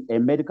be a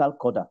medical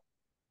coder.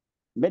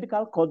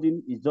 Medical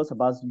coding is just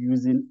about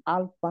using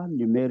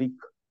alphanumeric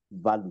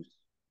values.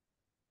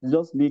 You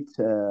just need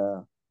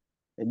a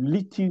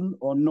little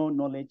or no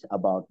knowledge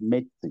about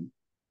medicine.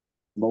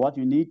 But what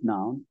you need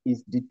now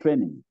is the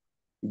training.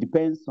 It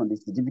depends on the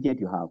certificate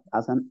you have.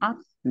 As an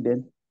art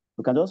student,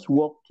 you can just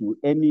walk to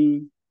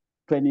any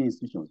training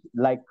institutions.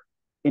 Like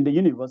in the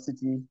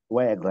university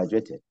where I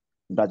graduated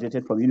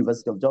from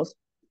University of Jos,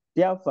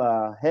 they have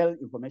a health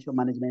information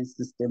management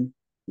system.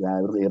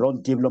 You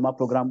run diploma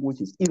program,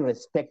 which is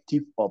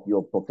irrespective of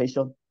your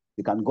profession.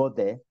 You can go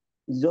there.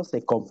 It's just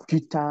a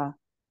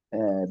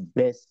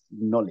computer-based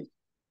knowledge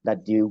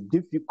that they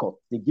give you code.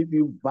 They give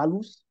you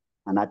values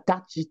and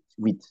attach it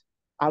with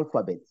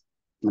alphabets.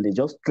 And they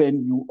just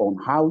train you on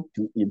how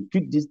to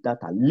impute this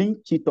data,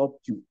 link it up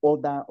to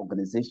other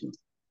organizations.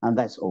 And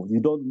that's all.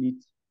 You don't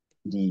need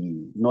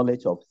the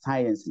knowledge of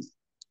sciences.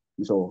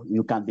 So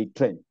you can be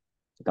trained.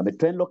 You can be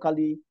trained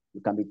locally.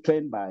 You can be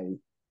trained by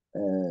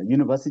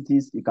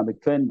universities. You can be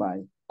trained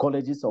by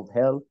colleges of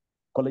health,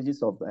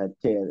 colleges of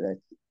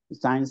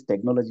science,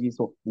 technology.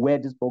 So where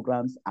these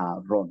programs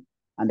are run.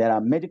 And there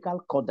are medical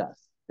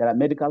coders. There are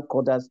medical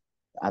coders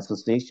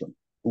association,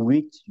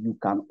 which you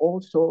can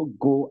also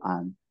go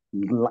and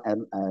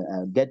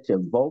get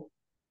involved,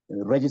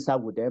 register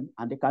with them,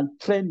 and they can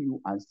train you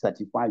and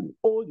certify you.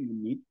 All you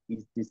need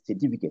is the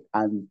certificate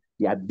and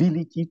the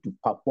ability to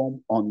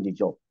perform on the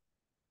job.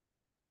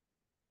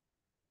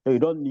 So you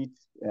don't need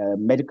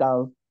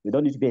you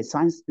don't need to be a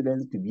science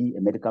student to be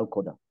a medical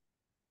coder.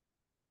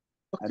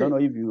 Okay. I don't know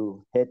if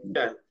you heard me.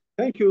 Yeah,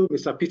 thank you,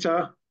 Mr.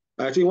 Peter.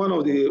 I think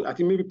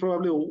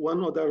probably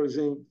one other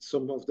reason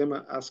some of them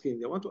are asking,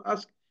 they want to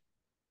ask,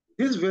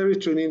 this very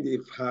training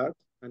they've had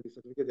and the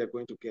certificate they're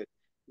going to get,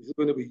 is it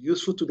going to be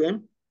useful to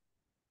them?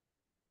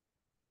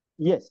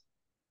 Yes,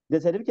 the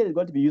certificate is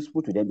going to be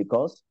useful to them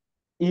because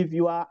if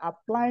you are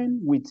applying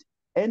with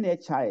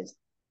NHIS,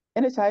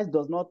 NHIS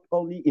does not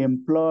only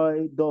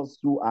employ those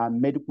who are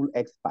medical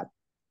experts.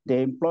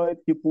 They employ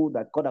people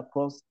that cut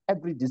across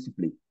every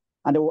discipline.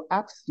 And they will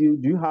ask you,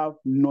 do you have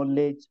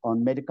knowledge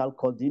on medical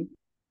coding?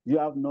 Do you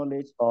have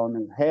knowledge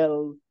on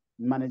health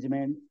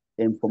management,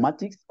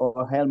 informatics,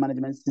 or health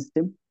management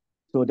system?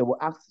 So they will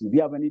ask you, do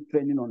you have any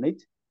training on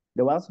it?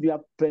 They will ask, do you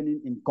have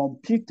training in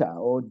computer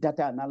or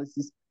data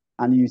analysis?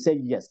 And you say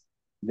yes.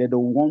 They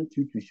don't want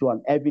you to show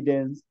an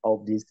evidence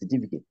of the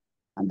certificate.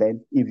 And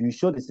then if you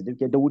show the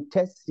certificate, they will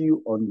test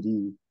you on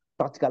the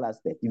practical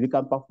aspect. If you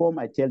can perform,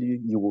 I tell you,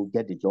 you will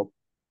get the job.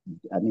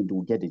 I mean, you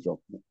will get the job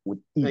with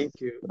ease. Thank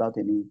you. Without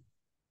any...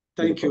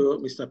 Thank you,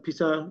 Mr.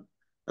 Peter.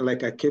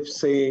 Like I kept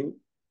saying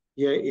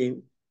here,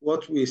 in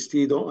what we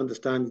still don't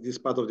understand in this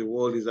part of the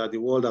world is that the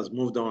world has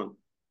moved on.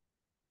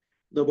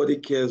 Nobody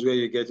cares where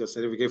you get your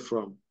certificate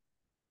from.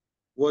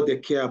 What they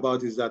care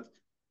about is that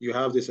you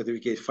have the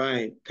certificate,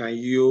 fine. Can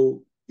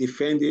you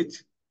defend it?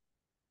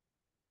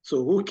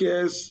 So who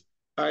cares?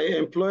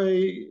 I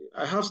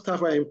have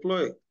staff I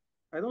employ.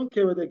 I don't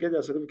care where they get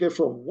their certificate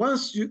from.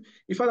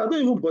 In fact, I don't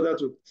even bother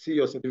to see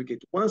your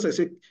certificate. Once I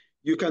say,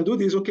 you can do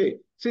this, okay,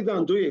 sit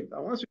down, do it.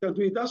 And once you can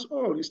do it, that's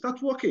all. You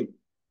start working.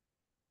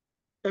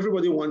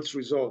 Everybody wants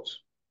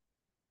results.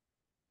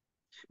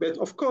 But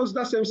of course,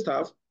 that same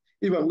staff,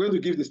 if I'm going to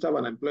give the staff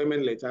an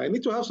employment letter, I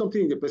need to have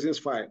something in the person's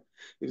file.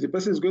 If the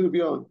person is going to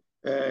be on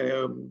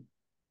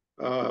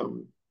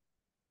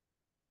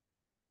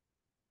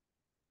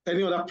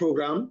any other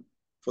program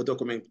for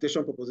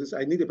documentation purposes,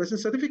 I need a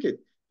person's certificate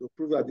to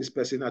prove that this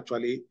person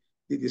actually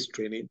did this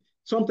training.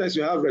 Sometimes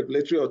you have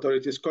regulatory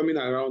authorities coming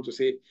around to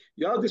say,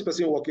 you have this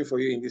person working for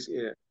you in this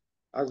area.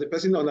 Has the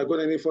person undergone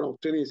any form of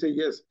training? You say,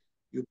 yes,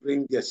 you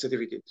bring their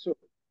certificate. So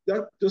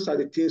those are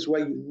the things why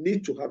you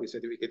need to have a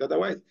certificate.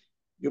 Otherwise,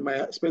 you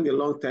might spend a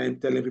long time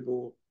telling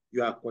people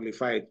you are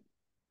qualified.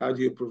 How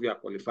do you prove you are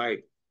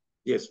qualified?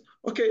 Yes.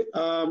 Okay.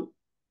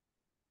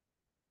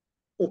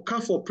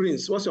 Okafor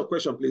Prince, what's your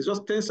question, please?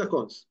 Just 10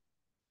 seconds.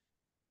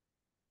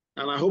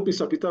 And I hope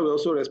Mr. Peter will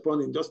also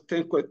respond in just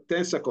 10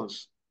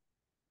 seconds.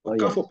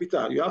 Okafor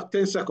Peter, you have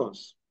 10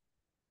 seconds.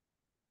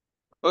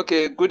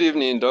 Okay, good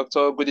evening,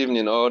 doctor. Good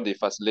evening, all the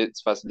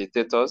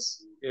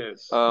facilitators.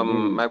 Yes.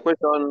 My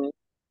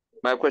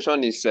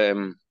question is,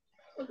 I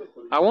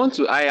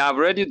have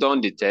already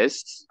done the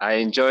test. I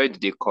enjoyed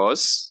the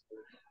course.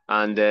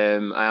 And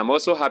I am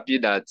also happy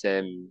that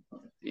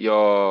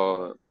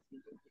your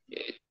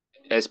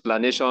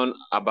explanation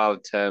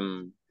about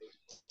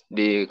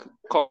the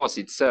course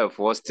itself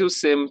was still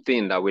same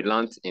thing that we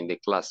learned in the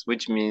class,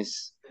 which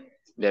means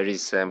there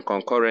is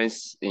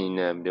concurrence in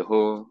the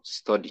whole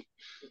study.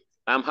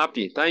 I'm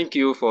happy. Thank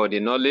you for the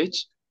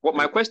knowledge. What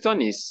my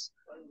question is,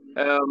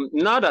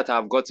 now that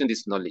I've gotten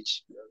this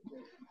knowledge,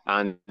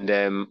 and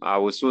I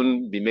will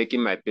soon be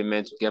making my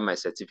payment to get my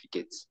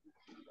certificates.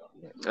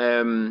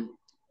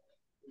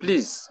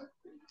 Please,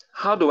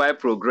 how do I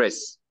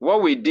progress?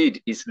 What we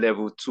did is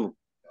level 2.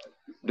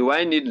 Do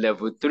I need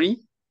level 3,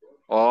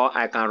 or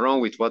I can run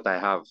with what I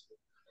have?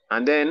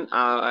 And then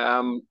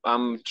I'm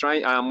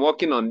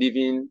working on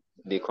leaving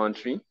the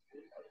country.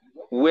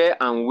 Where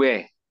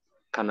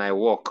can I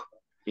work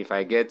if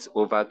I get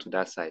over to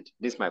that side?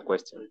 This is my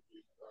question.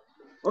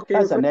 Okay,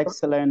 that's an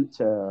excellent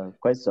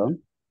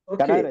question.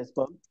 Okay. Can I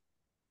respond?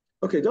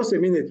 Okay, just a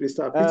minute,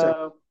 Mr.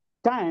 Peter.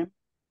 Time.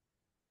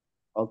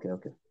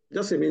 Okay.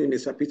 Just a minute,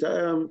 Mr.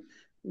 Peter.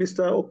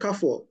 Mr.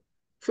 Okafor,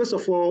 first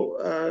of all,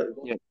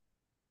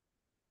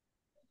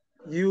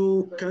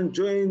 you can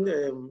join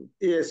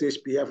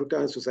ASHP,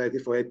 African Society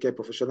for Healthcare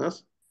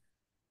Professionals,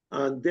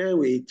 and there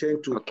we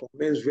intend to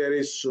commence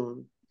very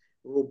soon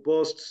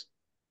robust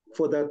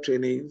further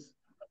trainings,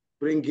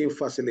 bringing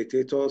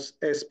facilitators,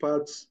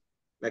 experts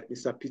like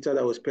Mr. Peter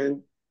that will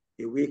spend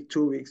a week,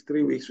 2 weeks,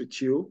 3 weeks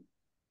with you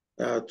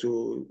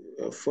to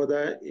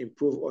further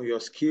improve on your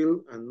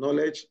skill and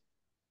knowledge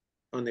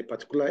on a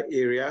particular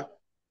area.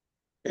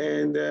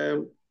 And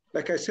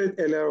like I said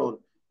earlier on,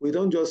 we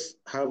don't just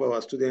have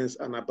our students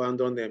and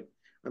abandon them.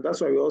 And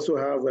that's why we also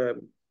have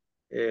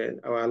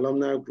our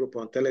alumni group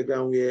on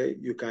Telegram where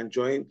you can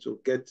join to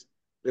get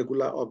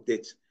regular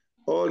updates.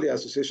 All the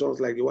associations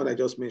like the one I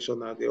just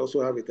mentioned, they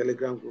also have a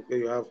Telegram group where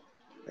you have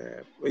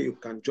where you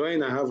can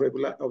join and have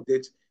regular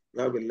updates.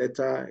 You have a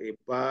letter, a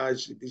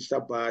badge, a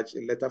digital badge,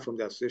 a letter from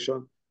the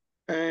association,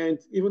 and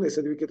even a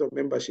certificate of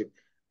membership.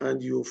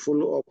 And you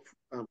follow up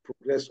and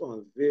progress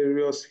on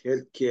various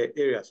healthcare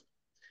areas.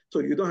 So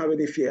you don't have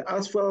any fear.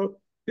 As for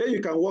where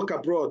you can work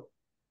abroad,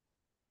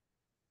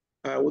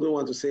 I wouldn't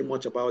want to say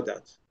much about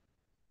that.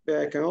 But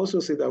I can also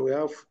say that we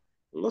have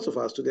lots of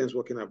our students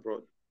working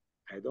abroad.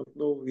 I don't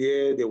know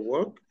where they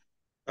work.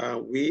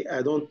 We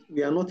are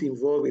not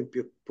involved in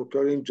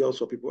procuring jobs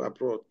for people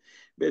abroad.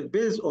 But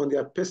based on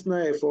their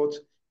personal effort,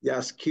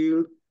 their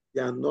skill,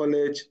 their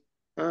knowledge,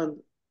 and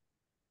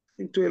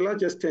to a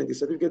large extent, the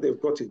certificate they've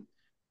gotten,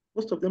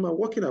 most of them are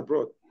working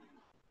abroad.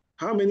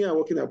 How many are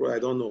working abroad? I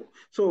don't know.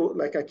 So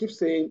like I keep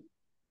saying,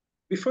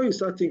 before you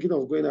start thinking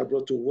of going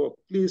abroad to work,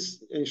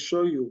 please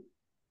ensure you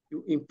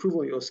improve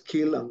on your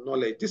skill and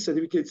knowledge. This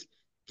certificate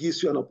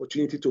gives you an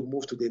opportunity to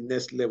move to the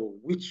next level,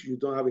 which you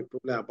don't have a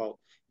problem about.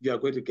 You are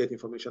going to get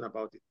information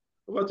about it.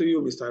 Over to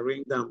you, Mr.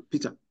 Ringdam.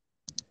 Peter.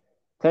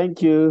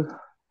 Thank you.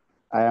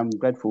 I am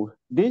grateful.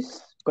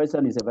 This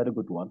question is a very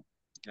good one.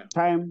 Yeah.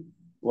 Time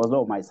was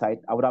on my side.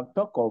 I would have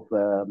talked of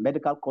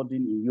medical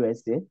coding in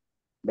USA,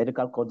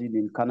 medical coding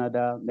in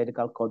Canada,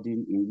 medical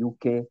coding in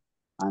UK,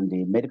 and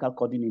the medical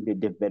coding in the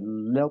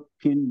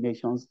developing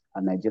nations,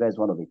 and Nigeria is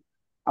one of it.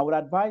 I would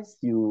advise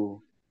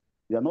you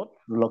are not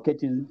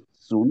relocating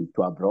soon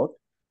to abroad.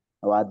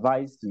 I would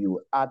advise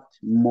you add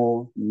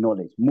more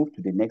knowledge, move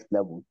to the next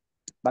level.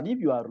 But if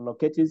you are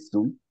relocating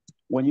soon,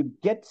 when you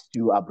get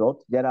to abroad,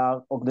 there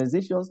are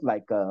organizations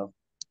like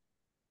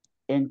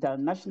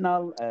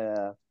international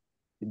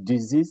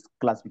disease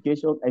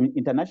classification,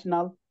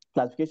 international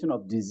classification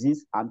of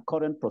disease and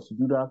current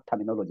procedural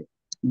terminology.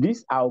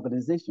 These are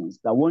organizations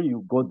that when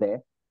you go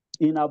there,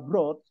 in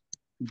abroad,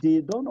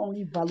 they don't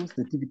only value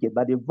certificate,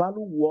 but they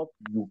value what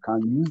you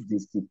can use the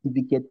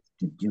certificate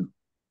to do.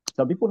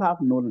 Some people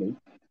have knowledge,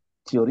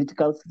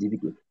 theoretical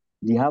certificate.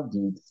 They have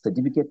the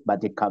certificate,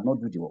 but they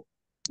cannot do the work.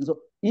 So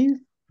if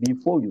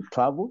before you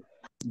travel,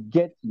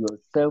 get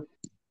yourself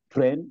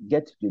trained,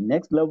 get to the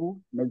next level,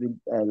 maybe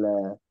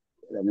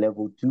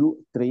level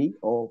 2, 3,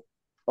 or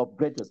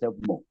upgrade yourself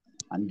more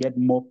and get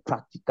more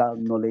practical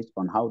knowledge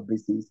on how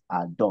these things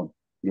are done.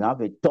 You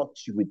have a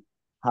touch with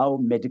how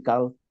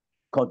medical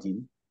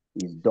coding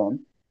is done.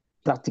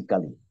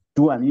 practically,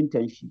 do an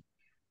internship,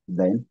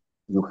 then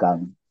you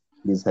can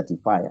be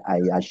certified. I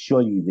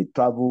assure you, the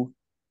travel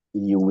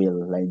you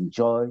will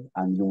enjoy,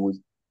 and you will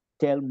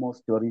tell more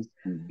stories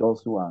to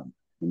those who are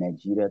in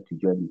Nigeria to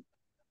join you.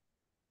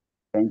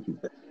 Thank you.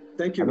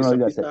 Thank you, I don't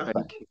know Mr.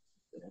 if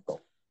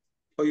Peter.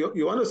 Oh,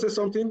 you want to say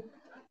something?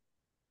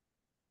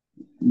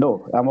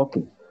 No, I'm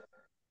okay.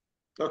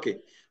 Okay.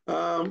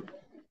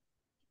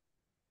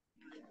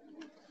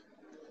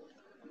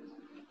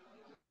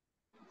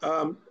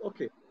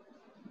 Okay.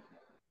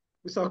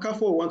 Mr.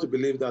 Okafo, want to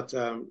believe that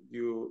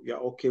you're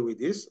okay with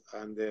this,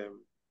 and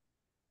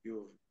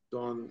you've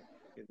done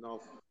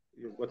enough,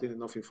 you've gotten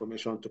enough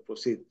information to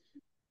proceed.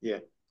 Yeah.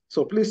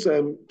 So please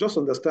just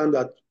understand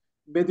that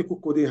medical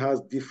coding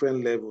has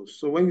different levels.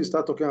 So when you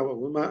start talking about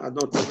women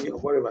anatomy or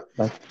whatever,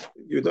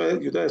 you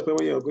don't expect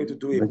when you're going to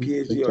do a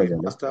PhD or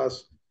a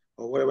master's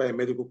or whatever in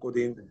medical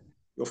coding.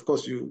 Of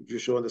course, you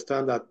should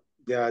understand that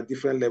there are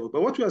different levels.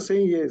 But what we are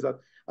saying here is that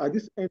at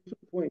this entry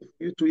point,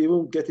 for you to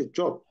even get a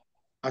job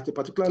at a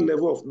particular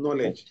level of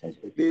knowledge,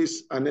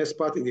 please, an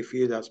expert in the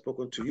field has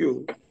spoken to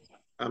you.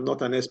 I'm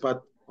not an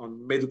expert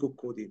on medical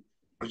coding.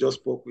 You just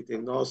spoke with a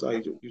nurse, or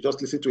you just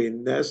listen to a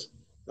nurse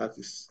that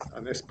is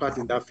an expert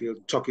in that field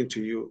talking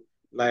to you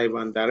live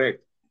and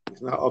direct.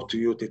 It's now up to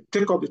you to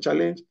take up the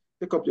challenge,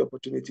 take up the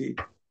opportunity,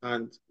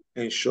 and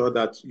ensure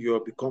that you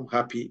become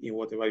happy in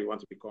whatever you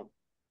want to become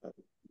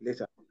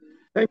later.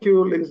 Thank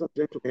you, ladies and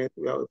gentlemen.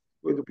 We are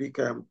going to pick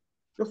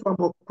just one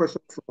more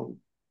question from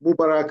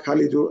Mubarak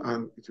Halidu,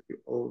 and it will be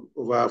all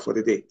over for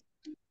the day.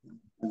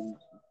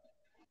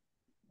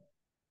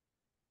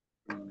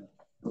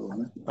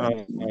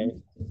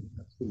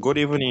 Good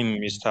evening,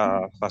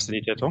 Mr.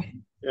 Facilitator.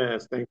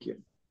 Yes, thank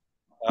you.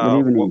 Good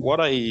evening.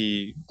 What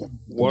I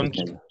want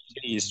to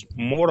say is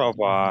more of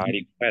a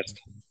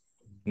request,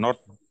 not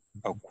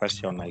a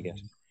question, I guess.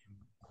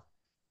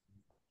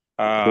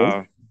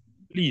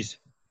 Please,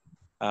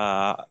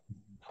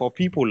 for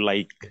people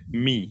like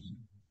me,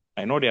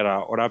 I know there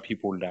are other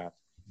people that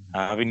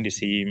are having the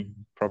same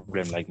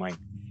problem like mine.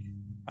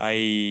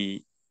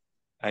 I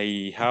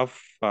have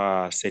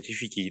a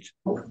certificate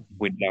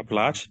with the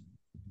Plage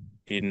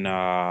in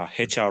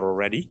HR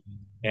already,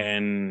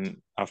 and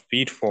I've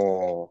paid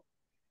for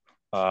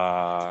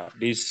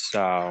this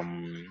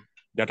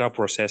data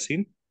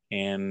processing,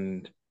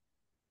 and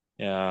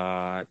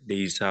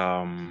there's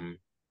other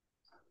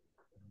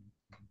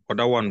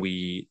one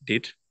we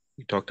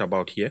talked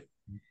about here.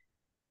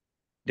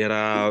 There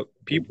are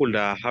people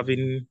that are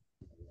having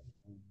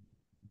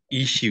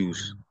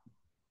issues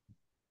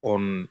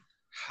on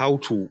how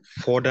to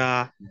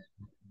further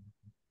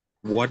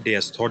what they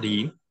are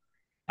studying,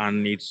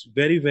 and it's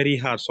very, very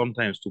hard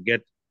sometimes to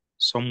get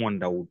someone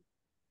that would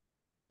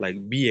like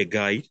be a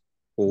guide,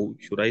 or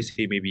should I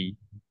say maybe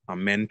a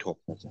mentor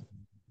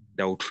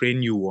that will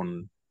train you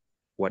on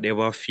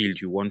whatever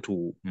field you want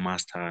to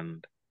master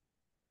and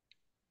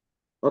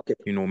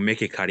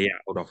make a career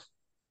out of.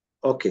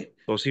 Okay.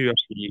 So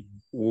seriously,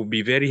 we'll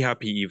be very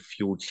happy if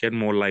you would shed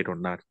more light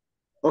on that.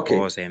 Okay.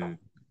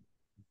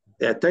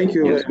 Yeah, thank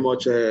you very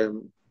much,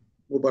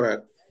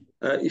 Mubarak.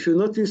 If you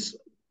notice,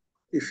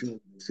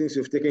 since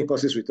you've taken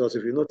courses with us,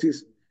 if you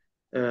notice,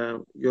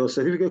 your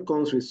certificate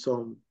comes with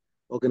some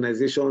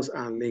organizations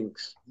and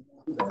links.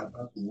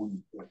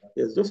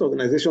 Yes, those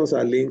organizations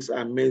and links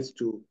are meant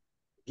to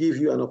give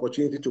you an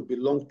opportunity to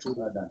belong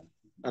to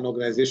an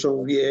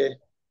organization where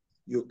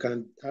you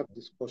can have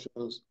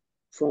discussions.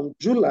 From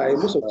July,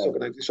 most of these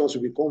organizations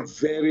will become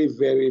very,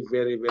 very,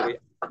 very, very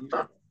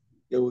active.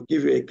 They will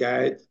give you a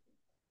guide.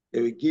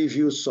 They will give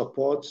you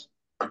support.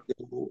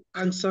 They will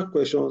answer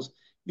questions.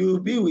 You will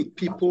be with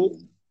people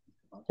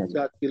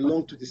that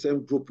belong to the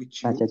same group with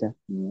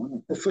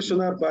you.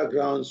 Professional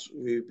backgrounds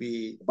will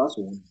be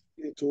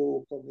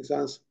into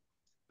cognizance,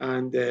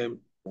 and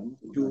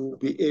you'll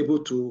be able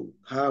to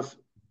have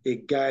a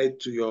guide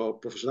to your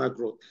professional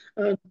growth.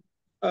 And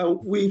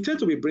we intend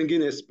to be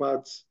bringing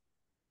experts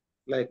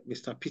like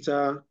Mr.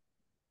 Peter,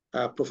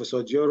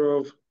 Professor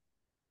Diorov,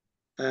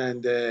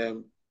 and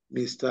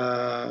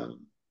Mr.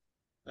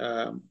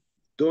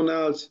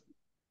 Donald,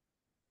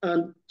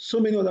 and so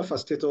many other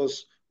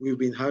facilitators we've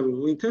been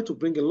having. We intend to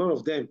bring a lot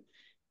of them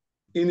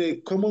in a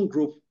common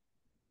group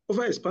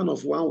over a span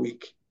of 1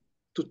 week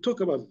to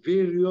talk about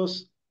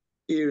various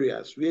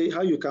areas,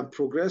 how you can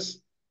progress,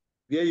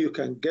 where you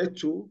can get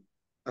to,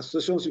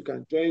 associations you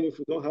can join if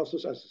you don't have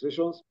such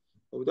associations,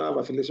 or we don't have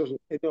affiliations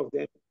with any of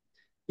them.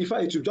 In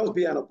fact, it should just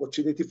be an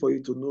opportunity for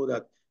you to know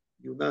that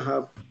you now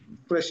have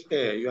fresh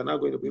air. You are now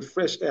going to be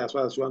fresh air as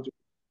far as you want to,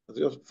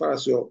 as far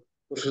as your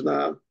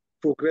professional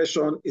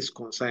progression is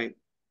concerned.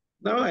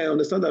 Now I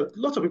understand that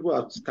lots of people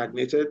have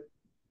stagnated.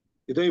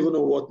 They don't even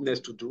know what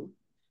next to do.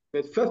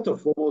 But first and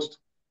foremost,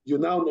 you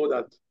now know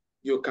that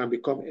you can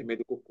become a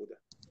medical coder,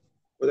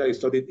 whether you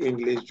studied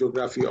English,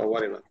 geography, or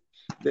whatever.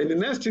 Then the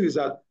next thing is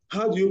that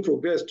how do you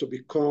progress to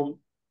become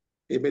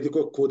a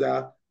medical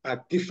coder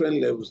at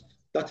different levels?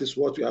 That is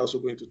what we are also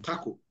going to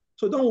tackle.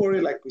 So don't worry,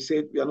 like we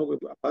said, we are not going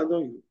to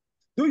abandon you.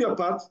 Do your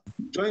part,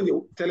 join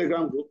the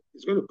Telegram group.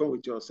 It's going to come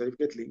with your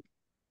certificate link.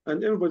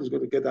 and everybody's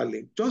going to get that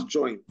link. Just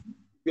join.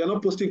 We are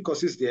not posting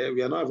courses there.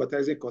 We are not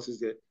advertising courses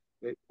there.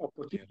 The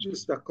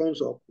opportunities that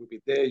comes up will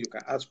be there. You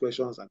can ask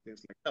questions and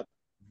things like that.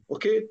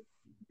 Okay?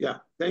 Yeah.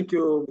 Thank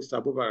you,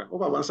 Mr. Abubakar.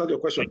 Hope I've answered your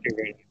question.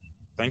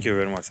 Thank you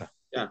very much, sir.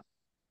 Yeah.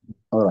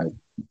 All right.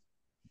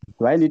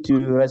 Do I need to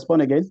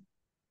respond again?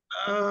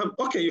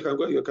 Okay, you can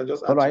go. You can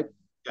just answer. All right.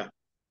 Yeah.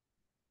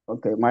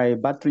 Okay, my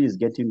battery is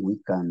getting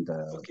weak, and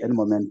any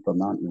moment from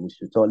now it will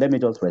shoot. So let me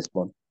just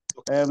respond.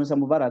 Okay. Mr.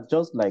 Mubarak,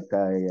 just like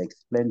I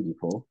explained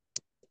before,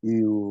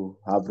 you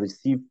have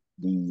received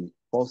the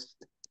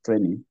first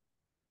training.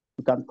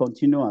 You can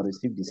continue and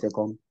receive the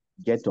second.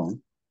 Get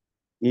on.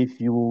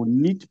 If you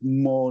need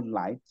more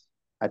light,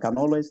 I can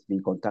always be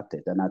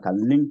contacted, and I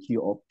can link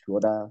you up to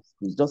other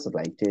schools. Just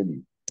like I tell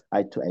you,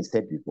 I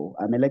said before,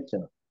 I'm a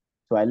lecturer.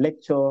 So I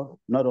lecture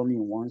not only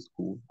in one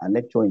school, I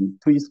lecture in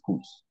 3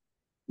 schools.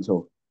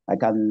 So I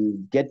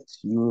can get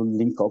you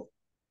link up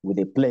with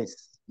a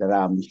place that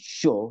I'm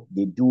sure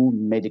they do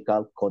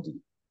medical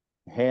coding,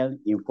 health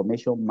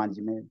information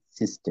management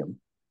system,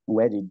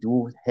 where they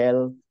do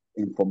health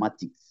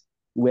informatics,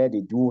 where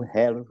they do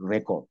health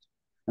records.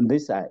 And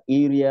these are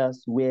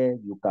areas where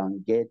you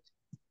can get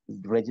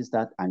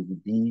registered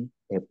and be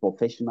a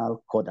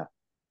professional coder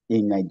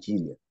in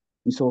Nigeria.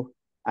 And so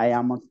I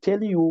am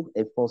telling you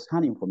a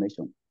first-hand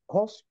information.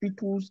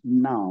 Hospitals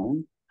now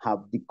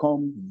have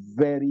become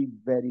very,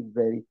 very,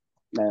 very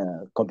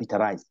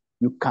computerized.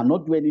 You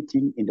cannot do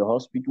anything in the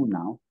hospital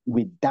now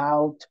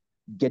without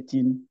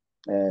getting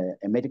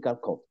a medical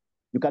code.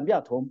 You can be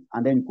at home,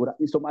 and then you could,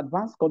 in some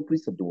advanced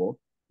countries of the world,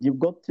 you've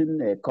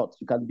gotten a code.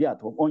 You can be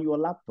at home on your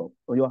laptop,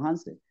 on your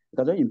handset. You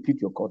can just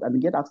input your code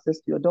and get access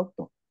to your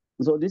doctor.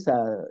 So these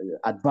are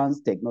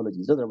advanced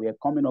technologies. So that we are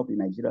coming up in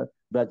Nigeria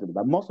gradually,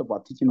 but most of our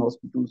teaching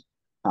hospitals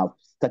have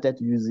started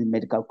using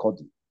medical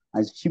coding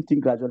and shifting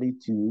gradually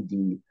to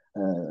the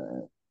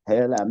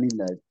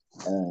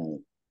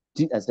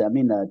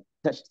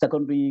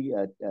secondary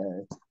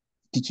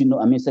teaching.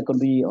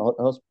 Secondary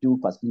hospital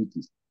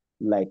facilities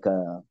like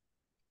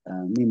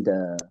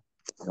the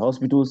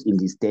hospitals in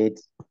the state,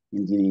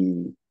 in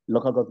the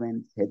local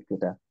government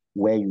headquarters,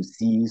 where you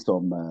see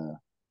some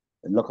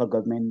local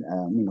government,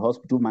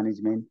 hospital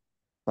management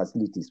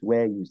facilities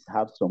where you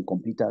have some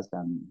computers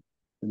and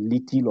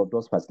little of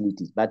those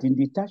facilities. But in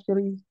the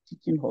tertiary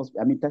teaching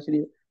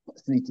tertiary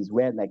facilities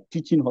where like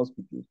teaching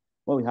hospitals,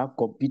 where we have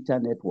computer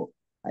network,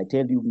 I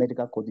tell you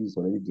medical coding is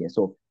already there.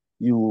 So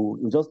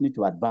you just need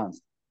to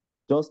advance.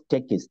 Just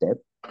take a step,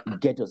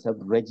 get yourself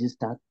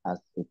registered as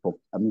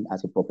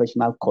a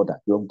professional coder.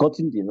 You've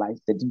gotten the life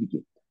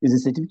certificate. It's a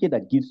certificate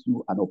that gives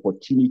you an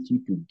opportunity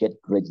to get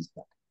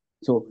registered.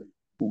 So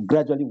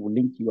gradually we'll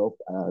link you up.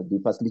 The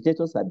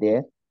facilitators are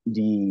there.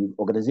 The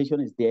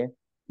organization is there.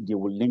 They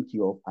will link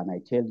you up, and I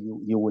tell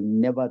you, you will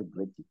never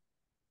regret it.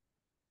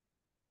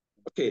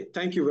 Okay,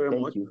 thank you very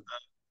much. You.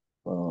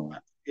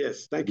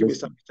 Yes, thank you,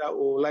 Mr. Peter. We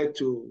would like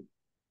to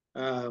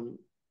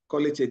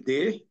call it a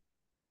day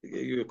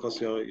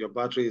because your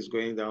battery is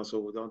going down, so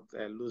we don't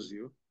lose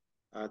you.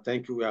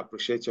 Thank you. We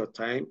appreciate your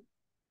time.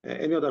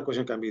 Any other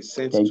question can be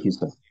sent to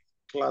the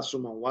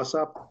classroom on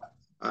WhatsApp,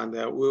 and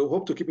we'll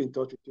hope to keep in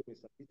touch with you,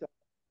 Mr. Peter,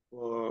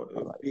 for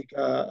a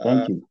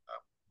bigger,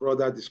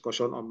 broader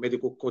discussion on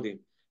medical coding.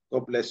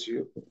 God bless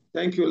you.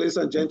 Thank you, ladies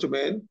and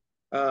gentlemen.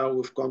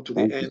 We've come to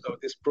the end of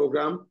this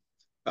program.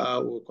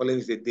 We're calling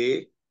it a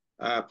day.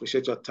 I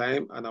appreciate your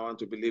time, and I want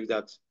to believe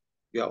that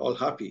you are all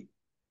happy.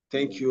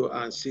 Thank you,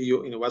 and see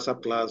you in a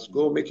WhatsApp class.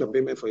 Go make your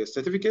payment for your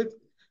certificate,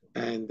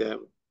 and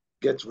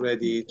get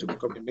ready to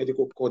become a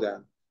medical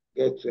coder.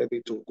 Get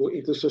ready to go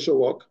into social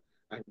work,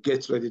 and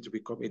get ready to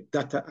become a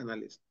data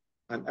analyst.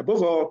 And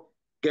above all,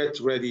 get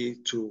ready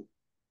to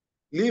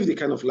live the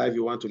kind of life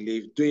you want to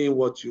live, doing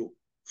what you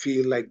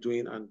feel like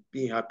doing and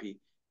being happy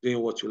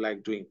doing what you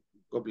like doing.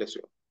 God bless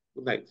you.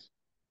 Good night.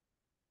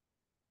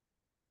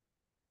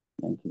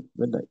 Thank you.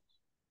 Good night.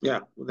 Yeah,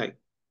 good night.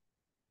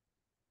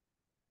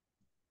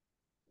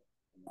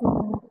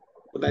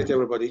 Good night,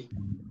 everybody.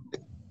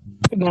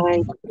 Good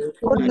night.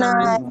 Good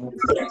night.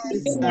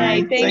 Good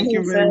night. Thank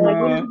you very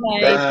much. Good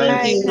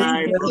night.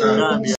 Thank you. Good night.